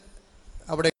നമുക്ക്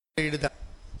അവിടെ എഴുതാം.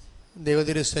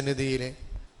 ദൈവതിരുസന്നിധിയിൽ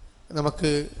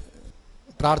നമുക്ക്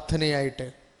പ്രാർത്ഥനയായിട്ട്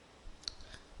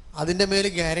അതിൻ്റെ മേൽ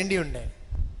ഗ്യാരണ്ടി ഉണ്ട്.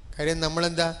 കാര്യം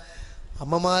നമ്മളെന്താ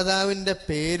അമ്മ മാതാവിൻ്റെ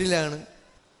പേരിലാണ്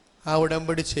ആ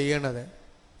ഉടമ്പടി ചെയ്യണത്.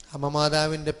 അമ്മ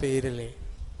മാതാവിൻ്റെ പേരിലേ.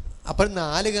 അപ്പോൾ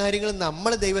 4 കാര്യങ്ങൾ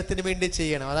നമ്മൾ ദൈവത്തിന് വേണ്ടി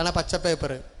ചെയ്യണം. അതാണ്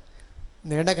പച്ചപ്പേപ്പർ.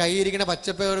 നിങ്ങളുടെ കയ്യിരിക്കുന്ന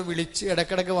പച്ചപ്പേപ്പർ വിളിച്ച്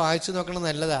ഇടയ്ക്കിടയ്ക്ക് വായിച്ചു നോക്കണം,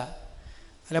 നല്ലതാ.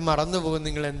 അല്ല മറന്നു പോകും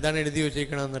നിങ്ങൾ എന്താണ് എഴുതി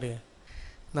വെച്ചിരിക്കണമെന്നറിയാം.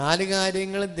 4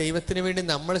 കാര്യങ്ങൾ ദൈവത്തിന് വേണ്ടി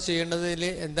നമ്മൾ ചെയ്യേണ്ടതിൽ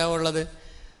എന്താ ഉള്ളത്?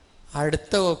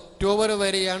 അടുത്ത ഒക്ടോബർ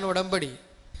വരെയാണ് ഉടമ്പടി.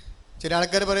 ചില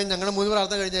ആൾക്കാർ പറയും ഞങ്ങൾ 3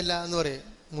 പ്രാർത്ഥന കഴിഞ്ഞല്ല എന്ന് പറയും.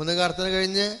 3 പ്രാർത്ഥന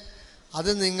കഴിഞ്ഞ് അത്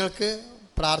നിങ്ങൾക്ക്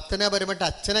പ്രാർത്ഥനാപരമായിട്ട്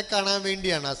അച്ഛനെ കാണാൻ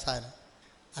വേണ്ടിയാണ് ആ സാധനം.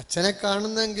 അച്ഛനെ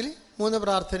കാണുന്നെങ്കിൽ 3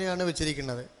 പ്രാർത്ഥനയാണ്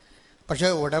വെച്ചിരിക്കുന്നത്. പക്ഷേ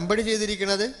ഉടമ്പടി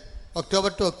ചെയ്തിരിക്കുന്നത്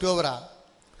ഒക്ടോബർ ടു ഒക്ടോബറാണ്.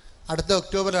 അടുത്ത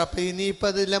ഒക്ടോബർ. അപ്പോൾ ഇനിയിപ്പോൾ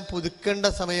അതെല്ലാം പുതുക്കേണ്ട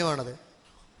സമയമാണത്.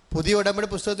 പുതിയ ഉടമ്പടി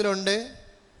പുസ്തകത്തിലുണ്ട്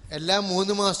എല്ലാ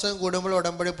 3 മാസം കൂടുമ്പോൾ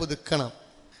ഉടമ്പടി പുതുക്കണം.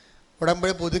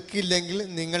 ഉടമ്പടി പുതുക്കിയില്ലെങ്കിൽ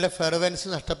നിങ്ങളുടെ ഫെർവൻസ്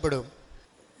നഷ്ടപ്പെടും.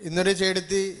 ഇന്നൊരു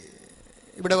ചേട്ടത്തി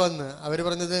ഇവിടെ വന്ന് അവർ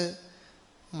പറഞ്ഞത്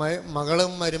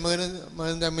മകളും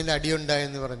മരുമകനും തമ്മിൽ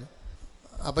അടിയുണ്ടായെന്ന് പറഞ്ഞു.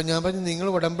 അപ്പം ഞാൻ പറഞ്ഞു നിങ്ങൾ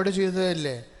ഉടമ്പടി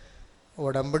ചെയ്തതല്ലേ?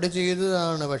 ഉടമ്പടി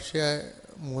ചെയ്തതാണ്, പക്ഷേ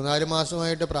 3-4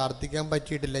 മാസമായിട്ട് പ്രാർത്ഥിക്കാൻ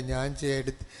പറ്റിയിട്ടില്ല. ഞാൻ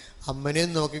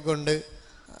അമ്മനെയും നോക്കിക്കൊണ്ട്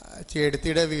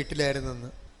ചേട്ടത്തിയുടെ വീട്ടിലായിരുന്നെന്ന്.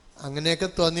 അങ്ങനെയൊക്കെ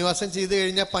തോന്നിവാസം ചെയ്ത്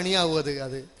കഴിഞ്ഞാൽ പണിയാവും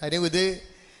അത്. കാര്യം ഇത്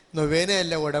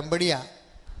നൊവേനയല്ല, ഉടമ്പടിയാ.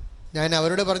 ഞാൻ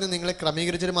അവരോട് പറഞ്ഞു നിങ്ങളെ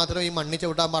ക്രമീകരിച്ചിട്ട് മാത്രമേ ഈ മണ്ണി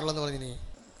ചവിട്ടാൻ പാടുള്ളൂ പറഞ്ഞിനി.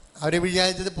 അവർ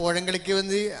വിചാരിച്ചത് പോഴങ്കളിക്ക്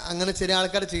വന്ന് അങ്ങനെ ചില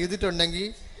ആൾക്കാർ ചെയ്തിട്ടുണ്ടെങ്കിൽ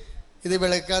ഇത്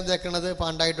വിളക്കാൻ തേക്കണത്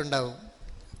പാണ്ടായിട്ടുണ്ടാവും.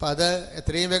 അപ്പം അത്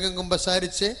എത്രയും വേഗം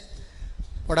കുമ്പസാരിച്ച്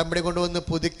ഉടമ്പടി കൊണ്ടുവന്ന്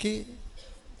പുതുക്കി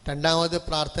 2ാമത്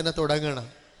പ്രാർത്ഥന തുടങ്ങണം.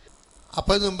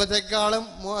 അപ്പോൾ മുമ്പത്തേക്കാളും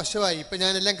മോശമായി. ഇപ്പം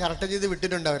ഞാനെല്ലാം കറക്റ്റ് ചെയ്ത്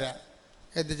വിട്ടിട്ടുണ്ട് അവരെ.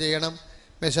 എന്ത് ചെയ്യണം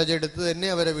മെസ്സേജ് എടുത്ത് തന്നെ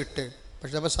അവരെ വിട്ട്.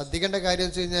 പക്ഷെ നമ്മൾ ശ്രദ്ധിക്കേണ്ട കാര്യം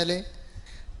വെച്ച് കഴിഞ്ഞാൽ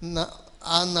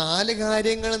ആ 4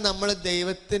 കാര്യങ്ങൾ നമ്മൾ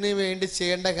ദൈവത്തിന് വേണ്ടി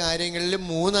ചെയ്യേണ്ട കാര്യങ്ങളിൽ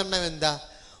 3 എന്താ?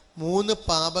 3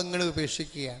 പാപങ്ങൾ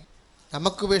ഉപേക്ഷിക്കുകയാണ്.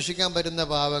 നമുക്ക് ഉപേക്ഷിക്കാൻ പറ്റുന്ന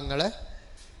പാപങ്ങൾ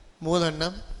 3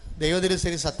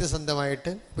 ദൈവതിരുസരി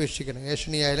സത്യസന്ധമായിട്ട് ഉപേക്ഷിക്കണം.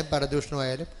 ഏഷണിയായാലും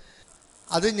പരദൂഷണമായാലും.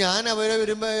 അത് ഞാൻ അവരെ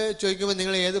വരുമ്പോൾ ചോദിക്കുമ്പോൾ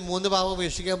നിങ്ങൾ ഏത് 3 പാപം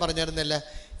ഉപേക്ഷിക്കാൻ പറഞ്ഞിരുന്നില്ല,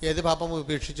 ഏത് പാപം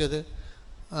ഉപേക്ഷിച്ചത്?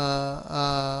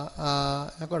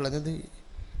 കൊള്ളത്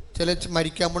ചില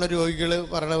മരിക്കാൻ പോണ രോഗികൾ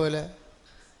പറഞ്ഞ പോലെ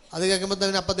അത് കേൾക്കുമ്പോൾ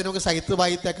തന്നെ അപ്പം തന്നെ നമുക്ക് സൈത്ത്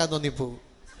വായിത്തേക്കാൻ തോന്നിപ്പോകും.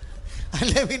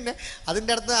 അല്ല പിന്നെ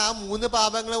അതിൻ്റെ അർത്ഥം ആ 3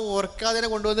 പാപങ്ങൾ ഓർക്കാതെ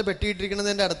കൊണ്ടുവന്ന്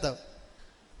പെട്ടിയിട്ടിരിക്കണമെന്നതിൻ്റെ അർത്ഥം.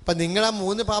 അപ്പം നിങ്ങൾ ആ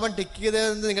 3 പാപം ടിക്ക്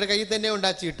ചെയ്തത് നിങ്ങളുടെ കയ്യിൽ തന്നെ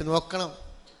ഉണ്ടാക്കിയിട്ട് നോക്കണം.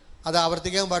 അത്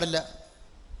ആവർത്തിക്കാൻ പാടില്ല.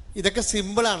 ഇതൊക്കെ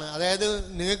സിമ്പിളാണ്. അതായത്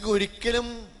നിങ്ങൾക്ക് ഒരിക്കലും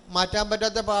മാറ്റാൻ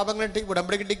പറ്റാത്ത പാപങ്ങൾ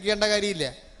ഉടമ്പടിക്ക് ടിക്ക് ചെയ്യേണ്ട കാര്യമില്ല.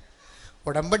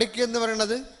 ഉടമ്പടിക്ക് എന്ന്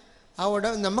പറയുന്നത്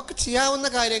നമുക്ക് ചെയ്യാവുന്ന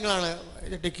കാര്യങ്ങളാണ്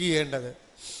ടിക്ക് ചെയ്യേണ്ടത്.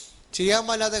 ചെയ്യാൻ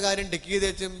പാടില്ലാത്ത കാര്യം ടിക്ക് ചെയ്ത്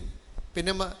വെച്ചും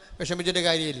പിന്നെ വിഷമിച്ചിട്ട്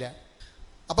കാര്യമില്ല.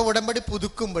 അപ്പോൾ ഉടമ്പടി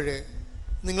പുതുക്കുമ്പോൾ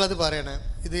നിങ്ങളത് പറയണം,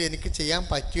 ഇത് എനിക്ക് ചെയ്യാൻ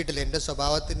പറ്റിയിട്ടില്ല, എൻ്റെ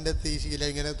സ്വഭാവത്തിൻ്റെ ശീലം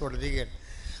ഇങ്ങനെ തുടരുകയാണ്,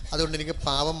 അതുകൊണ്ട് എനിക്ക്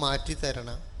പാപം മാറ്റി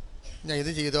തരണം, ഞാൻ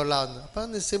ഇത് ചെയ്തോളാമെന്ന്.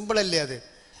 അപ്പം സിമ്പിളല്ലേ അത്?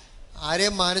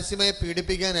 ആരെയും മാനസികമായി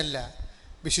പീഡിപ്പിക്കാനല്ല,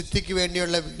 വിശുദ്ധിക്ക്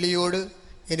വേണ്ടിയുള്ള വിളിയോട്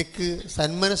എനിക്ക്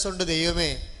സന്മനസ്സുണ്ട്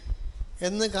ദൈവമേ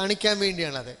എന്ന് കാണിക്കാൻ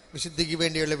വേണ്ടിയാണത്. വിശുദ്ധിക്ക്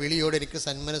വേണ്ടിയുള്ള വിളിയോട് എനിക്ക്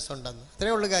സന്മനസ്സുണ്ടെന്ന്.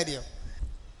 അത്രയേ ഉള്ളൂ കാര്യം.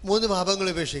 3 പാപങ്ങൾ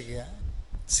ഉപേക്ഷിക്കുക.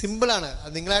 സിമ്പിളാണ്.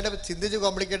 അത് നിങ്ങളായിട്ട് ചിന്തിച്ച്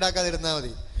കോംപ്ലിക്കേറ്റ് ആക്കാതിരുന്നാൽ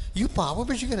മതി. ഈ പാപം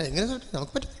ഉപേക്ഷിക്കാനാണ് എങ്ങനെ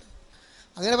നമുക്ക് പറ്റില്ല,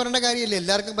 അങ്ങനെ പറയേണ്ട കാര്യമില്ല.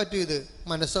 എല്ലാവർക്കും പറ്റും. ഇത്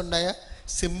മനസ്സുണ്ടായ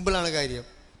സിമ്പിളാണ് കാര്യം.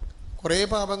 കുറേ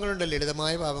പാപങ്ങളുണ്ട്,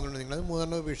 ലളിതമായ പാപങ്ങളുണ്ട്. നിങ്ങളത്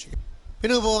 3 ഉപേക്ഷിക്കും.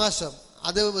 പിന്നെ ഉപവാസം,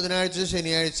 അത് ബുധനാഴ്ച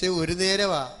ശനിയാഴ്ച ഒരു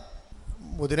നേരമാണ്.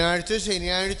 ബുധനാഴ്ച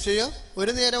ശനിയാഴ്ചയോ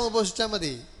ഒരു നേരം ഉപവസിച്ചാൽ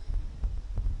മതി.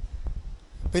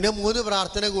 പിന്നെ 3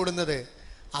 പ്രാർത്ഥന കൂടുന്നത്,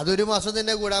 അതൊരു മാസം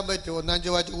തന്നെ കൂടാൻ പറ്റും. 1-ാം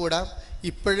ചൊവ്വാഴ്ച കൂടാം.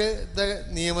 ഇപ്പോഴത്തെ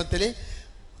നിയമത്തിൽ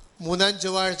 3-ാം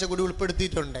ചൊവ്വാഴ്ച കൂടി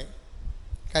ഉൾപ്പെടുത്തിയിട്ടുണ്ട്.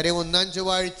 കാര്യം 1-ാം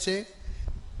ചൊവ്വാഴ്ച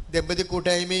ദമ്പതി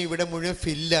കൂട്ടായ്മ ഇവിടെ മുഴുവൻ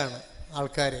ഫില്ലാണ്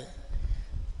ആൾക്കാർ.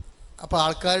 അപ്പോൾ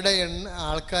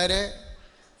ആൾക്കാരെ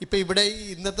ഇപ്പം ഇവിടെ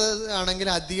ഇന്നത്തെ ആണെങ്കിൽ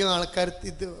അധികം ആൾക്കാർ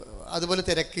ഇത് അതുപോലെ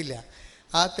തിരക്കില്ല.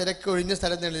 ആ തിരക്ക് ഒഴിഞ്ഞ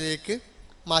സ്ഥലങ്ങളിലേക്ക്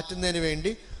മാറ്റുന്നതിന്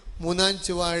വേണ്ടി 3-ാം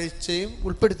ചൊവ്വാഴ്ചയും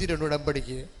ഉൾപ്പെടുത്തിയിട്ടുണ്ട്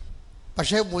ഉടമ്പടിക്ക്.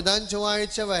 പക്ഷേ 3-ാം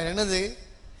ചൊവ്വാഴ്ച വരണത്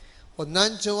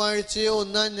 1-ാം ചൊവ്വാഴ്ചയോ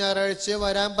 1-ാം ഞായറാഴ്ചയോ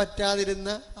വരാൻ പറ്റാതിരുന്ന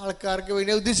ആൾക്കാർക്ക്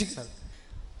വേണ്ടി ഉദ്ദേശിക്കുന്നത്.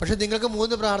 പക്ഷെ നിങ്ങൾക്ക്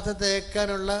 3 പ്രാർത്ഥന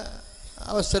തേക്കാനുള്ള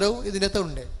അവസരവും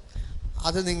ഇതിനകത്തുണ്ട്.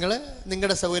 അത് നിങ്ങൾ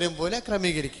നിങ്ങളുടെ സൗകര്യം പോലെ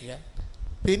ക്രമീകരിക്കുക.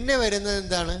 പിന്നെ വരുന്നത്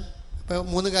എന്താണ്? ഇപ്പോൾ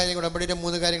 3 കാര്യങ്ങൾ, ഉടമ്പടിയുടെ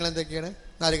 3 കാര്യങ്ങൾ എന്തൊക്കെയാണ്?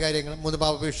 4 കാര്യങ്ങൾ. 3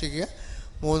 പാപപേക്ഷിക്കുക,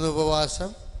 3 ഉപവാസം,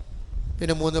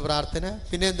 പിന്നെ 3 പ്രാർത്ഥന.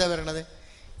 പിന്നെ എന്താ വരണത്?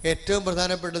 ഏറ്റവും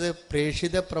പ്രധാനപ്പെട്ടത്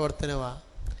പ്രേക്ഷിത പ്രവർത്തനമാണ്.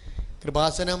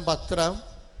 കൃപാസനം പത്രം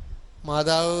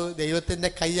മാതാവ് ദൈവത്തിൻ്റെ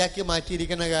കൈയാക്കി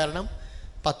മാറ്റിയിരിക്കുന്ന കാരണം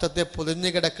പത്രത്തെ പൊതിഞ്ഞു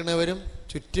കിടക്കുന്നവരും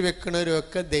ചുറ്റിവെക്കുന്നവരും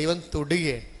ഒക്കെ ദൈവം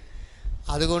തൊടുകയാണ്.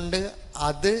 അതുകൊണ്ട്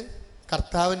അത്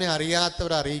കർത്താവിനെ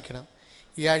അറിയാത്തവർ അറിയിക്കണം.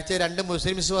 ഈ ആഴ്ച 2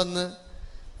 മുസ്ലിംസ് വന്ന്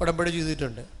ഉടമ്പടി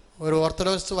ചെയ്തിട്ടുണ്ട്. ഒരു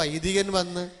ഓർത്തഡോക്സ് വൈദികൻ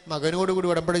വന്ന് മകനോട് കൂടി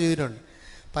ഉടമ്പടി ചെയ്തിട്ടുണ്ട്.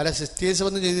 പല സിസ്റ്റേഴ്സ്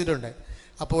വന്ന് ചെയ്തിട്ടുണ്ട്.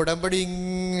 അപ്പോൾ ഉടമ്പടി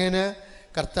ഇങ്ങനെ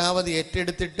കർത്താവ് അത്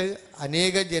ഏറ്റെടുത്തിട്ട്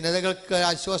അനേക ജനതകൾക്ക്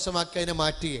ആശ്വാസമാക്കി അതിനെ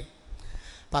മാറ്റുകയാണ്.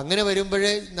 അപ്പം അങ്ങനെ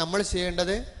വരുമ്പോഴേ നമ്മൾ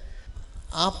ചെയ്യേണ്ടത്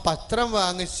ആ പത്രം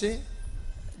വാങ്ങിച്ച്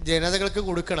ജനതകൾക്ക്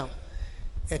കൊടുക്കണം.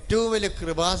 ഏറ്റവും വലിയ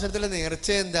കൃപാസനത്തിലെ നേർച്ച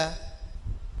എന്താ?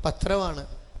 പത്രമാണ്.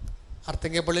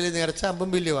 അർത്തങ്കപ്പള്ളിയിൽ നേർച്ച 50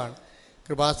 ബില്ലുമാണ്.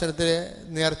 കൃപാസനത്തിലെ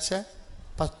നേർച്ച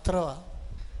പത്രമാണ്.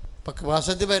 അപ്പം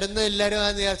കൃപാസനത്തിൽ വരുന്ന എല്ലാവരും ആ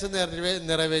നേർച്ച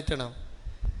നിറവേറ്റണം.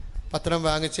 പത്രം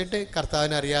വാങ്ങിച്ചിട്ട്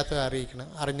കർത്താവിനെ അറിയാത്തവരെ അറിയിക്കണം,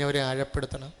 അറിഞ്ഞവരെ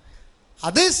ആഴപ്പെടുത്തണം.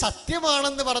 അത്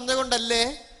സത്യമാണെന്ന് പറഞ്ഞുകൊണ്ടല്ലേ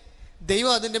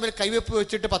ദൈവം അതിൻ്റെ മേൽ കൈവെപ്പ്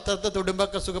വെച്ചിട്ട് പത്രത്തെ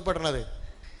തൊടുമ്പൊക്കെ സുഖപ്പെടണത്.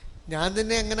 ഞാൻ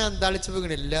തന്നെ അങ്ങനെ അന്താളിച്ചു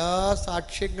പോകുന്നു. എല്ലാ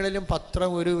സാക്ഷ്യങ്ങളിലും പത്രം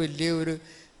ഒരു വലിയൊരു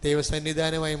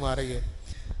ദൈവസന്നിധാനമായി മാറുകയാണ്.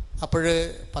 അപ്പോൾ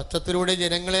പത്രത്തിലൂടെ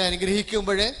ജനങ്ങളെ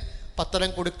അനുഗ്രഹിക്കുമ്പോഴേ പത്രം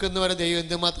കൊടുക്കുന്നവരെ ദൈവം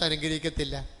എന്തുമാത്രം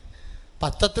അനുഗ്രഹിക്കത്തില്ല.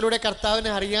 പത്രത്തിലൂടെ കർത്താവിനെ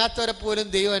അറിയാത്തവരെ പോലും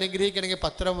ദൈവം അനുഗ്രഹിക്കണമെങ്കിൽ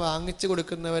പത്രം വാങ്ങിച്ചു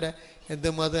കൊടുക്കുന്നവരെ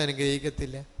എന്തുമാത്രം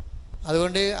അനുഗ്രഹിക്കത്തില്ല.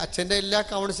 അതുകൊണ്ട് അച്ഛൻ്റെ എല്ലാ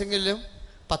കൗൺസിലിങ്ങിലും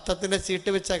പത്രത്തിൻ്റെ ചീട്ട്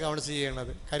വെച്ചാണ് കൗൺസിൽ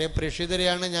ചെയ്യണത്. കാര്യം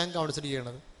പ്രേക്ഷിതരെയാണ് ഞാൻ കൗൺസിൽ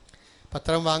ചെയ്യണത്.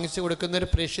 പത്രം വാങ്ങിച്ചു കൊടുക്കുന്നവർ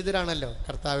പ്രേക്ഷിതരാണല്ലോ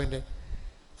കർത്താവിൻ്റെ.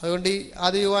 അതുകൊണ്ട് ഈ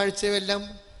ആദ്യ ചൊവ്വാഴ്ചയെല്ലാം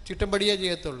ചീട്ടുംപടിയേ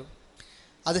ചെയ്യത്തുള്ളൂ.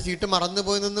 അത് ചീട്ട്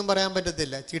മറന്നുപോയെന്നൊന്നും പറയാൻ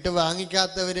പറ്റത്തില്ല. ചീട്ട്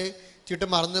വാങ്ങിക്കാത്തവർ ചീട്ട്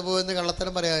മറന്നുപോയെന്ന്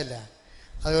കള്ളത്തരം പറയാറില്ല.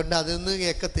 അതുകൊണ്ട് അതൊന്നും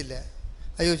കേൾക്കത്തില്ല.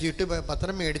 അയ്യോ ചീട്ട്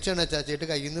പത്രം മേടിച്ചാണ് വെച്ചാ ചീട്ട്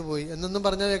കയ്യിൽ നിന്ന് പോയി എന്നൊന്നും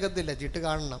പറഞ്ഞാൽ കേൾക്കത്തില്ല. ചീട്ട്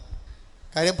കാണണം.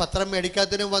 കാര്യം പത്രം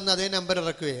മേടിക്കാത്തതിനും വന്ന് അതേ നമ്പർ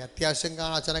ഇറക്കുവേ അത്യാവശ്യം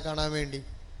അച്ഛനെ കാണാൻ വേണ്ടി.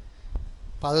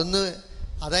 അപ്പം അതൊന്ന്,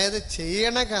 അതായത്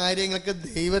ചെയ്യണ കാര്യങ്ങൾക്ക്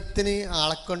ദൈവത്തിന്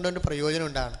ആളെക്കൊണ്ടുകൊണ്ട് പ്രയോജനം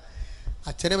ഉണ്ടാണ്.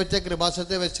 അച്ഛനെ പറ്റിയ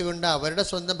കൃപാസനത്തെ വെച്ചുകൊണ്ട് അവരുടെ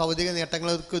സ്വന്തം ഭൗതിക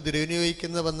നേട്ടങ്ങൾക്ക്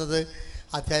ദുർവിനിയോഗിക്കുന്നത് വന്നത്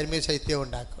ആധ്യാത്മിക ശൈത്യം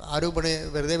ഉണ്ടാക്കും. ആരും പണി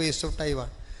വെറുതെ വേസ്റ്റ് ഓഫ്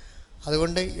ടൈമാണ്.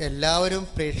 അതുകൊണ്ട് എല്ലാവരും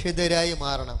പ്രേക്ഷിതരായി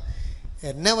മാറണം.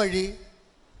 എന്നെ വഴി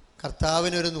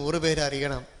കർത്താവിനൊരു 100 പേര്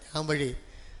അറിയണം. ഞാൻ വഴി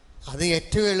അത്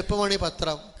ഏറ്റവും എളുപ്പമാണ് ഈ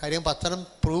പത്രം. കാര്യം പത്രം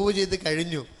പ്രൂവ് ചെയ്ത്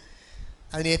കഴിഞ്ഞു.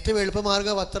 അതിന് ഏറ്റവും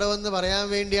എളുപ്പമാർഗ്ഗം പത്രമെന്ന് പറയാൻ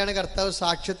വേണ്ടിയാണ് കർത്താവ്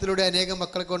സാക്ഷ്യത്തിലൂടെ അനേകം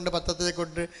മക്കളെ കൊണ്ട് പത്രത്തെ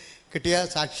കൊണ്ട് കിട്ടിയ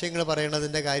സാക്ഷ്യങ്ങൾ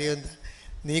പറയണതിൻ്റെ കാര്യം എന്താ?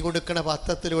 നീ കൊടുക്കണ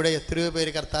പത്രത്തിലൂടെ എത്രയോ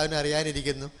പേര് കർത്താവിനെ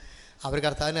അറിയാനിരിക്കുന്നു. അവർ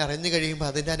കർത്താവിനെ അറിഞ്ഞു കഴിയുമ്പോൾ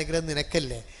അതിൻ്റെ അനുഗ്രഹം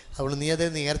നിനക്കല്ലേ. അതുകൊണ്ട് നീ അത്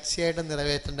നേർച്ചയായിട്ട്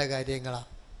നിറവേറ്റേണ്ട കാര്യങ്ങളാണ്.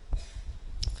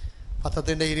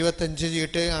 പത്രത്തിൻ്റെ 25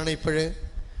 ചീട്ട് ആണ്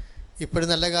ഇപ്പോഴും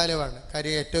നല്ല കാലമാണ്.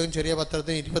 കാര്യം ഏറ്റവും ചെറിയ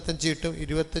പത്രത്തിന് 25 ചീട്ടും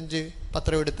 25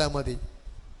 പത്രം എടുത്താൽ മതി.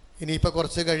 ഇനിയിപ്പോൾ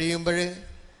കുറച്ച് കഴിയുമ്പോൾ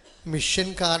മിഷൻ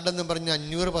കാർഡെന്ന് പറഞ്ഞ്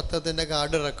 500 പത്രത്തിൻ്റെ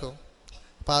കാർഡ് ഇറക്കും.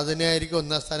 അപ്പോൾ അതിനായിരിക്കും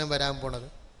 1-ാം സ്ഥാനം വരാൻ പോണത്,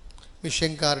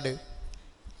 മിഷൻ കാർഡ്.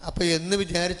 അപ്പോൾ എന്ന്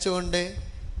വിചാരിച്ചുകൊണ്ട്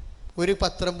ഒരു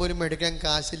പത്രം പോലും മേടിക്കാൻ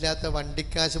കാശില്ലാത്ത,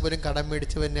 വണ്ടിക്കാശ് പോലും കടം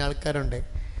മേടിച്ച് വരുന്ന ആൾക്കാരുണ്ട്.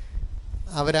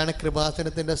 അവരാണ്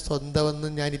കൃപാസനത്തിൻ്റെ സ്വന്തമെന്ന്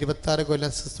ഞാൻ 26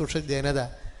 കൊല്ലം ശുശ്രൂഷ ജനത.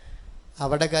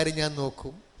 അവിടെ കാര്യം ഞാൻ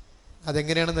നോക്കും.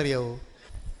 അതെങ്ങനെയാണെന്നറിയാവോ?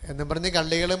 എന്നും പറഞ്ഞ്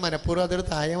കള്ളികൾ മനഃപൂർവ്വം അതൊരു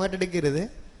തായമായിട്ട് എടുക്കരുത്.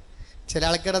 ചില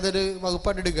ആൾക്കാർ അതൊരു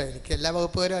വകുപ്പായിട്ട് എടുക്കുക. എനിക്ക് എല്ലാ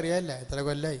വകുപ്പുകാരും അറിയാമല്ല, എത്ര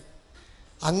കൊല്ലമായി.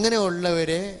 അങ്ങനെ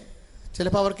ഉള്ളവരെ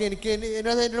ചിലപ്പോൾ അവർക്ക്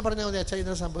എന്നോട് പറഞ്ഞാൽ മതി, അച്ഛാ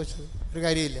ഇന്നത് സംഭവിച്ചത്, ഒരു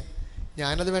കാര്യമില്ല,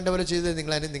 ഞാനത് വേണ്ട പോലെ ചെയ്തത്.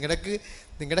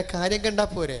 നിങ്ങളുടെ കാര്യം കണ്ടാൽ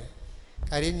പോരെ.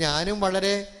 കാര്യം ഞാനും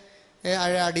വളരെ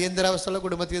അടിയന്തരാവസ്ഥയുള്ള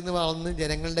കുടുംബത്തിൽ നിന്ന് വളർന്ന്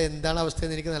ജനങ്ങളുടെ എന്താണ്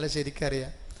അവസ്ഥയെന്ന് എനിക്ക് നല്ല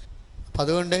ശരിക്കറിയാം. അപ്പം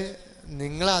അതുകൊണ്ട്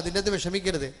നിങ്ങൾ അതിൻ്റെ അത്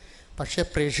വിഷമിക്കരുത്. പക്ഷെ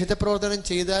പ്രേക്ഷിത പ്രവർത്തനം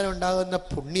ചെയ്താലുണ്ടാകുന്ന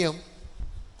പുണ്യം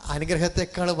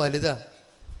അനുഗ്രഹത്തെക്കാൾ വലുതാണ്.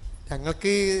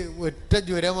 ഞങ്ങൾക്ക് ഒറ്റ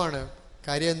ജ്വരമാണ്.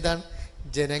 കാര്യം എന്താണ്?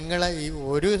 ജനങ്ങളെ ഈ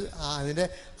അതിൻ്റെ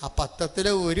ആ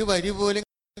പത്രത്തിലെ ഒരു വരി പോലും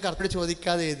കർത്താവ്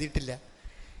ചോദിക്കാതെ എഴുതിയിട്ടില്ല.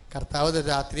 കർത്താവ്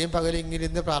രാത്രിയും പകലും ഇങ്ങനെ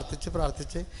ഇരുന്ന്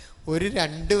പ്രാർത്ഥിച്ച് ഒരു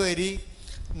 2 വരി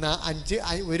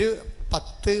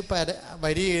 10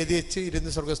 വരി എഴുതി വെച്ച്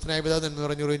ഇരുന്ന് സ്വർഗസ്ഥനായ പിതാവ് എന്ന്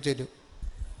പറഞ്ഞും ചെല്ലും.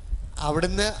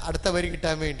 അവിടുന്ന് അടുത്ത വരി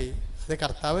കിട്ടാൻ വേണ്ടി. അത്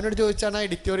കർത്താവിനോട് ചോദിച്ചാണ് ആ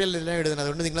എഡിറ്റോറിയൽ എല്ലാം എഴുതുന്നത്.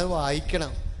 അതുകൊണ്ട് നിങ്ങളത്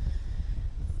വായിക്കണം.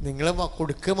 നിങ്ങൾ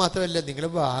കൊടുക്കുക മാത്രമല്ല, നിങ്ങൾ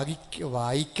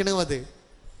വായിക്കണം. അത്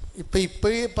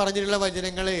ഇപ്പം ഈ പറഞ്ഞിട്ടുള്ള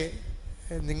വചനങ്ങൾ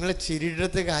നിങ്ങൾ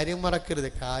ചിരിയുടെ കാര്യം മറക്കരുത്.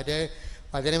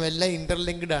 വചനമെല്ലാം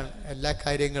ഇൻ്റർലിങ്ക്ഡ് ആണ്. എല്ലാ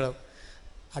കാര്യങ്ങളും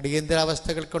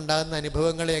അടിയന്തരാവസ്ഥകൾക്കുണ്ടാകുന്ന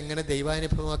അനുഭവങ്ങളെ എങ്ങനെ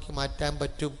ദൈവാനുഭവമാക്കി മാറ്റാൻ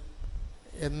പറ്റും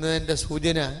എന്നതിൻ്റെ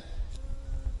സൂചന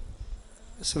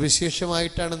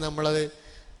സുവിശേഷമായിട്ടാണ് നമ്മളത്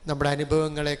നമ്മുടെ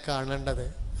അനുഭവങ്ങളെ കാണേണ്ടത്.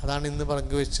 അതാണ് ഇന്ന്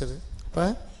പങ്കുവെച്ചത്. അപ്പം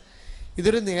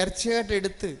ഇതൊരു നേർച്ചയായിട്ട്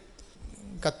എടുത്ത്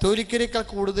കത്തോലിക്കരേക്കാൾ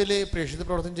കൂടുതൽ പ്രേക്ഷിത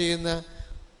പ്രവർത്തനം ചെയ്യുന്ന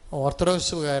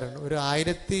ഓർത്തഡോക്സുകാരാണ്. ഒരു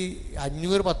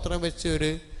 1500 പത്രം വെച്ച്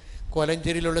ഒരു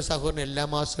കോലഞ്ചേരിയിലുള്ള സഹോദരൻ എല്ലാ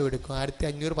മാസവും എടുക്കും.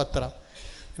 1500 പത്രം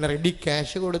പിന്നെ റെഡി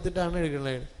ക്യാഷ് കൊടുത്തിട്ടാണ്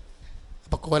എടുക്കുന്നത്.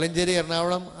 അപ്പോൾ കോലഞ്ചേരി,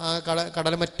 എറണാകുളം, ആ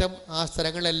കടൽമറ്റം, ആ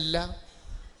സ്ഥലങ്ങളെല്ലാം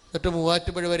എന്നിട്ട്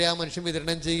മൂവാറ്റുപുഴ വരെ ആ മനുഷ്യൻ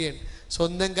വിതരണം ചെയ്യുകയാണ്.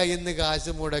 സ്വന്തം കയ്യിൽ നിന്ന്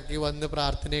കാശ് മുടക്കി വന്ന്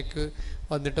പ്രാർത്ഥനയ്ക്ക്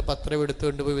വന്നിട്ട് പത്രം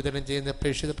എടുത്തുകൊണ്ട് പോയി വിതരണം ചെയ്യുന്ന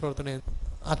പ്രേക്ഷിത പ്രവർത്തനം.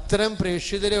 അത്തരം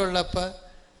പ്രേക്ഷിതരെ ഉള്ളപ്പോൾ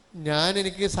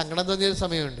എനിക്ക് സങ്കടം തോന്നിയൊരു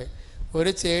സമയമുണ്ട്.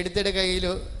 ഒരു ചേടിത്തയുടെ കയ്യിൽ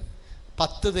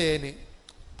 10 തേന്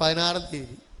 16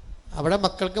 തീയതി. അവിടെ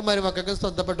മക്കൾക്കും മരുമക്കൾക്കും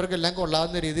സ്വന്തപ്പെട്ടവർക്കും എല്ലാം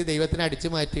കൊള്ളാവുന്ന രീതി ദൈവത്തിനെ അടിച്ചു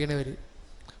മാറ്റിക്കണവർ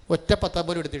ഒറ്റ പത്രം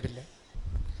പോലും എടുത്തിട്ടില്ല.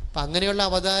 അപ്പം അങ്ങനെയുള്ള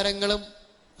അവതാരങ്ങളും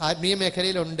ആത്മീയ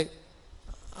മേഖലയിലുണ്ട്.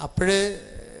 അപ്പോഴ്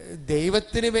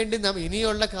ദൈവത്തിന് വേണ്ടി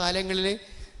ഇനിയുള്ള കാലങ്ങളിൽ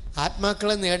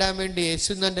ആത്മാക്കളെ നേടാൻ വേണ്ടി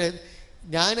യേശുവിൻ്റെ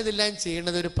ഞാനിതെല്ലാം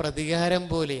ചെയ്യുന്നത് ഒരു പ്രതികാരം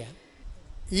പോലെയാണ്.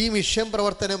 ഈ മിഷൻ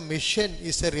പ്രവർത്തനം, മിഷൻ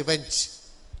ഈസ് എ റിവെഞ്ച്.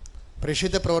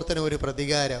 പ്രേക്ഷിത പ്രവർത്തനം ഒരു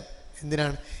പ്രതികാരം.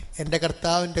 എന്തിനാണ്? എൻ്റെ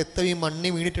കർത്താവിൻ്റെ രക്തം മണ്ണി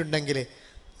വീണിട്ടുണ്ടെങ്കിൽ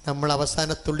നമ്മൾ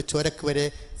അവസാനത്തുള്ളി ചോരക്ക് വരെ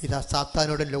ഇത്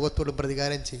സാത്താനോടും ലോകത്തോടും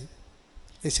പ്രതികാരം ചെയ്യും.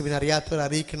 യേശുവിനെ അറിയാത്തവർ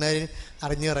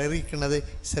അറിഞ്ഞവർ അറിയിക്കുന്നത്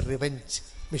it's A revenge,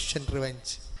 mission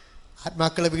revenge.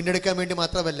 ആത്മാക്കളെ വീണ്ടെടുക്കാൻ വേണ്ടി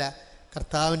മാത്രമല്ല,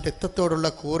 കർത്താവിൻ്റെ രക്തത്തോടുള്ള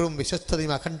കൂറും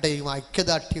വിശ്വസ്തതയും അഖണ്ഡയും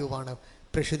ഐക്യദാർഢ്യവുമാണ്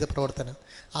പ്രേക്ഷിത പ്രവർത്തനം.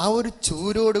 ആ ഒരു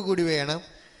ചൂരോടുകൂടി വേണം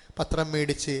പത്രം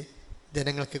മേടിച്ച്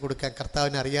ജനങ്ങൾക്ക് കൊടുക്കാൻ.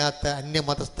 കർത്താവിനെ അറിയാത്ത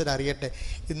അന്യമതസ്ഥരറിയട്ടെ.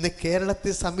 ഇന്ന്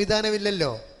കേരളത്തിൽ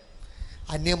സംവിധാനമില്ലല്ലോ.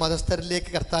 അന്യമതസ്ഥരിലേക്ക്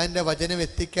കർത്താവിൻ്റെ വചനം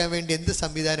എത്തിക്കാൻ വേണ്ടി എന്ത്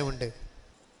സംവിധാനമുണ്ട്?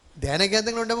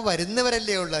 ധ്യാനകേന്ദ്രങ്ങളുണ്ടാകുമ്പോൾ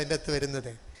വരുന്നവരല്ലേ ഉള്ളൂ അതിൻ്റെ അകത്ത്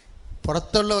വരുന്നത്,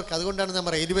 പുറത്തുള്ളവർക്ക്. അതുകൊണ്ടാണ്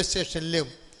നമ്മൾ റെയിൽവേ സ്റ്റേഷനിലും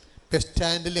ബസ്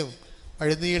സ്റ്റാൻഡിലും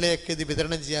വഴുനീളെയൊക്കെ ഇത്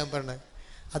വിതരണം ചെയ്യാൻ പറഞ്ഞത്.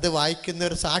 അത്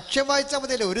വായിക്കുന്നവർ സാക്ഷ്യം വായിച്ചാൽ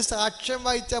മതിയല്ല, ഒരു സാക്ഷ്യം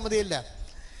വായിച്ചാൽ മതിയല്ല.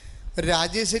 ഒരു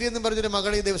രാജേശ്വരി എന്ന് പറഞ്ഞൊരു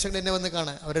മകൾ ഈ ദിവസങ്ങൾ എന്നെ വന്ന്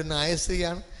കാണാൻ. അവരൊരു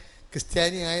നായസ്ത്രീയാണ്,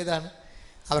 ക്രിസ്ത്യാനി ആയതാണ്.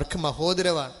 അവർക്ക്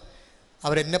മഹോദരവാണ്.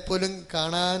 അവരെന്നെപ്പോലും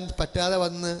കാണാൻ പറ്റാതെ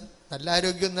വന്ന്, നല്ല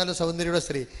ആരോഗ്യം, നല്ല സൗന്ദര്യമുള്ള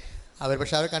സ്ത്രീ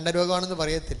പക്ഷെ അവർ കണ്ട രോഗമാണെന്ന്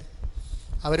പറയത്തില്ല.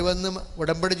 അവർ വന്ന്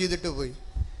ഉടമ്പടി ചെയ്തിട്ട് പോയി.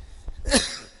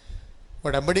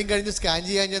 ഉടമ്പടിയും കഴിഞ്ഞ് സ്കാൻ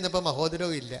ചെയ്യാൻ ചെന്നപ്പോൾ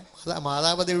മഹോദരവും ഇല്ല.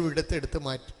 മാതാപതി എടുത്ത്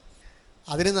മാറ്റി.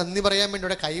 അതിന് നന്ദി പറയാൻ വേണ്ടി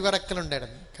ഇവിടെ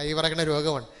കൈവിറക്കലുണ്ടായിരുന്നു. കൈവിറക്കണ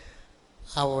രോഗമാണ്.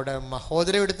 അവിടെ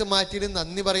മഹോദരം എടുത്ത് മാറ്റിയിട്ട്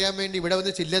നന്ദി പറയാൻ വേണ്ടി ഇവിടെ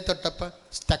വന്ന് ചില്ലയിൽ തൊട്ടപ്പോൾ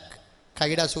സ്റ്റക്ക്,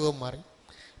 കൈയുടെ അസുഖം മാറി.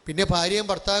 പിന്നെ ഭാര്യയും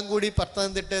ഭർത്താവും കൂടി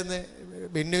പത്തനംതിട്ടയെന്ന്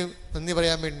പിന്നെ നന്ദി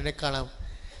പറയാൻ വേണ്ടി എന്നെ കാണാം.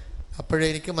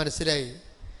 അപ്പോഴെനിക്ക് മനസ്സിലായി,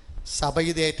 സഭ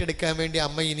ഇത് ഏറ്റെടുക്കാൻ വേണ്ടി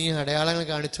അമ്മ ഇനിയും അടയാളങ്ങൾ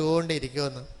കാണിച്ചുകൊണ്ടേ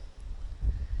ഇരിക്കുമെന്ന്.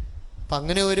 അപ്പം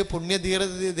അങ്ങനെ ഒരു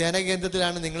ധ്യാന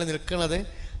കേന്ദ്രത്തിലാണ് നിങ്ങൾ നിൽക്കുന്നത്.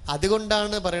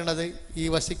 അതുകൊണ്ടാണ് പറയണത്, ഈ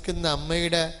വസിക്കുന്ന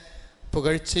അമ്മയുടെ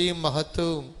പുകഴ്ചയും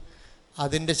മഹത്വവും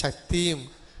അതിൻ്റെ ശക്തിയും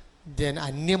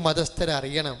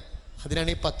അന്യമതസ്ഥരറിയണം. അതിനാണ്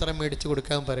ഈ പത്രം മേടിച്ച്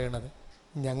കൊടുക്കാൻ പറയണത്.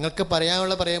 ഞങ്ങൾക്ക്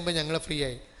പറയാനുള്ള പറയുമ്പോൾ ഞങ്ങൾ ഫ്രീ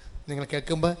ആയി. നിങ്ങൾ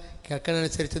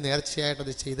കേൾക്കാനനുസരിച്ച് നേർച്ചയായിട്ട്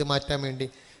അത് ചെയ്ത് മാറ്റാൻ വേണ്ടി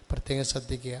പ്രത്യേകം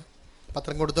ശ്രദ്ധിക്കുക.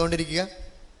 പത്രം കൊടുത്തുകൊണ്ടിരിക്കുക.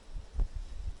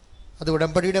 അത്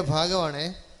ഉടമ്പടിയുടെ ഭാഗമാണ്.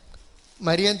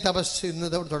 മരിയൻ തപസ് ഇന്ന്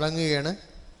തുടങ്ങുകയാണ്.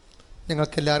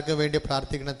 ഞങ്ങൾക്കെല്ലാവർക്കും വേണ്ടി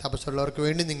പ്രാർത്ഥിക്കണം. തപസ്സുള്ളവർക്ക്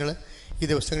വേണ്ടി നിങ്ങൾ ഈ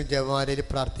ദിവസങ്ങളിൽ ജപമാലയിൽ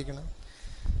പ്രാർത്ഥിക്കണം.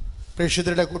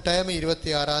 പ്രേക്ഷിതരുടെ കൂട്ടായ്മ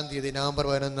 26-ാം തീയതി, നവംബർ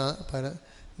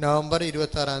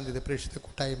 26-ാം തീയതി പ്രേക്ഷിത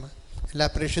കൂട്ടായ്മ. എല്ലാ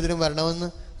പ്രേക്ഷിതരും വരണമെന്ന്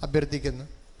അഭ്യർത്ഥിക്കുന്നു.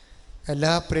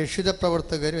 എല്ലാ പ്രേക്ഷിത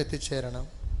പ്രവർത്തകരും എത്തിച്ചേരണം.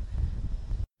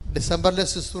 ഡിസംബറിലെ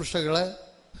ശുശ്രൂഷകൾ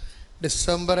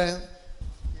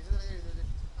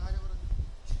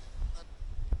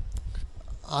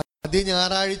ആദ്യ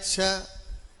ഞായറാഴ്ച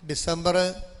ഡിസംബർ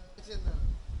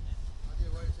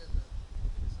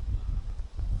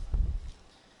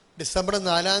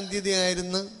 4-ാം തീയതി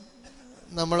ആയിരുന്നു.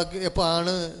 നമ്മൾക്ക് ഇപ്പോൾ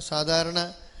ആണ് സാധാരണ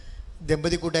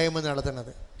ദമ്പതി കൂട്ടായ്മ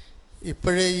നടത്തുന്നത്.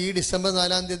 ഇപ്പോഴേ ഈ ഡിസംബർ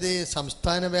 4-ാം തീയതി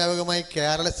സംസ്ഥാന വ്യാപകമായി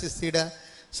കേരള സിസിയുടെ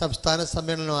സംസ്ഥാന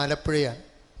സമ്മേളനം ആലപ്പുഴയാണ്.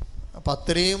 അപ്പം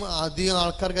അത്രയും അധികം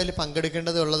ആൾക്കാർക്ക് അതിൽ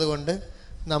പങ്കെടുക്കേണ്ടതുള്ളത് കൊണ്ട്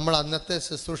നമ്മൾ അന്നത്തെ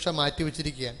ശുശ്രൂഷ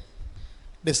മാറ്റിവെച്ചിരിക്കുകയാണ്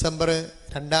ഡിസംബർ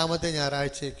 2-ാമത്തെ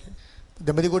ഞായറാഴ്ചയ്ക്ക്.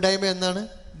 ദമ്പതി കൂട്ടായ്മ എന്നാണ്?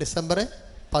 ഡിസംബർ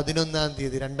 11-ാം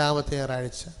തീയതി, 2-ാമത്തെ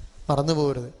ഞായറാഴ്ച. മറന്നു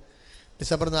പോകരുത്.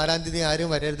 ഡിസംബർ 4-ാം തീയതി ആരും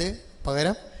വരരുത്.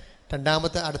 പകരം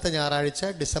 2-ാമത്തെ അടുത്ത ഞായറാഴ്ച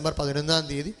ഡിസംബർ 11-ാം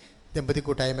തീയതി ദമ്പതി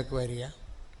കൂട്ടായ്മയ്ക്ക് വരിക.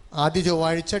 ആദ്യ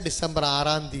ചൊവ്വാഴ്ച ഡിസംബർ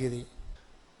 6-ാം തീയതി.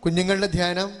 കുഞ്ഞുങ്ങളുടെ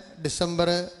ധ്യാനം ഡിസംബർ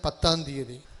 10-ാം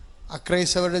തീയതി.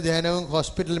 അക്രൈസ്തവരുടെ ധ്യാനവും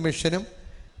ഹോസ്പിറ്റൽ മിഷനും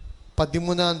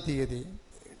 13-ാം തീയതി.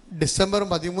 ഡിസംബർ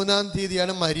 13-ാം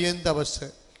തീയതിയാണ് മരിയൻ ദിവസ്.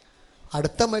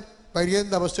 അടുത്ത മരിയൻ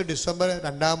ദിവസ് ഡിസംബർ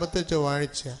 2-ാമത്തെ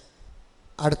ചൊവ്വാഴ്ച.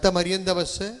 അടുത്ത മരിയൻ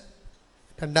ദിവസ്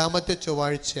 2-ാമത്തെ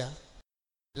ചൊവ്വാഴ്ച.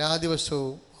 എല്ലാ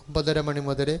ദിവസവും 9:30 മണി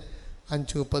മുതൽ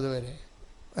 5:30 വരെ.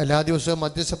 എല്ലാ ദിവസവും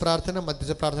മധ്യസ്ഥ പ്രാർത്ഥന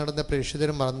നടന്ന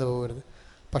പ്രേക്ഷിതരും മറന്നു പോകരുത്.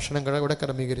 ഭക്ഷണം ഇവിടെ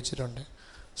ക്രമീകരിച്ചിട്ടുണ്ട്.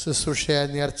 ശുശ്രൂഷയായി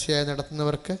നേർച്ചയായി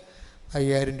നടത്തുന്നവർക്ക്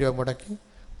 5000 രൂപ മുടക്കി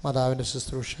മാതാവിൻ്റെ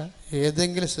ശുശ്രൂഷ,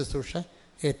 ഏതെങ്കിലും ശുശ്രൂഷ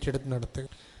ഏറ്റെടുത്ത് നടത്തുക.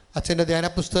 അച്ഛൻ്റെ ധ്യാന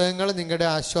പുസ്തകങ്ങൾ നിങ്ങളുടെ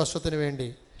ആശ്വാസത്തിന് വേണ്ടി,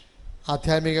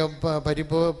 ആധ്യാത്മിക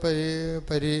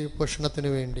പരിപോഷണത്തിന്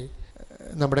വേണ്ടി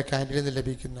നമ്മുടെ ക്യാൻറ്റീനിൽ നിന്ന്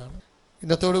ലഭിക്കുന്നതാണ്.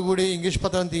 ഇന്നത്തോടുകൂടി ഇംഗ്ലീഷ്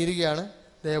പത്രം തീരുകയാണ്.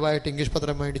 ദയവായിട്ട് ഇംഗ്ലീഷ്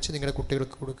പത്രം മേടിച്ച് നിങ്ങളുടെ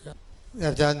കുട്ടികൾക്ക് കൊടുക്കുക.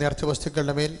 നേർച്ച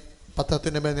വസ്തുക്കളുടെ മേൽ,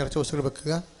 പത്രത്തിൻ്റെ മേൽ നേർച്ച വസ്തുക്കൾ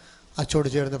വെക്കുക. അച്ചോട്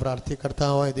ചേർന്ന് പ്രാർത്ഥിക്കുക.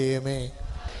 കർത്താവായ ദൈവമേ,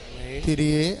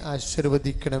 തിരിയെ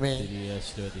ആശീർവദിക്കണമേ,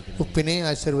 ഉപ്പിനെ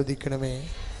ആശീർവദിക്കണമേ,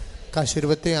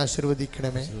 കാശീർവത്തെ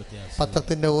ആശീർവദിക്കണമേ,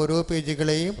 പത്രത്തിൻ്റെ ഓരോ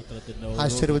പേജുകളെയും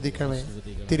ആശീർവദിക്കണമേ.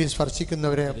 തിരി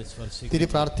സ്പർശിക്കുന്നവരെ, തിരി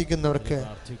പ്രാർത്ഥിക്കുന്നവർക്ക്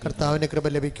കർത്താവിൻ്റെ കൃപ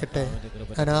ലഭിക്കട്ടെ.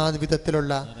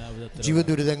 അനാവിധത്തിലുള്ള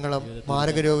ജീവദുരിതങ്ങളും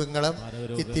മാരകരോഗങ്ങളും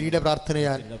ഈ തിരിയുടെ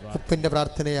പ്രാർത്ഥനയാൽ, ഉപ്പിൻ്റെ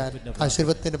പ്രാർത്ഥനയാൽ,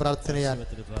 ആശീർവത്തിൻ്റെ പ്രാർത്ഥനയാൽ,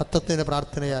 പത്രത്തിൻ്റെ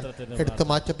പ്രാർത്ഥനയാൽ എടുത്തു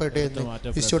മാറ്റപ്പെട്ടെ എന്ന്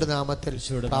ഈശോയുടെ നാമത്തിൽ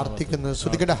പ്രാർത്ഥിക്കുന്നു.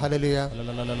 സ്തുതിക്കട്ടെ. ഹല്ലേലൂയ.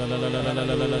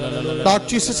 Lord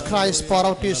Jesus Christ, pour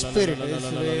out your spirit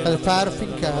as a fire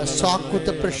finger, soak with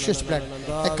the precious blood.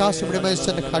 I cast impediments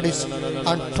and Hades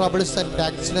and troubles and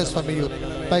darkness from you.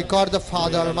 By God the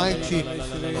Father Almighty,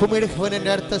 who made heaven and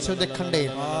earth as they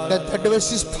contain, let the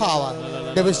devil's power,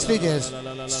 devil's regions,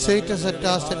 Satan's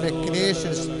attacks and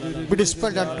machinations be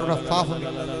dispelled unto the far from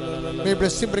me. May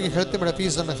blessing bring health and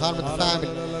peace and harm with the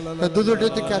family. Do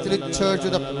the Catholic Church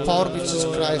with the power of Jesus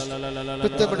Christ,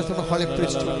 with the medicine of the Holy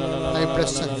Priest. I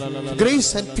bless them.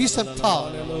 Grace and peace and power.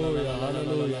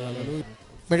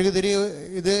 മെഴുകുതിരി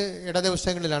ഇത് ഇട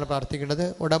ദിവസങ്ങളിലാണ് പ്രാർത്ഥിക്കേണ്ടത്.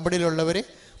 ഉടമ്പടിയിലുള്ളവർ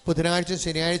ബുധനാഴ്ച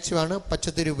ശനിയാഴ്ചയാണ്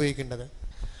പച്ചത്തിരി ഉപയോഗിക്കേണ്ടത്.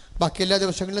 ബാക്കി എല്ലാ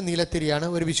ദിവസങ്ങളിലും നീലത്തിരിയാണ്.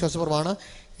 ഒരു വിശ്വാസപ്രമാണം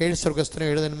 7 സ്വർഗസ്ഥനും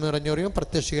 7 നന്മ നിറഞ്ഞവരെയും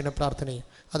പ്രത്യക്ഷീകരണ പ്രാർത്ഥനയും.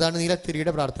 അതാണ്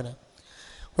നീലത്തിരിയുടെ പ്രാർത്ഥന.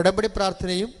 ഉടമ്പടി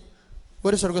പ്രാർത്ഥനയും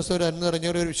ഒരു സ്വർഗസ്ഥനും നന്മ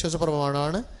നിറഞ്ഞവരും ഒരു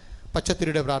വിശ്വാസപ്രമാണമാണ്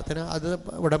പച്ചത്തിരിയുടെ പ്രാർത്ഥന. അത്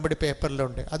ഉടമ്പടി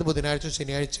പേപ്പറിലുണ്ട്. അത് ബുധനാഴ്ച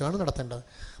ശനിയാഴ്ചയാണ് നടത്തേണ്ടത്.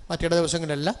 മറ്റിട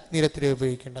ദിവസങ്ങളിലല്ല നീലത്തിരി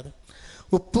ഉപയോഗിക്കേണ്ടത്.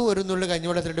 ഉപ്പ് ഒരു നുള്ളി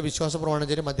കഞ്ഞിവെള്ളത്തിലിട്ട് വിശ്വാസ പ്രമാണം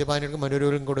ചെയ്ത് മദ്യപാനികൾക്ക്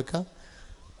മനോരോഗം കൊടുക്കുക.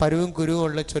 പരുവും കുരുവും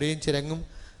ഉള്ള ചൊറിയും ചിരങ്ങും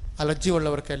അലർജി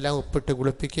ഉള്ളവർക്കെല്ലാം ഉപ്പിട്ട്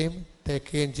കുളിപ്പിക്കുകയും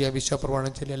തേക്കുകയും ചെയ്യാം. വിശ്വാസ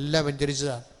പ്രമാണം ചെയ്ത് എല്ലാം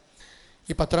വെഞ്ചരിച്ചതാണ്.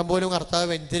 ഈ പത്രം പോലും കർത്താവ്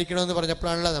വെഞ്ചരിക്കണമെന്ന്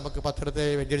പറഞ്ഞപ്പോഴാണല്ലോ നമുക്ക് പത്രത്തെ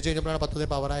വെഞ്ചരിച്ച് കഴിഞ്ഞപ്പോഴാണ് പത്രത്തെ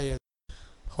പവറായത്.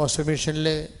 ഹോസ്പിറ്റൽ മിഷനിൽ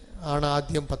ആണ്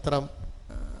ആദ്യം പത്രം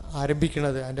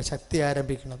ആരംഭിക്കുന്നത്, അതിൻ്റെ ശക്തി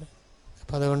ആരംഭിക്കുന്നത്.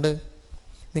 അപ്പം അതുകൊണ്ട്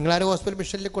നിങ്ങളാരും ഹോസ്പിറ്റൽ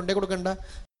മിഷനിൽ കൊണ്ടേ കൊടുക്കണ്ട.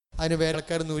 അതിന് വേറെ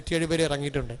ആൾക്കാർ 107 പേര്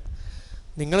ഇറങ്ങിയിട്ടുണ്ട്.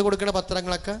 നിങ്ങൾ കൊടുക്കുന്ന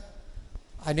പത്രങ്ങളൊക്കെ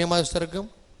അന്യമതസ്ഥർക്കും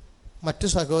മറ്റു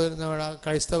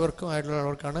ക്രൈസ്തവർക്കും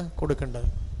ആയിട്ടുള്ളവർക്കാണ് കൊടുക്കേണ്ടത്.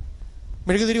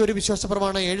 മെഴുകുതിരി ഒരു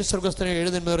വിശ്വാസപ്രമാണം 7 സ്വർഗസ്ഥനും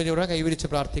 7 നന്മ നിറഞ്ഞവരാണ് കൈവരിച്ച്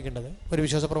പ്രാർത്ഥിക്കേണ്ടത്. ഒരു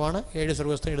വിശ്വാസപ്രമാണം 7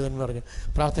 സ്വർഗസ്ഥനും 7 നന്മ നിറഞ്ഞു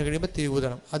പ്രാർത്ഥന കഴിയുമ്പോൾ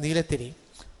തിരികൂതണം. ആ നീലത്തിരി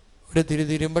ഒരു തിരി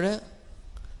തിരുമ്പോൾ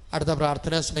അടുത്ത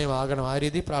പ്രാർത്ഥനാ സമയമാകണം. ആ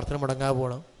രീതി പ്രാർത്ഥന മുടങ്ങാതെ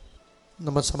പോകണം.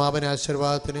 നമ്മൾ സമാപന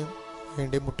ആശീർവാദത്തിന്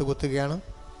വേണ്ടി മുട്ടുകുത്തുകയാണ്.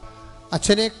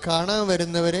 അച്ഛനെ കാണാൻ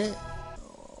വരുന്നവരെ,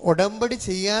 ഉടമ്പടി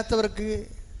ചെയ്യാത്തവർക്ക്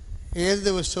ഏത്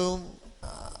ദിവസവും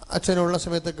അച്ഛനുള്ള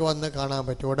സമയത്തൊക്കെ വന്ന് കാണാൻ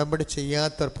പറ്റും. ഉടമ്പടി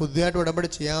ചെയ്യാത്തവർ, പുതിയതായിട്ട് ഉടമ്പടി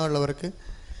ചെയ്യാനുള്ളവർക്ക്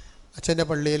അച്ഛൻ്റെ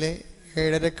പള്ളിയിൽ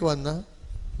 7:30 വന്ന്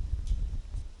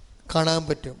കാണാൻ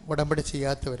പറ്റും. ഉടമ്പടി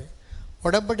ചെയ്യാത്തവർ.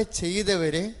 ഉടമ്പടി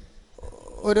ചെയ്തവർ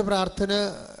ഒരു പ്രാർത്ഥന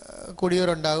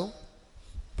കൂടിയവരുണ്ടാകും.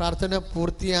 പ്രാർത്ഥന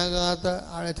പൂർത്തിയാകാത്ത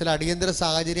ചില അടിയന്തര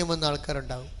സാഹചര്യം വന്ന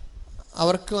ആൾക്കാരുണ്ടാകും.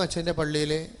 അവർക്കും അച്ഛൻ്റെ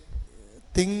പള്ളിയിൽ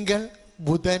തിങ്കൾ,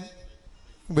 ബുധൻ,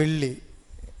 വെള്ളി,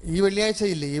 ഈ വെള്ളിയാഴ്ച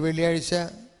ഇല്ല, ഈ വെള്ളിയാഴ്ച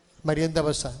മരിയൻ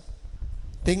ദിവസമാണ്.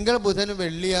 തിങ്കൾ, ബുധൻ,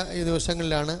 വെള്ളി ഈ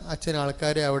ദിവസങ്ങളിലാണ് അച്ഛൻ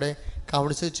ആൾക്കാരെ അവിടെ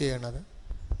കൗൺസിൽ ചെയ്യണത്.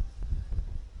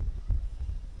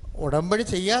 ഉടമ്പടി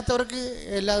ചെയ്യാത്തവർക്ക്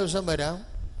എല്ലാ ദിവസവും വരാം.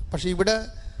 പക്ഷെ ഇവിടെ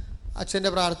അച്ഛൻ്റെ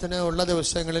പ്രാർത്ഥന ഉള്ള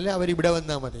ദിവസങ്ങളിൽ അവരിവിടെ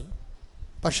വന്നാൽ മതി.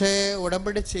 പക്ഷേ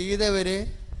ഉടമ്പടി ചെയ്തവർ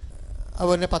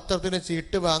അതുപോലെ പത്രത്തിന്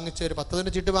ചീട്ട്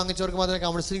വാങ്ങിച്ചവർക്ക് മാത്രമേ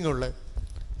കൗൺസിലിംഗ് ഉള്ളൂ.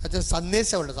 അച്ഛൻ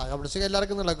സന്ദേശമുണ്ട്. കൗൺസിലിംഗ്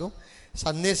എല്ലാവർക്കും നടക്കും.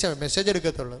 സന്ദേശം, മെസ്സേജ്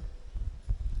എടുക്കത്തുള്ളൂ.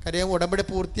 കാര്യം ഉടമ്പടി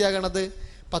പൂർത്തിയാകണത്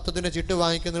പത്രത്തിൻ്റെ ചീട്ട്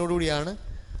വാങ്ങിക്കുന്നതോടുകൂടിയാണ്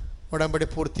ഉടമ്പടി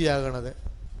പൂർത്തിയാകണത്.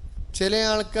 ചില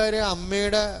ആൾക്കാർ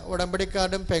അമ്മയുടെ ഉടമ്പടി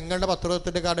കാർഡും പെങ്ങളുടെ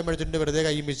പത്രത്തിൻ്റെ കാർഡും മേടിച്ചിട്ട് വെറുതെ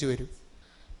കൈയും വെച്ച് വരും.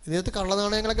 ഇതിനകത്ത്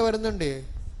കള്ളനാണയങ്ങളൊക്കെ വരുന്നുണ്ട്.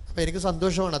 അപ്പോൾ എനിക്ക്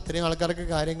സന്തോഷമാണ്. അത്രയും ആൾക്കാർക്ക്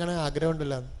കാര്യങ്ങൾ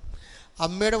ആഗ്രഹമുണ്ടല്ലോ.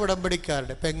 അമ്മയുടെ ഉടമ്പടി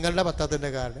കാർഡ്, പെങ്ങളുടെ പത്രത്തിൻ്റെ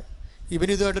കാർഡ്,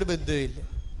 ഇവനിതുമായിട്ടൊരു ബന്ധമില്ല.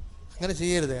 അങ്ങനെ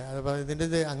ചെയ്യരുത്. അതിപ്പോൾ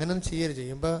ഇതിൻ്റെ അങ്ങനെയൊന്നും ചെയ്യരുത്.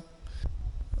 ചെയ്യുമ്പോൾ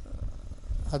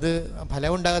അത്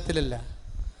ഫലമുണ്ടാകത്തില്ലല്ല.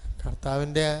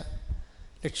 കർത്താവിൻ്റെ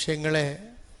ലക്ഷ്യങ്ങളെ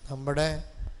നമ്മുടെ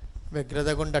വ്യഗ്രത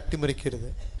കൊണ്ട് അട്ടിമറിക്കരുത്.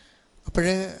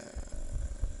 അപ്പോഴേ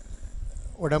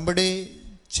ഉടമ്പടി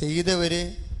ചെയ്തവർ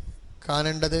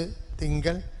കാണേണ്ടത്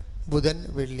തിങ്കൾ, ബുധൻ,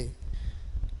 വെള്ളി.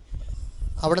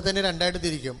 അവിടെ തന്നെ രണ്ടായിട്ട്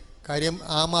തിരിക്കും. കാര്യം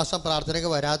ആ മാസം പ്രാർത്ഥനയ്ക്ക്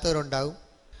വരാത്തവരുണ്ടാവും.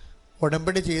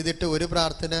 ഉടമ്പടി ചെയ്തിട്ട് ഒരു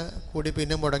പ്രാർത്ഥന കൂടി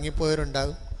പിന്നെ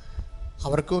മുടങ്ങിപ്പോയവരുണ്ടാവും.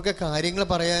 അവർക്കൊക്കെ കാര്യങ്ങൾ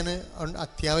പറയാൻ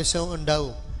അത്യാവശ്യം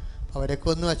ഉണ്ടാവും. അവരൊക്കെ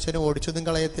ഒന്നും അച്ഛനെ ഓടിച്ചൊന്നും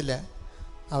കളയത്തില്ല.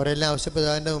 അവരെല്ലാം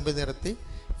ആവശ്യപിതാവിൻ്റെ മുമ്പിൽ നിർത്തി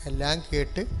എല്ലാം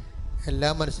കേട്ട്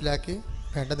എല്ലാം മനസ്സിലാക്കി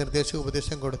വേണ്ട നിർദ്ദേശം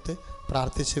ഉപദേശം കൊടുത്ത്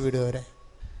പ്രാർത്ഥിച്ച് വിടുവരെ.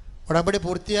 ഉടമ്പടി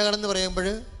പൂർത്തിയാകണമെന്ന് പറയുമ്പോൾ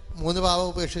 3 പാവം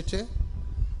ഉപേക്ഷിച്ച്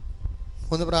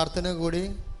 3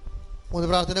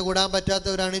 പ്രാർത്ഥന കൂടാൻ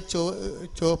പറ്റാത്തവരാണ്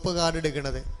ചുവപ്പ് കാർഡ്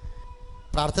എടുക്കുന്നത്.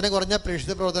 പ്രാർത്ഥന കുറഞ്ഞാൽ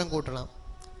പ്രേക്ഷിത പ്രവർത്തനം കൂട്ടണം.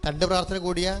 2 പ്രാർത്ഥന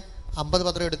കൂടിയാൽ 50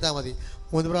 പത്രം എടുത്താൽ മതി.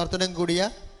 3 പ്രാർത്ഥന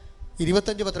കൂടിയാൽ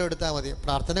 25 പത്രം എടുത്താൽ മതി.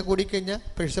 പ്രാർത്ഥന കൂടിക്കഴിഞ്ഞാൽ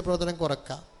പ്രേക്ഷിത പ്രവർത്തനം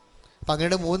കുറക്കാം. അപ്പം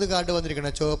അങ്ങനെ 3 കാർഡ്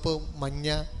വന്നിരിക്കണം. ചുവപ്പ്, മഞ്ഞ,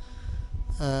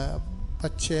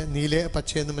 പച്ച,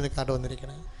 പച്ചയെന്നും എന്ന കാർഡ്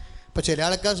വന്നിരിക്കണം. അപ്പോൾ ചില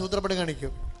ആൾക്കാർ സൂത്രപ്പണി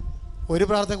കാണിക്കും. ഒരു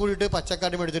പ്രാർത്ഥന കൂടിയിട്ട്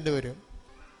പച്ചക്കാർഡ് മേടിച്ചിട്ട് വരും.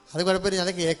 അത് കുഴപ്പമില്ല, ഞാൻ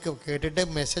കേട്ടിട്ട്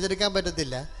മെസ്സേജ് എടുക്കാൻ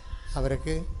പറ്റത്തില്ല.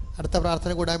 അവർക്ക് അടുത്ത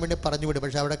പ്രാർത്ഥന കൂടാൻ വേണ്ടി പറഞ്ഞു വിടും.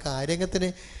 പക്ഷെ അവിടെ കാര്യത്തിന്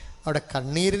അവിടെ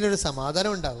കണ്ണീരിനൊരു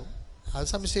സമാധാനം ഉണ്ടാകും. അത്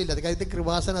സംശയമില്ല. അത് കാര്യത്തിൽ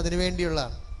കൃപാസനം അതിനു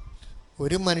വേണ്ടിയുള്ളതാണ്.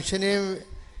 ഒരു മനുഷ്യനെ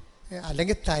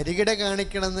അല്ലെങ്കിൽ തരികിട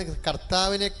കാണിക്കണമെന്ന്,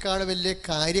 കർത്താവിനേക്കാൾ വലിയ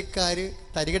കാര്യക്കാർ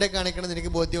തരികിട കാണിക്കണമെന്ന്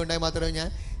എനിക്ക് ബോധ്യം ഉണ്ടായി മാത്രമേ ഞാൻ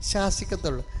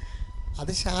ശാസിക്കത്തുള്ളൂ.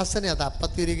 അത് ശാസന, അത്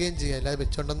അപ്പത്തിരിക്കുകയും ചെയ്യും, അല്ലാതെ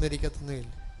വെച്ചോണ്ടൊന്നും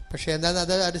ഇരിക്കത്തൊന്നുമില്ല. പക്ഷേ എന്താണ്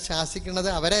അത് ശാസിക്കുന്നത്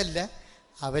അവരല്ല,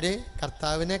 അവർ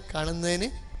കർത്താവിനെ കാണുന്നതിന്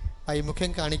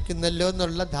വൈമുഖ്യം കാണിക്കുന്നല്ലോ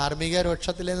എന്നുള്ള ധാർമ്മിക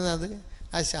രോക്ഷത്തിൽ നിന്നത്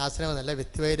ആ ശാസനമാണ്. നല്ല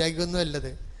വ്യക്തിവൈരാഗ്യമൊന്നും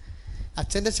അല്ലത്.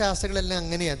 അച്ഛൻ്റെ ശാസ്ത്രങ്ങളെല്ലാം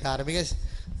അങ്ങനെയാണ്, ധാർമ്മിക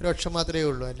രോക്ഷം മാത്രമേ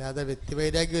ഉള്ളൂ, അല്ലാതെ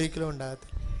വ്യക്തിവൈരാഗ്യം ഒരിക്കലും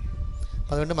ഉണ്ടാകത്തില്ല.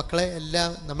 അപ്പം അതുകൊണ്ട് മക്കളെ എല്ലാം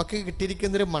നമുക്ക്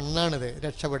കിട്ടിയിരിക്കുന്നൊരു മണ്ണാണിത്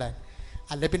രക്ഷപ്പെടാൻ.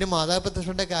 അല്ല പിന്നെ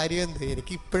മാതാപിതാക്കളുടെ കാര്യം എന്ത്?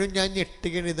 എനിക്ക് ഇപ്പോഴും ഞാൻ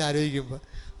ഞെട്ടിക്കേണ്ടി ഇത് ആലോചിക്കുമ്പോൾ,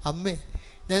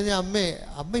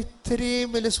 അമ്മ ഇത്രയും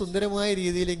വലിയ സുന്ദരമായ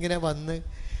രീതിയിൽ ഇങ്ങനെ വന്ന്,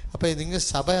 അപ്പോൾ നിങ്ങൾ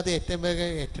സഭ അത് ഏറ്റവും വേഗം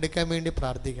ഏറ്റെടുക്കാൻ വേണ്ടി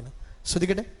പ്രാർത്ഥിക്കണം.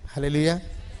 ശ്രദ്ധിക്കട്ടെ. ഹല്ലേലൂയ,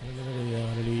 ഹല്ലേലൂയ,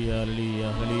 ഹല്ലേലൂയ,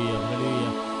 ഹല്ലേലൂയ, ഹല്ലേലൂയ.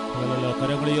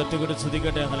 കരങ്ങൾ ഉയർത്തിക്കൊണ്ട്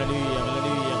ശ്രദ്ധിക്കട്ടെ. ഹല്ലേലൂയ,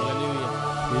 ഹല്ലേലൂയ, ഹല്ലേലൂയ.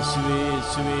 യേശുവേ,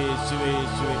 യേശുവേ, യേശുവേ,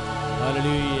 യേശുവേ.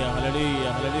 ഹല്ലേലൂയ, ഹല്ലേലൂയ,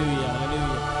 ഹല്ലേലൂയ,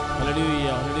 ഹല്ലേലൂയ, ഹല്ലേലൂയ,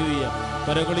 ഹല്ലേലൂയ.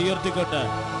 കരങ്ങൾ ഉയർത്തിക്കൊണ്ട്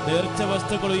നേർച്ച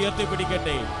വസ്തുക്കൾ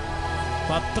ഉയർത്തിപ്പിടിക്കട്ടെ.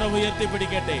 പത്രം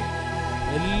ഉയർത്തിപ്പിടിക്കട്ടെ.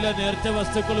 എല്ലാ നേർച്ച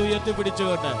വസ്തുക്കളും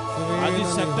ഉയർത്തിപ്പിടിച്ചുകൊണ്ട്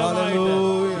അതിശക്തമായിട്ട്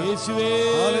യേശുവേ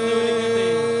എന്ന് വിളിക്കട്ടെ.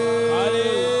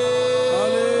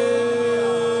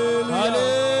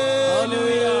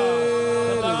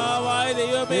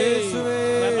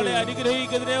 ഞങ്ങളെ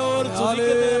അനുഗ്രഹിക്കുന്നതിനെ ഓർത്ത്,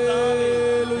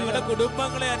 ഞങ്ങളുടെ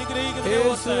കുടുംബങ്ങളെ അനുഗ്രഹിക്കുന്നതിനെ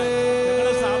ഓർത്ത്,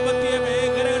 ഞങ്ങളുടെ സാമ്പത്തിക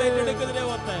മേഖലകളെ ഏറ്റെടുക്കുന്നതിനെ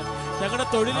ഓർത്ത്, ഞങ്ങളുടെ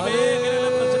തൊഴിൽ മേഖലയിലെ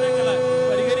പ്രശ്നങ്ങൾ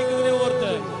പരിഹരിക്കുന്നതിനെ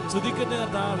ഓർത്ത് സ്തുതിക്കുന്ന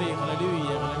കർത്താവേ.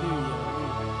 ഹല്ലേലൂയ, ഹല്ലേലൂയ.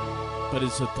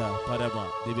 പരിശുദ്ധ പരമ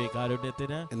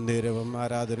ദിവ്യകാരുണ്യത്തിന് എന്നേരവും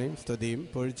ആരാധനയും സ്തുതിയും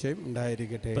പുകഴ്ചയും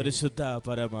ഉണ്ടായിരിക്കട്ടെ. പരിശുദ്ധ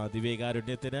പരമ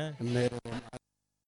ദിവ്യകാരുണ്യത്തിന് എന്നേരവും